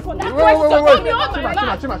fire you for that Wait.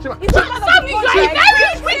 Chima. It's not Sammy, you're a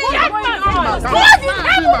very wicked man.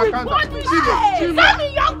 What is every Sammy,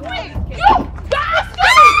 you're quick. You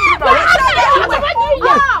bastard!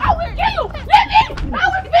 I will kill you. Leave me. I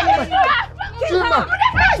will finish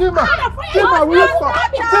you. Chima, will you stop?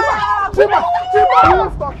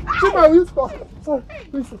 Chima, will you stop? Sorry,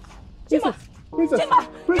 Princess.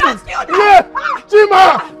 Yeah, Chima,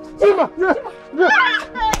 yeah.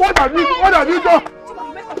 What have you done?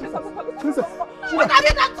 Princess, What have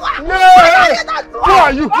you done to her? Who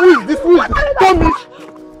are you? Who is this? Tommy.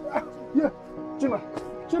 Yeah,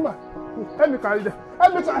 Chima. Help me carry them.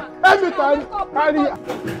 Help me carry her.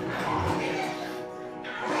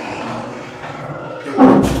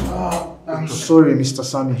 I'm sorry, Mr.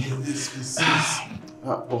 Sammy. Please.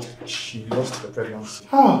 But she lost the pregnancy.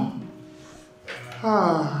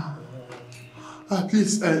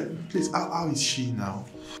 Please, how is she now?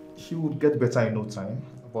 She would get better in no time,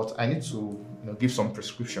 but I need to give some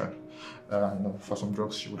prescription for some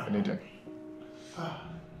drugs she would be needing.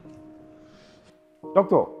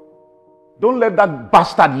 Doctor, don't let that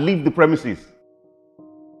bastard leave the premises.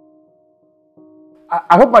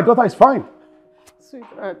 I hope my daughter is fine.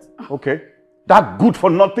 Sweetheart. Okay. That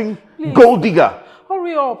good-for-nothing gold digger.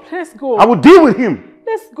 Hurry up, let's go. I will deal with him.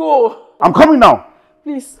 Let's go. I'm coming now.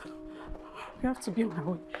 Please. We have to be on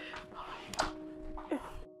our way.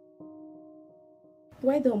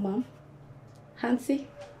 Why though, Mom? Auntie?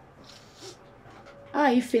 How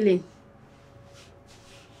are you feeling?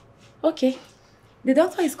 Okay. The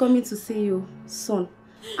doctor is coming to see you soon.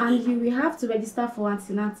 And we will have to register for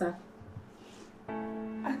antenatal.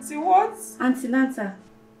 Auntie what? Antenatal.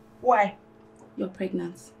 Why? You're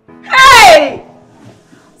pregnant. Hey!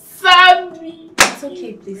 Sammy! It's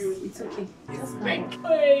okay, please. It's okay. Just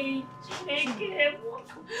Hey,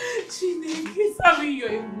 Chineke, Sammy, you're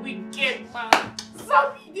a wicked man.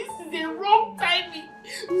 Sammy, this is a wrong timing.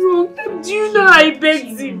 Wrong time. Do you know I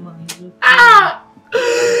begged him?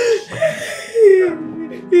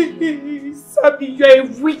 Sammy, you're a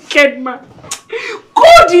wicked man.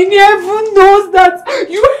 God in heaven knows that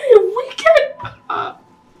you are a wicked man.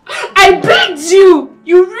 I begged you.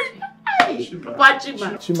 You really...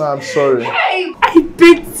 Chima, I'm sorry. Hey, I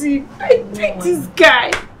begged him. I begged this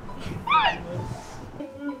guy.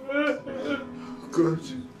 Good.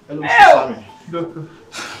 Hello, Mr. Sammy. Doctor.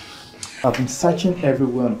 I've been searching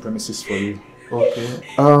everywhere on the premises for you. Okay.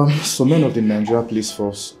 So men of the Nigeria police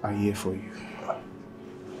force are here for you.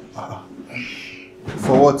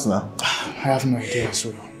 For what now? I have no idea as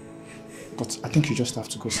well. But I think you just have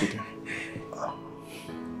to go see them.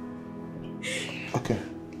 Okay.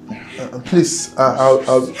 Please, I'll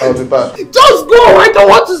be back. Just go! I don't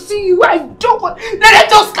want to see you! I don't want... Let them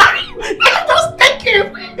just carry you! Let them just take you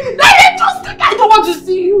away! Let them just take... I don't want to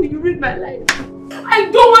see you! You ruined my life! I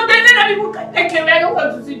don't want them! Let them even take you away! I don't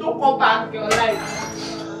want to see you! Don't come back in your life!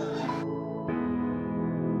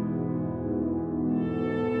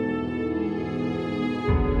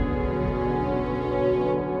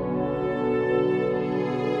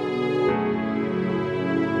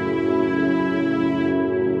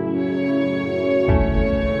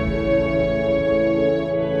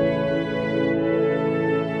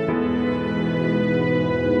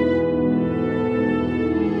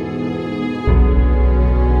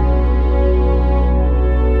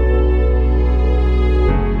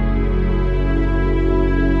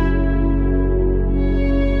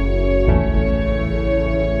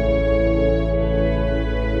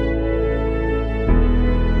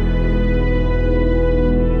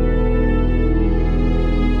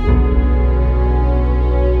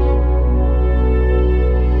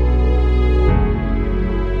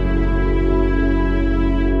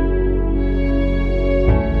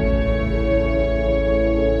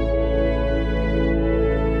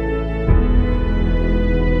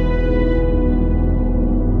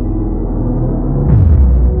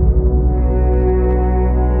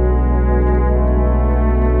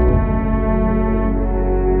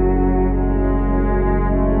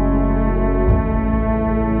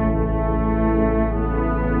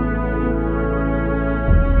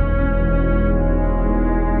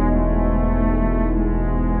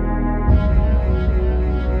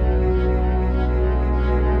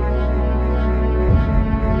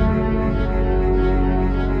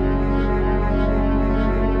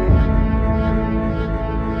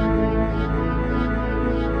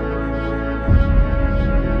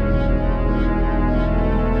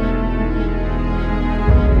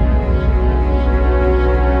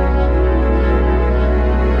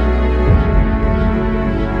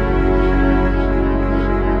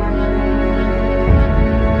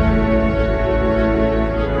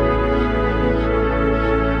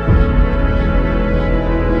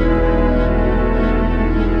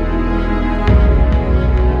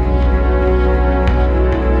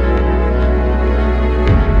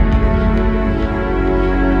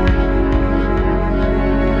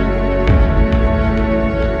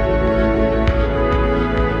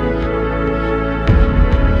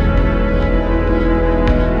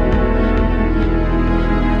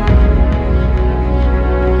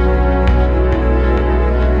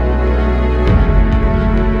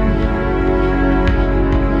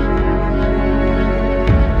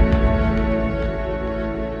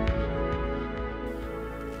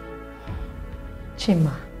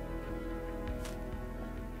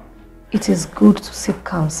 it is good to seek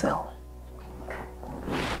counsel.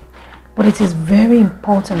 But it is very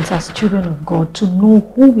important as children of God to know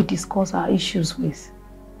who we discuss our issues with.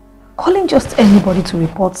 Calling just anybody to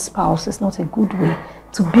report spouse is not a good way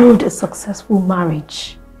to build a successful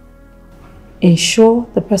marriage. Ensure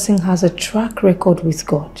the person has a track record with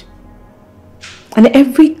God. And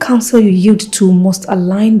every counsel you yield to must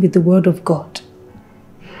align with the word of God.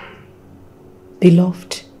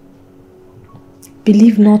 Beloved,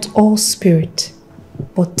 believe not all spirit,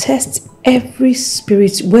 but test every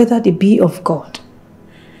spirit whether they be of God,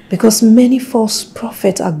 because many false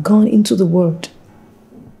prophets are gone into the world.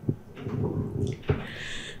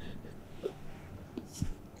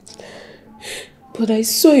 But I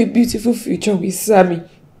saw a beautiful future with Sammy.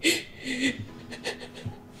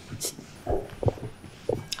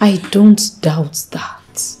 I don't doubt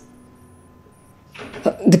that.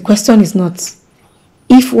 The question is not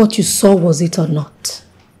if what you saw was it or not,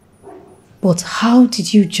 but how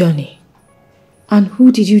did you journey? And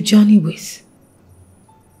who did you journey with?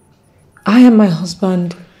 I and my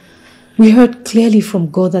husband, we heard clearly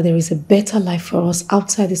from God that there is a better life for us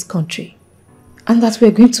outside this country, and that we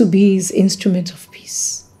are going to be His instrument of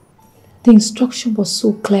peace. The instruction was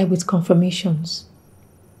so clear with confirmations.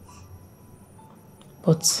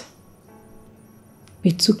 But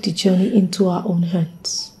we took the journey into our own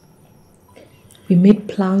hands. We made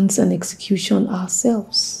plans and execution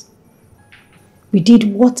ourselves. We did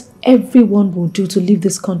what everyone will do to leave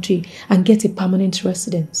this country and get a permanent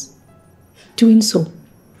residence. Doing so,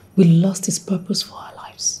 we lost its purpose for our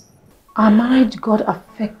lives. Our marriage got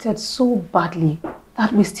affected so badly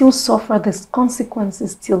that we still suffer the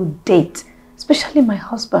consequences till date, especially my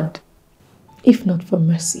husband. If not for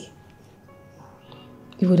mercy,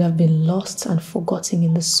 he would have been lost and forgotten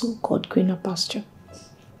in the so-called greener pasture.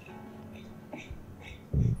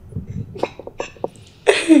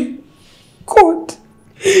 God,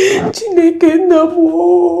 Chineke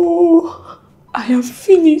Namo, I have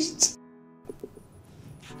finished.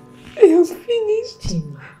 I have finished.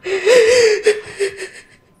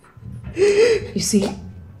 You see,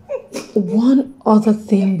 one other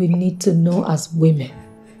thing we need to know as women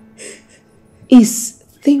is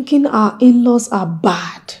thinking our in-laws are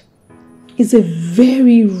bad is a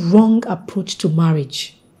very wrong approach to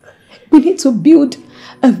marriage. We need to build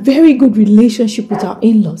a very good relationship with our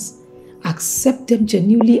in-laws, accept them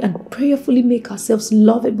genuinely and prayerfully make ourselves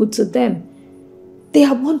lovable to them. They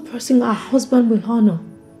are one person our husband will honor.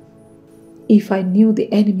 If I knew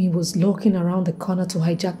the enemy was lurking around the corner to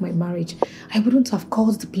hijack my marriage, I wouldn't have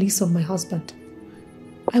called the police on my husband.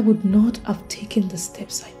 I would not have taken the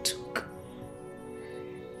steps I took.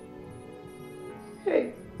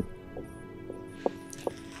 Hey,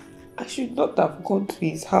 I should not have gone to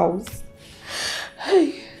his house.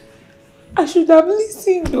 Hey, I should have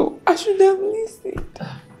listened though. I should have listened.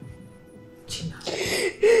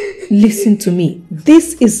 Listen to me.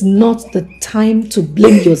 This is not the time to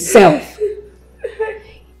blame yourself.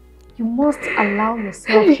 You must allow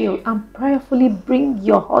yourself heal and prayerfully bring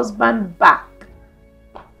your husband back.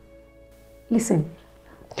 Listen,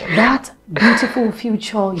 that beautiful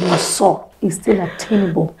future you saw is still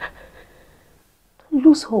attainable. Don't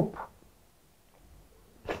lose hope.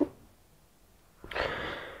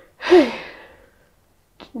 Hey,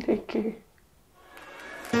 Chineke.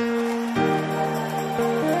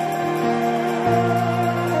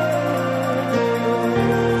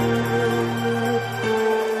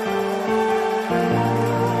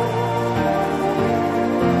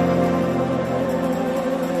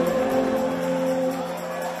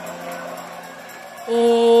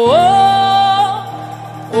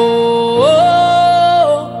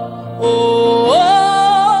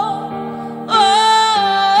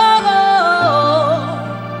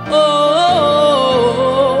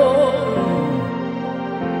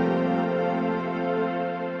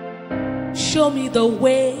 Show me the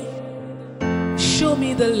way, show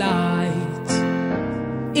me the light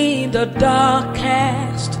in the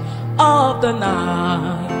darkest of the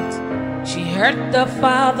night. She heard the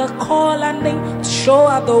Father call her name to show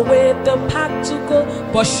her the way, the path to go,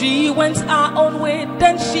 but she went her own way.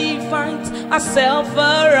 Then she finds herself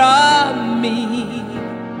around me.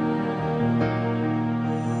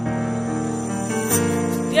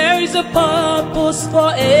 There is a purpose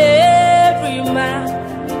for every man.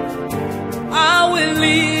 I will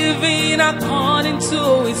live in according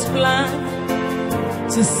to His plan,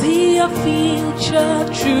 to see a future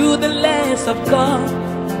through the lens of God.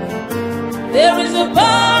 There is a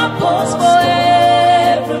purpose for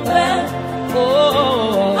every man.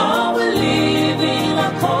 Oh, I will live in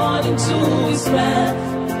according to His plan,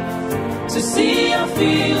 to see a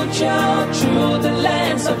future through the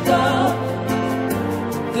lens of God.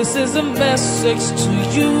 This is a message to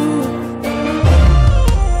you.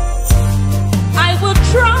 I will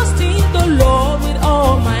trust in the Lord with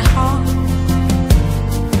all my heart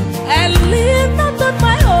and lean not on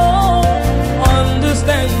my own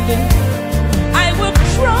understanding. I will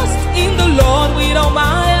trust in the Lord with all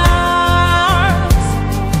my heart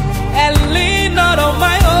and lean not on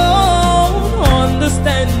my own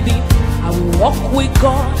understanding. I will walk with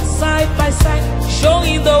God side by side,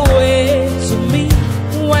 showing the way to me.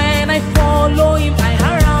 When I follow Him, I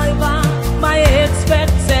arrive at my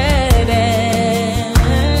expected end.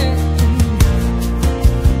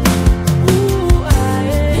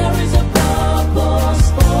 There is a purpose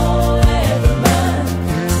for every man.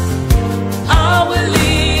 I will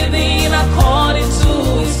live in according to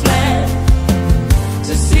His plan,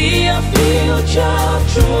 to see a future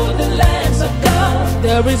through the lens of God.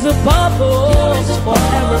 There is a purpose for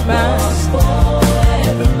every man.